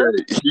me 4.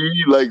 that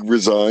he like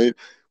resigned?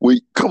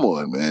 Wait, come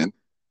on, man.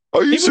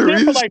 Are you He was there for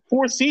serious? like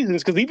 4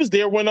 seasons because he was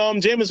there when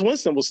Jameis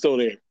Winston was still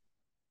there.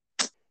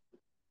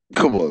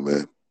 Come on,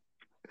 man.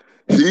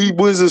 He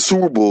wins a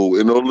Super Bowl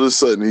and all of a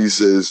sudden he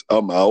says,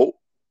 "I'm out."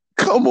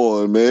 Come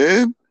on,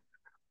 man.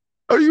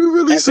 Are you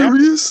really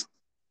serious?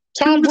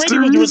 Tom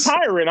Brady was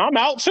retiring. I'm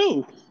out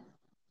too.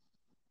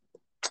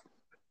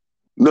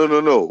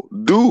 No.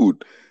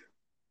 Dude,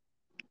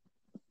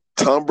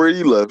 Tom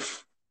Brady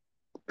left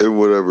and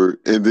whatever,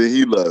 and then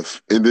he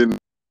left, and then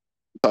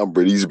Tom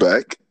Brady's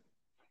back.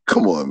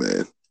 Come on,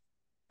 man.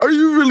 Are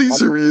you really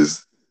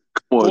serious?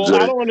 Come on, Well, Jay.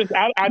 I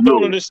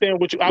don't understand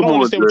what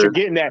you're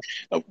getting at.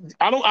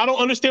 I don't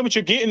understand what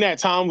you're getting at,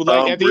 Tom.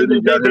 Like at the end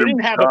of the day, they didn't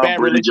have a bad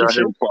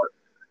relationship.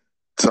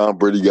 Tom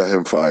Brady got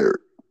him fired.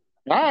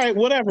 All right,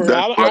 whatever.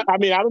 I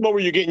mean, I don't know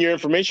where you're getting your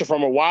information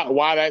from, or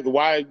why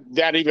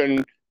that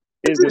even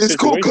is the It's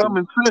called situation.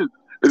 common sense.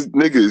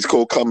 It's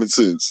called common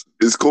sense.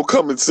 It's called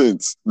common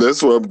sense.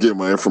 That's where I'm getting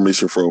my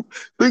information from.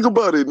 Think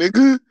about it,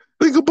 nigga.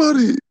 Think about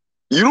it.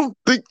 You don't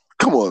think?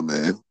 Come on,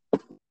 man.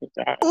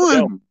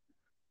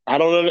 I don't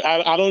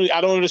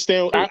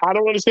understand. I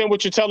don't understand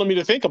what you're telling me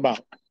to think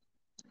about.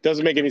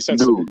 Doesn't make any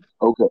sense to me.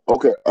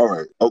 Okay, all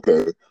right,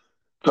 okay.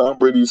 Tom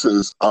Brady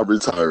says, "I'm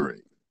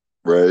retiring,"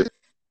 right?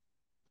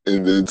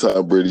 And then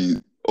Tom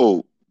Brady,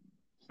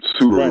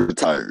 Suter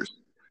retires,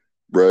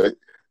 right?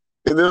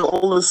 And then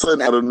all of a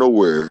sudden, out of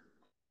nowhere,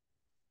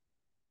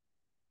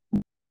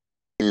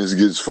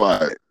 gets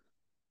fired.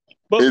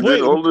 But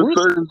then all of a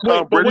sudden,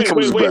 Tom Brady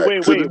comes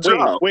back to the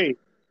job. Wait.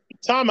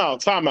 Time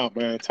out,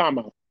 man. Time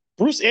out.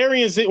 Bruce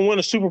Arians didn't win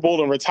a Super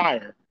Bowl and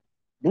retire.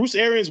 Bruce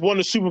Arians won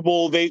the Super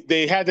Bowl.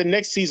 They had the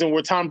next season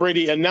where Tom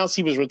Brady announced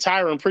he was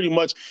retiring pretty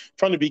much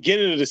from the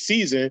beginning of the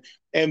season,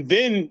 and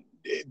then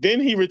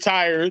he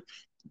retired.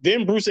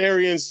 Then Bruce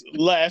Arians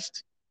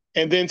left,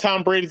 and then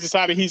Tom Brady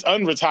decided he's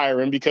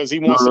unretiring because he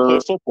wants to play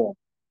football.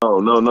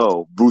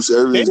 No. Bruce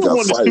Arians got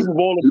fired. The Super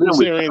Bowl and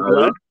Bruce Arians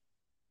left.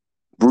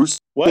 Bruce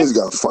Arians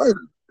got fired.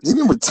 He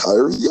didn't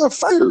retire. He got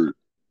fired.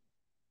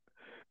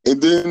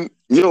 And then,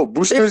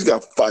 Bruce Arians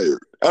got fired.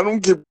 I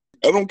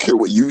don't care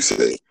what you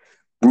say.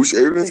 Bruce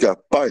Arians got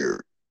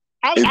fired.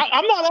 I'm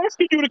not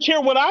asking you to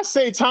care what I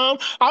say, Tom.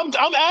 I'm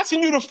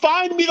asking you to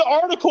find me the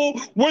article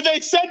where they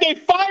said they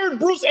fired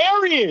Bruce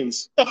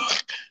Arians.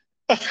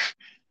 It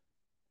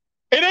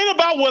ain't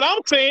about what I'm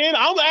saying.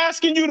 I'm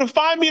asking you to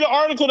find me the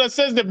article that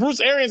says that Bruce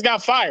Arians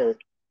got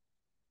fired.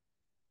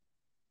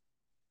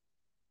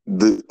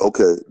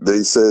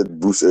 They said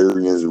Bruce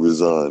Arians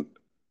resigned,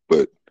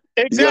 but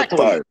exactly. He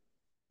got fired.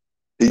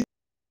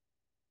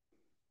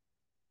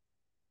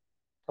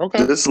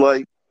 Okay. Just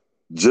like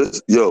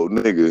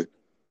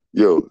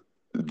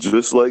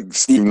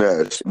Steve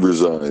Nash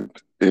resigned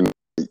in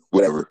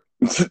whatever.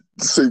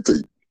 Same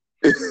thing.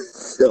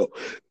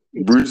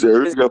 Bruce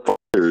Arians got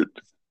fired.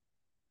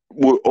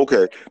 Well,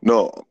 okay,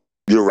 no,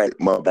 you're right.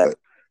 My bad.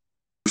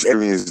 Bruce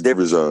Arians did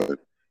resign,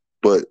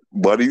 but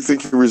why do you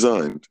think he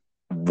resigned?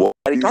 Why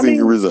do you think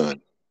he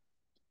resigned?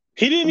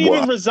 He didn't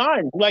even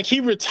resign. Like,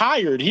 he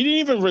retired. He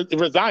didn't even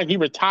resign. He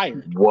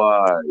retired.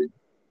 Why?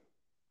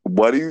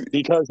 Why do you?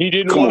 Because he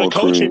didn't want to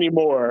coach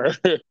anymore.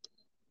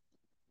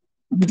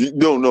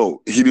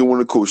 No. He didn't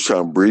want to coach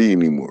Tom Brady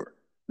anymore.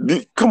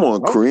 Come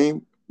on,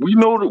 Kareem. We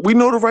know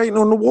the writing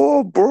on the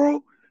wall,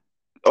 bro.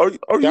 Are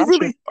you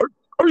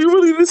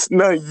really this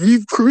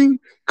naive, Kareem?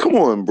 Come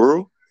on,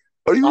 bro.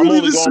 Are you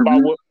really this? I'm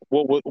only going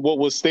by what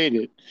was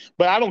stated,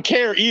 but I don't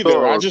care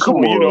either. I just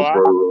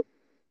want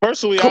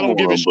personally, I don't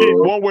give a shit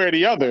one way or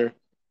the other.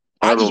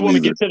 I just want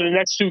to get to the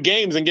next 2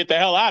 games and get the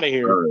hell out of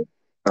here. All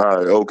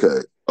right, okay.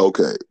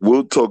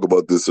 We'll talk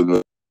about this in a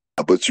minute,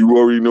 but you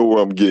already know where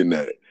I'm getting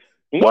at.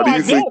 No, Why do I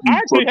you think don't. I he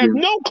actually have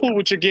fucking? no clue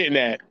what you're getting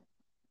at.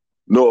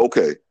 No,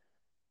 okay.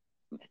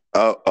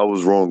 I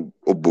was wrong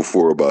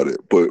before about it,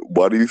 but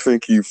why do you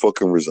think he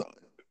fucking resigned?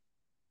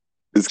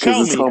 It's because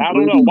Tell it's me. Tom I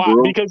don't know Brady, why.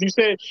 bro.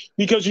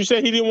 Because you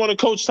said he didn't want to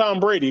coach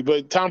Tom Brady,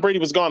 but Tom Brady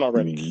was gone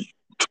already.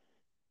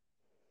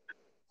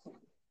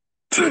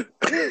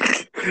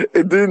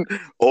 And then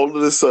all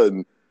of a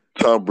sudden,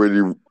 Tom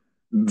Brady,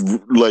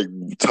 like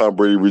Tom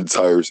Brady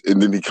retires,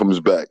 and then he comes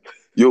back.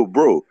 Yo,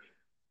 bro,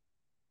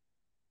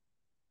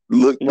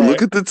 look Right.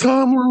 at the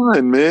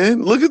timeline,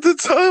 man. Look at the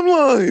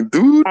timeline,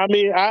 dude. I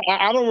mean,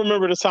 I don't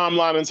remember the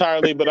timeline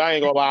entirely, but I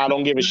ain't gonna lie, I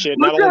don't give a shit,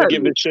 and I Look don't want to at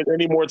give this it. shit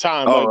any more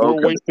time. Like Oh, we're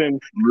okay. wasting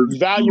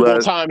valuable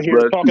time here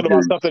Last two talking about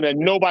games. something that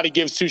nobody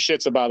gives two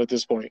shits about at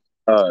this point.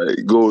 All right,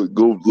 go.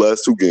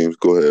 Last two games.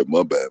 Go ahead.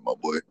 My bad, my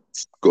boy.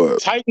 Go ahead.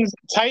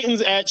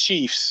 Titans at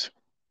Chiefs.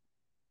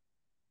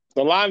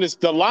 The line is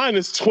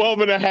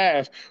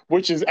 12.5,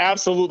 which is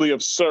absolutely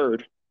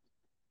absurd.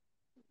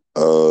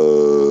 Uh,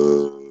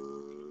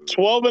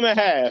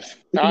 12.5.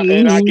 And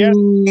damn.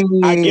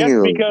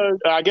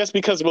 I guess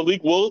because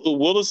Malik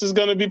Willis is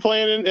going to be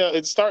playing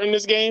it's starting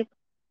this game.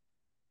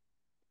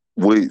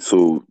 Wait,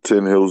 so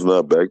Hill's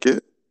not back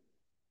yet?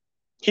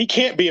 He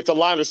can't be if the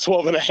line is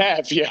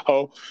 12.5,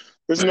 yo.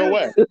 There's no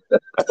way.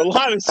 The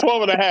line is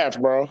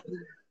 12.5, bro.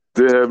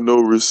 They have no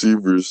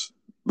receivers.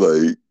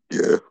 Like,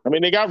 yeah. I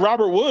mean, they got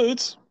Robert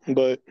Woods,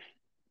 but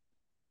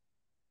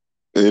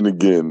And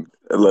again,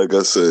 like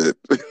I said,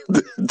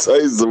 the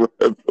Titans don't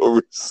have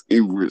no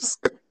receivers.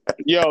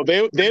 yo,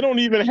 they don't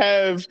even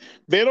have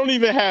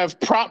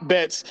prop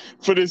bets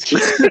for this game.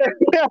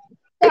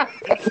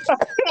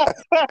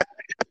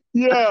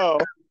 Yo,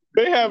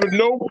 they have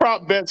no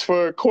prop bets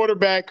for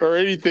quarterback or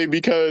anything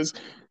because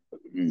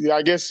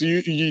I guess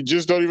you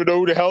just don't even know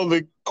who the hell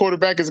the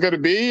quarterback is going to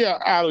be.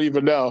 I don't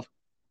even know.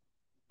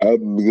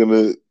 I'm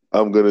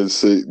gonna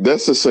say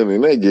that's a Sunday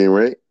night game,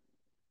 right?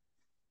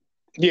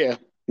 Yeah,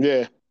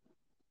 yeah.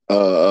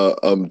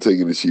 I'm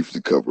taking the Chiefs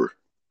to cover.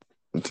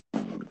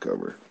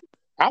 Cover.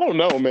 I don't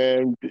know,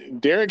 man.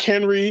 Derrick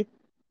Henry,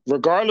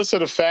 regardless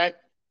of the fact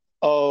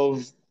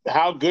of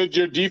how good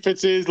your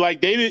defense is, like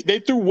they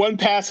threw one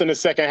pass in the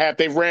second half.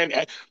 They ran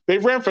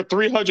for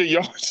 300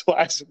 yards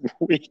last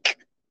week.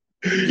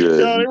 Yeah, They he's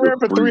a ran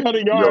for freak.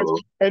 300 yards Yo.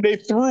 and they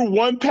threw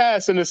one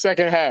pass in the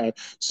second half.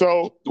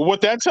 So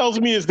what that tells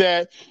me is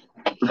that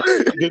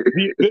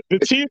the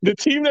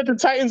team that the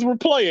Titans were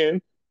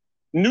playing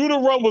knew the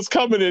run was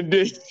coming and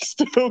they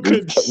still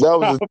couldn't That was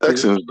stop the it.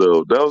 Texans,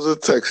 though. That was the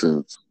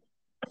Texans.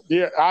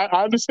 Yeah, I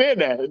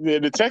understand that.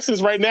 The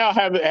Texans right now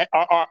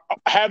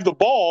have the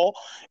ball,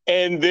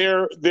 and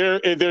they're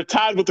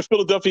tied with the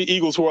Philadelphia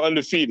Eagles, who are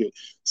undefeated.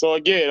 So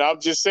again, I'm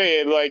just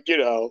saying, like,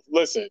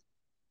 listen,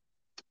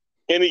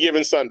 any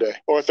given Sunday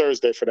or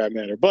Thursday for that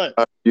matter. But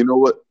You know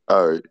what?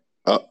 All right.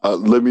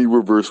 Let me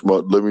reverse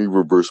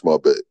my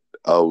bet.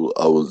 I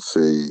would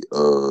say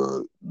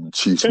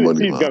Chiefs money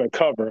Tennessee's line. gonna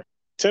cover.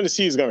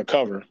 Tennessee is gonna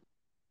cover.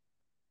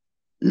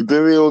 You think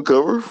they gonna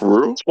cover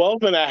for real?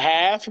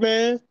 12.5,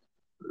 man.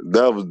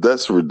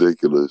 That's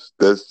ridiculous.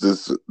 That's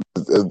just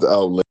an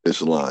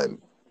outlandish line.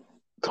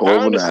 I 12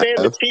 and a understand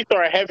the half. Chiefs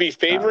are a heavy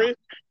favorite,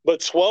 but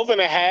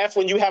 12.5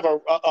 when you have a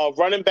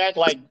running back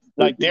like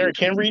Derrick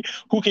Henry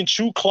who can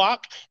chew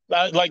clock,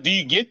 like, do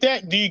you get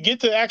that? Do you get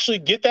to actually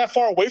get that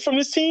far away from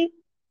this team?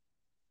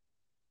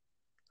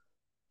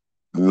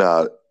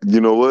 Nah,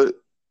 you know what?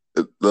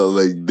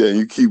 Like then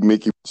you keep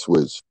making me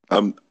switch.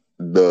 I'm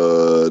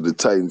the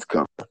Titans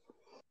cover.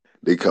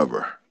 They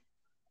cover.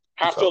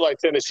 I feel like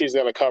Tennessee's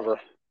going to cover.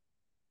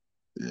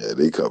 Yeah,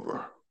 they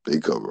cover. They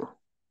cover.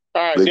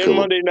 All right, They then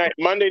cover.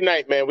 Monday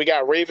night, man, we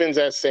got Ravens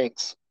at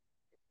Saints.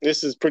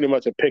 This is pretty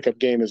much a pickup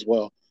game as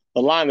well.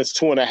 The line is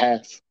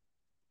 2.5.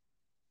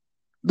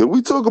 Did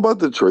we talk about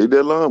the trade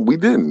deadline? We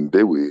didn't,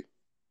 did we?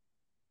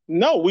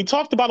 No, we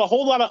talked about a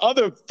whole lot of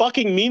other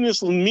fucking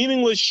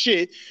meaningless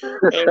shit,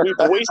 and we've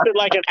wasted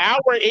like an hour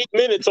and 8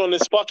 minutes on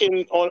this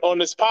fucking on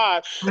this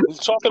pod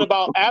talking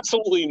about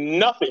absolutely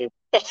nothing.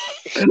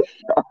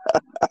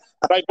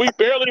 Like we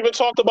barely even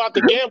talked about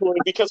the gambling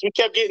because we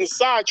kept getting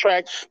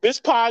sidetracked. This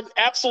pod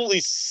absolutely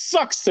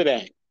sucks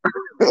today.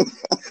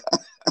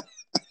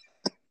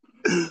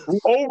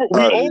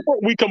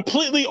 We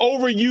completely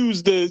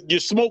overused you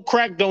smoke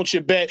crack, don't you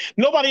bet?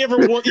 Nobody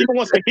even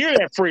wants to hear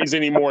that phrase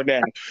anymore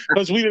now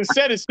because we done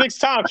said it 6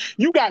 times.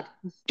 You got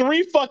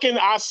 3 fucking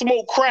I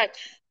smoke crack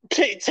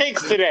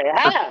takes today.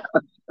 How?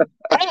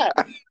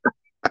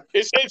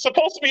 It's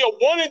supposed to be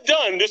a one and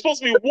done. There's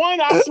supposed to be one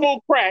I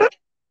smoke crack,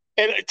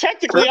 and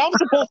technically I'm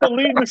supposed to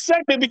lead the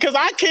segment because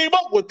I came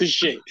up with the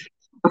shit.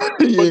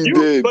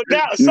 But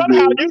now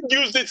somehow you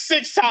used it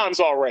 6 times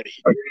already.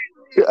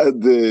 I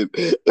did.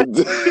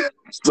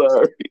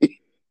 Sorry.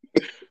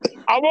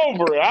 I'm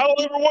over it. I don't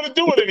even want to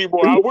do it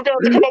anymore. We're gonna have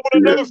to come up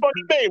with another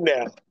fucking name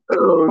now.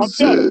 Oh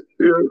shit!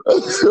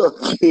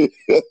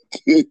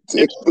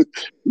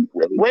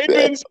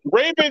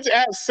 Ravens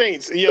at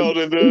Saints. Yo,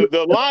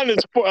 the line is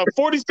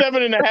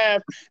 47.5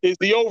 is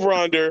the over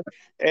under,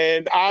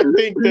 and I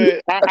think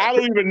that I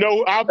don't even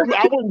know. I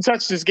wouldn't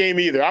touch this game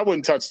either. I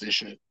wouldn't touch this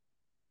shit.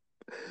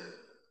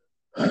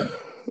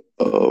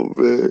 Oh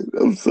man,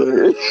 I'm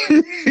sorry.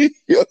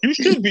 You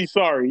should be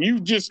sorry. You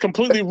just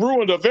completely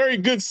ruined a very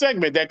good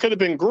segment that could have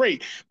been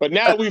great. But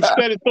now we've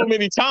said it so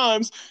many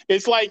times,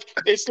 it's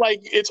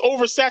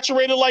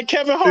oversaturated like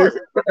Kevin Hart.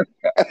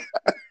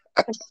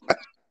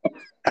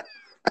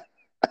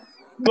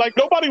 Like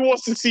nobody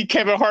wants to see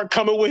Kevin Hart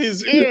coming with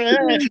his oh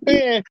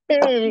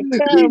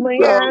my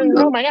god,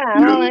 oh my god.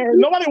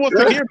 Nobody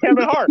wants to hear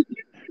Kevin Hart.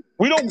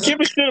 We don't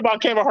give a shit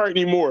about Kevin Hart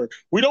anymore.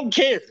 We don't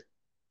care.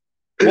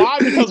 Why?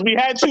 Because we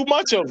had too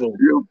much of him.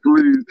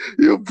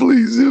 Yo,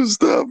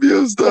 stop,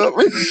 stop.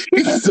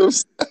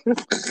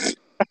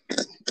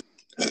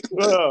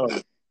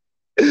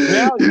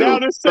 Now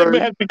this segment Sorry.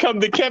 has become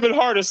the Kevin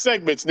Hart of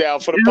segments now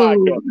for the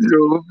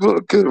podcast.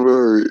 Fucking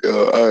Murray.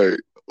 All right,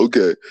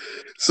 okay.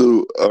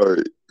 So, all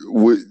right,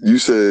 what you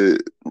said?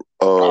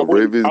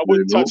 Ravens I and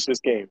wouldn't who? touch this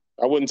game.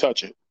 I wouldn't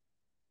touch it.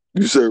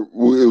 You said it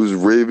was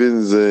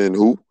Ravens and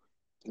who?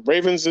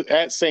 Ravens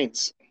at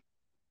Saints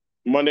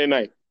Monday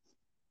night.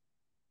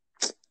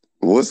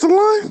 What's the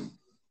line?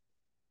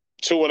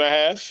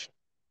 2.5.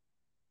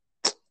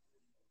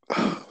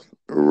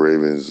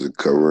 Ravens are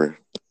covering.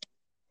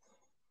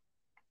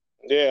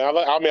 Yeah,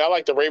 I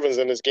like the Ravens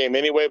in this game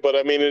anyway, but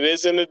I mean it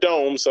is in the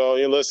dome, so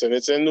you listen,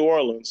 it's in New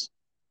Orleans.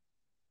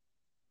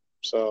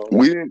 So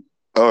We didn't.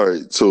 All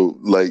right, so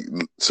like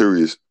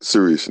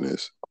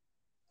seriousness.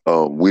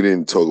 We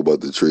didn't talk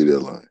about the trade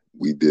deadline.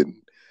 We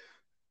didn't.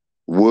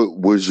 What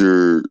was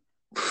your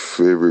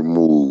favorite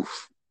move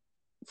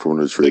from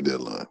the trade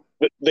deadline?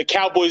 the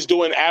Cowboys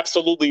doing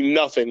absolutely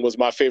nothing was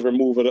my favorite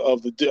move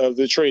of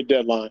the trade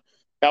deadline.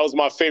 That was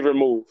my favorite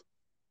move.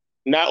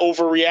 Not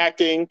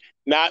overreacting,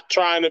 not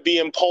trying to be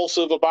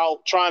impulsive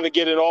about trying to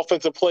get an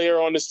offensive player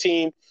on this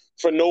team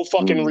for no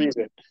fucking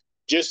reason.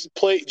 Just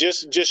play,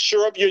 just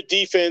shore up your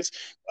defense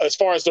as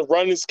far as the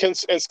run is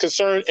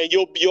concerned, and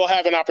you'll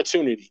have an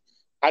opportunity.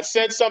 I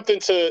said something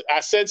to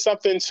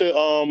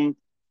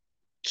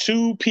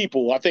two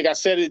people. I think I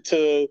said it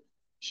to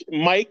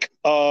Mike,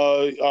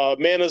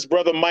 Mana's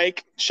brother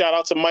Mike. Shout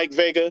out to Mike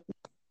Vega.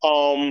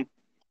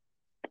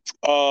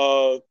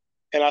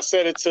 And I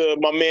said it to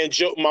my man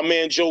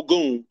Joe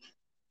Goon.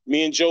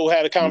 Me and Joe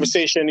had a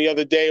conversation the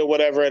other day or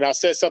whatever, and I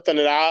said something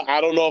that I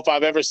don't know if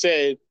I've ever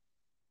said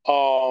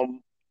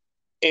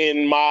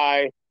in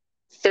my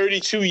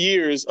 32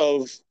 years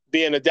of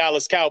being a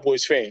Dallas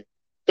Cowboys fan.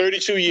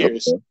 32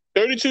 years. Okay.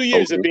 32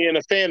 years of being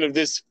a fan of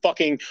this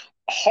fucking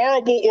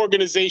horrible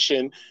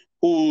organization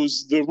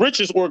who's the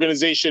richest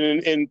organization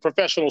in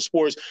professional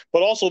sports,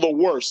 but also the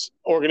worst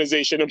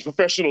organization in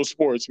professional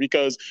sports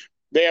because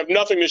they have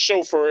nothing to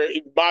show for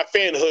my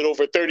fanhood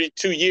over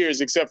 32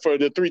 years, except for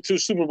the 3-2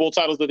 Super Bowl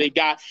titles that they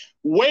got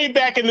way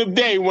back in the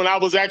day when I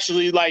was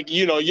actually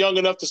young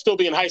enough to still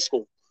be in high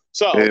school.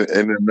 So in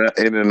the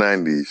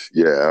 90s,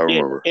 yeah, I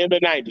remember. In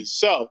the 90s.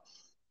 So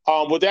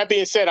with that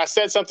being said, I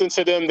said something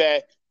to them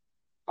that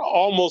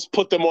almost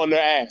put them on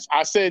their ass.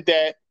 I said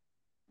that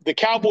the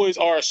Cowboys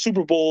are a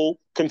Super Bowl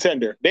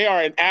contender. They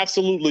are an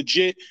absolute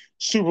legit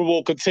Super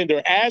Bowl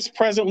contender as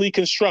presently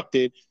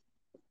constructed.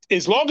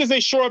 As long as they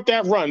shore up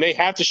that run, they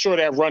have to shore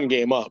that run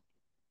game up.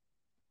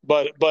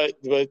 But I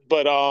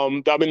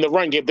mean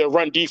their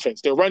run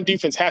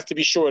defense has to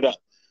be shored up.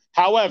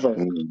 However,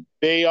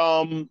 they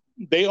are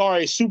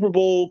a Super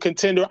Bowl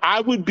contender. I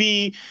would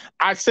be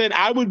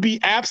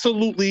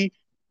absolutely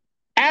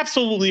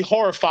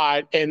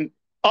horrified and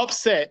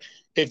upset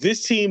if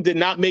this team did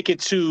not make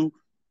it to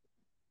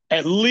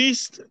at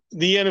least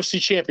the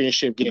NFC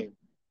Championship game.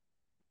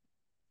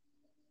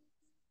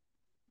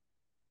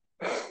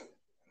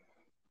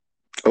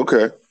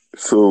 Okay.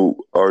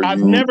 So I've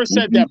never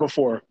said that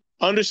before.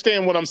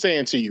 Understand what I'm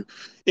saying to you.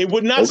 It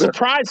would not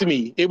surprise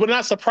me. It would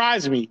not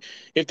surprise me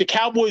if the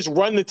Cowboys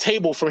run the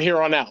table from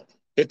here on out.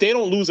 If they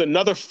don't lose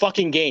another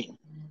fucking game.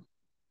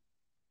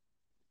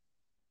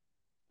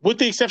 With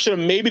the exception of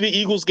maybe the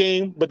Eagles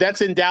game, but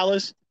that's in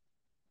Dallas.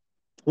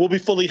 We'll be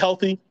fully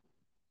healthy.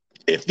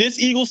 If this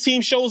Eagles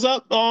team shows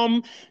up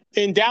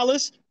in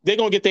Dallas, they're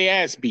gonna get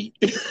their ass beat.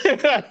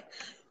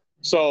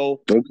 So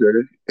and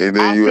then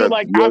I feel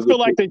like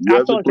the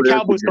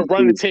Cowboys could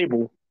run the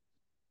table.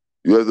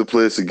 You have to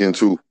play us again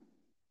too.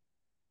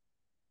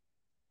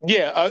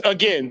 Yeah,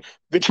 again,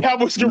 the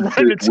Cowboys can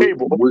run the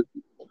table.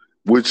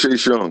 With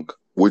Chase Young.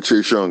 I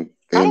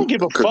don't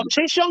give a fuck.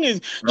 Chase Young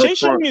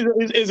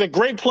is a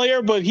great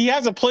player, but he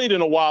hasn't played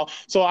in a while.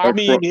 So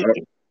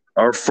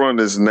our front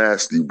is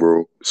nasty,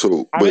 bro.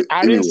 So I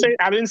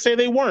didn't say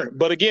they weren't.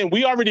 But again,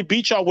 we already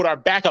beat y'all with our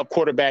backup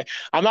quarterback.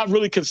 I'm not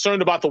really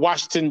concerned about the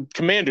Washington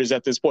Commanders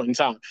at this point in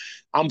time.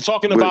 I'm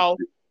talking about.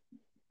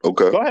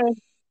 Okay. Go ahead.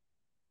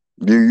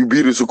 You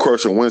beat us with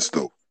Carson Wentz,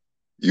 though.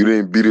 You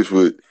didn't beat us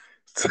with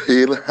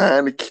Taylor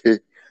Heineke.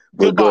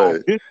 But goodbye.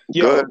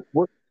 Go ahead.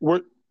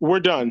 We're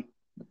done.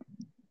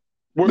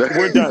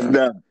 We're done.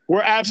 Nah,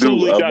 we're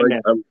absolutely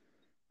done.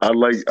 I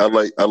like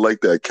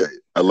that cat.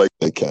 I like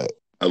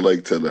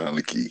Taylor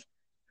Heineke.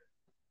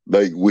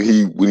 Like when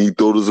he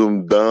throws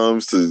them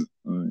dimes to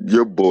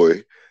your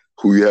boy,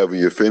 who you have in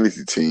your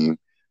fantasy team,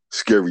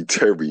 Scary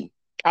Terry.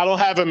 I don't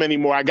have him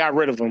anymore. I got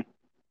rid of him.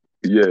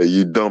 Yeah,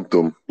 you dumped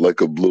him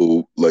like a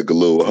little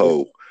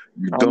hoe.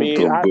 You I dumped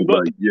mean, him, but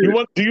look. like,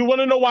 yeah, Do you want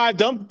to know why I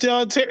dumped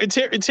Terry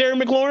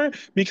McLaurin?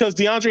 Because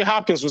DeAndre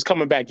Hopkins was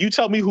coming back. You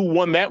tell me who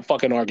won that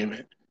fucking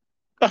argument.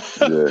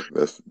 yeah,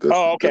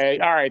 Oh, okay.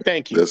 All right.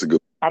 Thank you. that's a good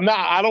I'm not.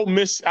 I don't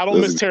that's a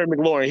miss Terry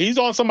McLaurin. He's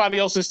on somebody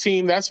else's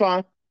team. That's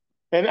fine.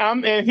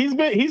 And he's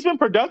been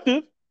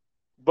productive,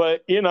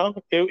 but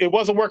it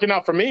wasn't working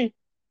out for me.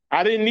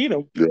 I didn't need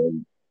him. yeah,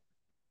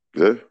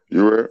 yeah.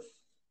 You're right.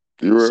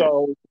 You're right.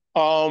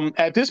 So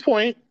at this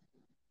point,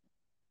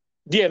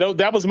 yeah,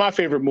 that was my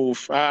favorite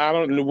move. I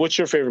don't know what's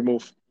your favorite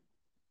move.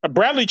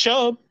 Bradley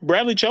Chubb.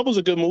 Bradley Chubb was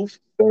a good move.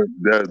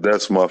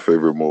 That's my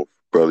favorite move,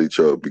 Bradley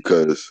Chubb,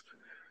 because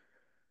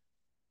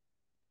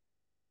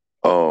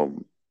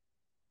um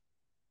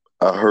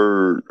I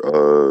heard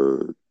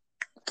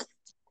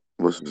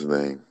what's his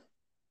name?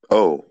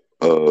 Oh,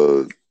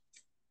 Booger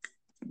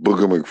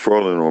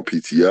McFarland on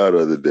PTI the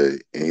other day,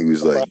 and he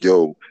was Okay. like,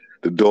 "Yo,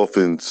 the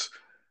Dolphins,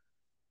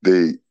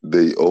 they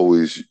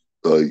always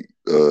like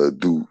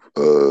do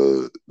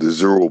the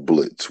zero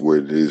blitz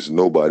where there's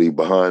nobody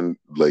behind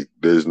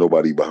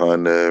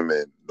them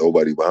and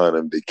nobody behind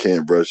them. They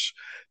can't rush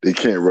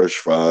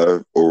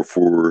five or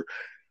four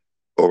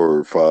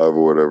or five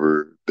or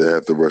whatever. They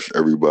have to rush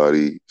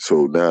everybody.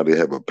 So now they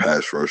have a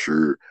pass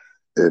rusher,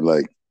 and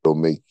like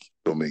don't make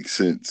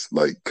sense.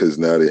 Like because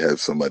now they have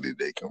somebody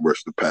they can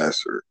rush the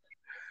passer.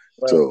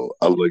 Right. So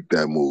I like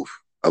that move.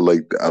 I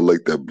like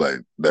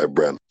that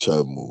Bradley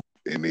Chubb move,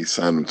 and they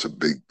signed him to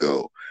big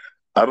dough.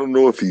 I don't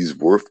know if he's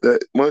worth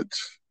that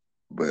much,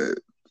 but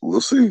we'll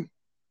see.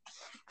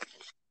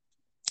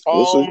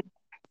 We'll see.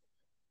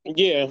 Um.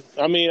 Yeah.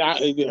 I mean,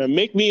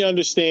 make me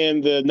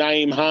understand the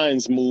Naeem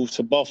Hines move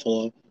to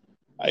Buffalo.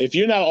 If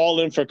you're not all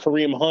in for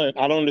Kareem Hunt,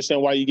 I don't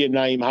understand why you get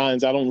Naeem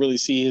Hines. I don't really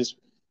see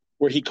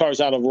where he carves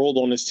out a role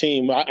on his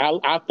team.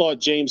 I thought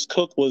James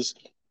Cook was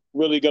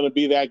really going to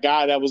be that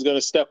guy that was going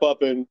to step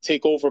up and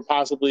take over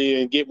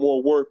possibly and get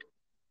more work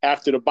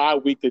after the bye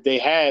week that they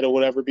had or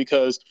whatever,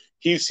 because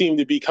he seemed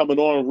to be coming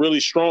on really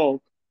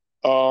strong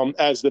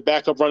as the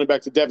backup running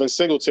back to Devin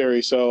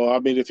Singletary. So, I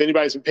mean, if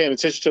anybody's been paying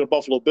attention to the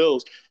Buffalo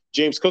Bills,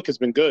 James Cook has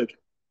been good,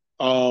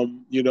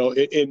 in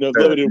the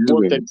Yeah, limited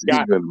work that he's he's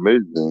got. been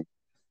amazing.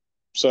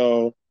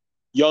 So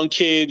young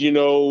kid,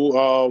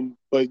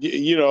 but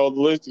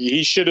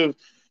he should have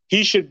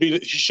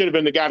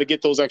been the guy to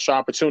get those extra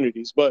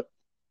opportunities. But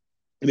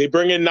they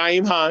bring in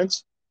Naeem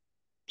Hines,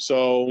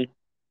 so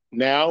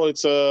now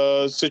it's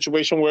a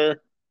situation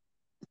where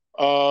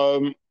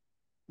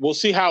we'll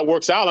see how it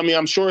works out. I mean,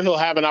 I'm sure he'll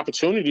have an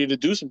opportunity to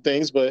do some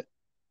things, but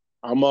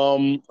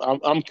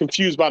I'm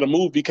confused by the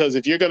move, because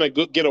if you're gonna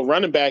get a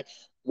running back,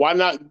 why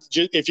not?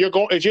 If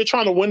you're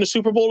trying to win the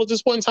Super Bowl at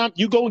this point in time,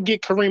 you go and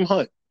get Kareem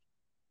Hunt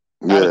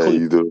out of Yeah,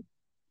 Cleveland. you do.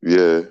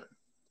 Yeah,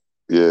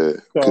 yeah.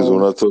 Because when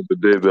So I talked to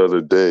Dave the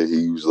other day,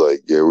 he was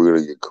like, "Yeah, we're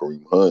gonna get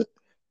Kareem Hunt."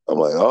 I'm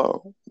like,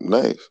 "Oh,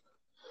 nice."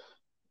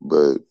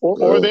 But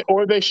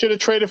or they should have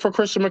traded for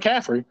Christian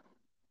McCaffrey.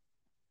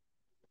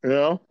 You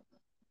know,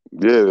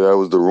 yeah, that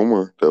was the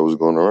rumor that was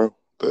going around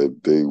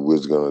that they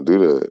was gonna do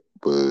that.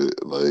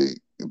 But like,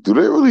 do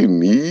they really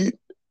need?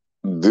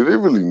 Do they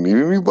really need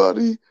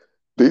anybody?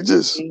 They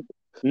just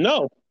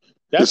no,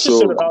 that's it's just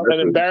so an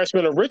aggressive.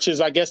 embarrassment of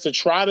riches, I guess, to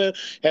try to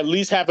at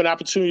least have an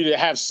opportunity to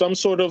have some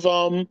sort of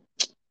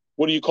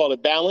what do you call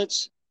it,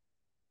 balance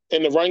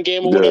in the run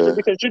game or whatever. Yeah,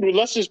 Because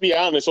let's just be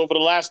honest, over the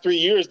last 3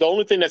 years, the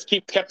only thing that's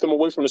kept them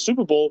away from the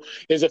Super Bowl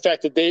is the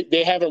fact that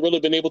they haven't really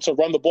been able to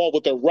run the ball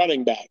with their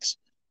running backs.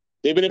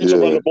 They've been able to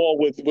run yeah. the ball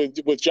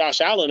with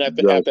Josh Allen at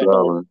Josh the helm,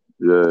 Allen.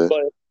 Yeah.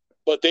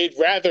 but they'd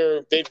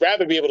rather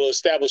be able to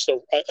establish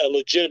a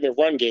legitimate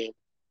run game,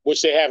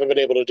 which they haven't been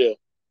able to do.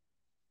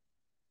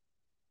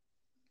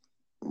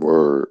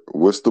 Or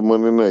what's the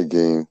Monday night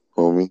game,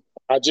 homie?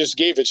 I just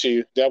gave it to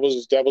you. That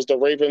was the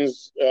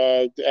Ravens.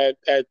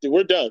 At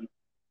we're done.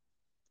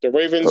 The Oh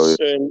Ravens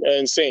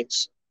and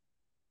Saints.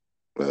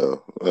 yeah.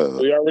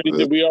 We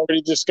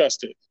already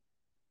discussed it.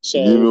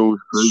 You So know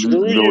what's crazy?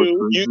 screw You know what's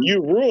you. You crazy?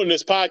 you ruined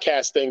this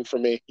podcast thing for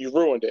me. You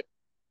ruined it.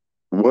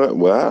 What?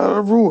 Why did I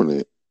ruin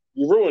it?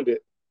 You ruined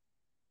it.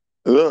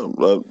 Yeah, I'm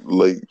not,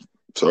 like,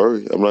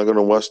 sorry. I'm not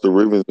gonna watch the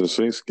Ravens and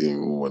Saints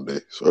game one day.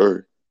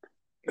 Sorry.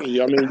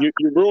 I mean, you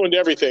ruined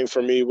everything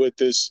for me with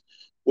this,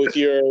 with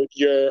your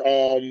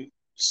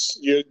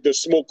the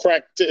smoke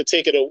crack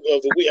ticket of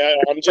the week.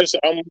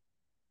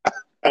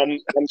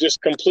 I'm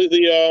just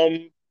completely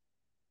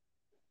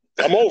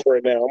I'm over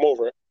it now. I'm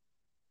over it.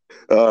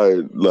 All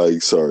right,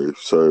 like, sorry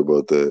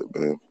about that,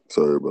 man.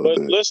 Sorry about But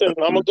that. listen,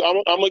 I'm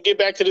gonna get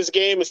back to this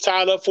game. It's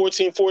tied up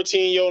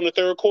 14-14, in the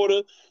third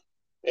quarter,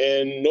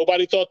 and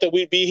nobody thought that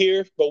we'd be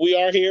here, but we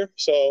are here.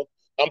 So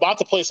I'm about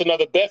to place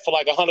another bet for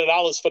like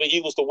 $100 for the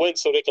Eagles to win,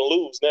 so they can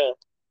lose now.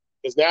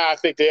 Because now I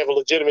think they have a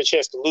legitimate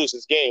chance to lose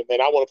this game,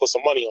 and I want to put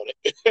some money on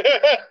it.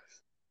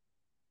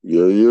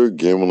 Yeah, you're a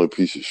gambling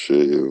piece of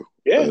shit, yo.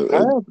 Yeah, I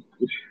am.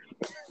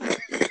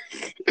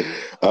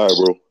 All right,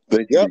 bro.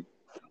 Thank Yep. you.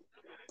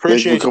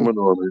 Thank you for Appreciate you. coming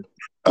on, man.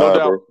 No All right,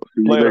 doubt. bro.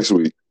 See you Later. next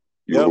week.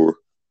 You Yep. whore.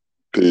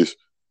 Peace.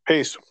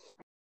 Peace.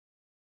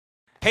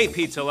 Hey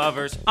pizza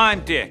lovers,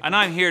 I'm Dick, and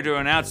I'm here to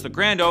announce the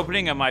grand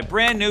opening of my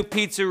brand new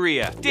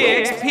pizzeria,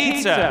 Dick's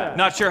Pizza.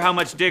 Not sure how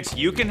much Dick's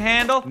you can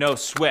handle? No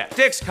sweat.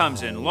 Dick's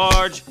comes in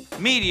large,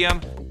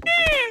 medium,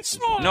 and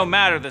small. No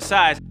matter the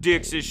size,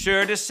 Dick's is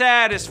sure to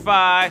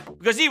satisfy,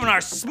 because even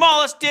our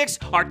smallest Dick's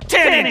are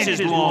 10 inches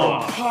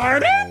long.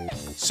 Pardon?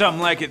 Some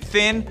like it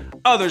thin,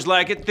 others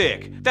like it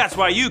thick. That's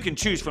why you can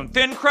choose from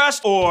thin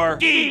crust or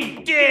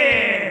deep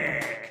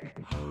Dick.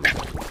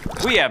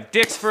 We have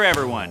Dick's for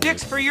everyone.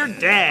 Dick's for your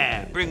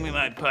dad. Bring me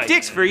my pipe.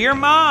 Dick's for your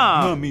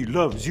mom. Mommy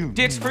loves you.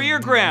 Dick's for your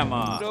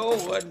grandma. No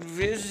one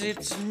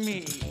visits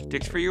me.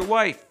 Dick's for your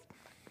wife.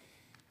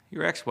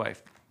 Your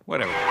ex-wife.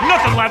 Whatever.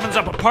 Nothing livens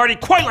up a party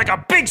quite like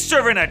a big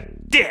serving of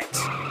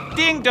Dick's.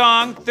 Ding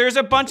dong, there's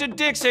a bunch of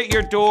Dick's at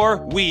your door.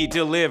 We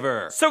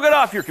deliver. So get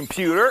off your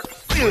computer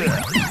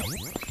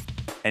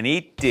and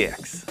eat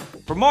Dick's.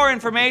 For more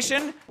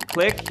information,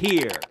 click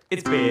here.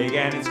 It's big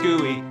and it's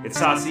gooey. It's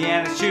saucy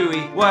and it's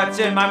chewy. What's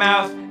in my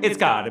mouth? It's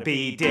gotta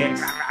be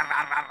Dick's.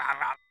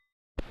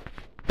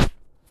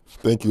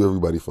 Thank you,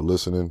 everybody, for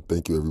listening.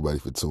 Thank you, everybody,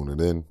 for tuning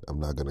in. I'm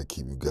not going to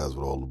keep you guys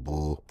with all the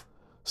bull.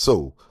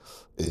 So,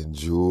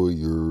 enjoy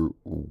your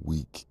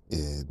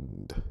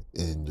weekend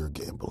in your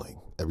gambling.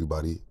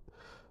 Everybody,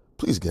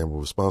 please gamble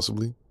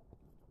responsibly.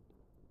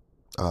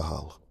 I'll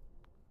holla.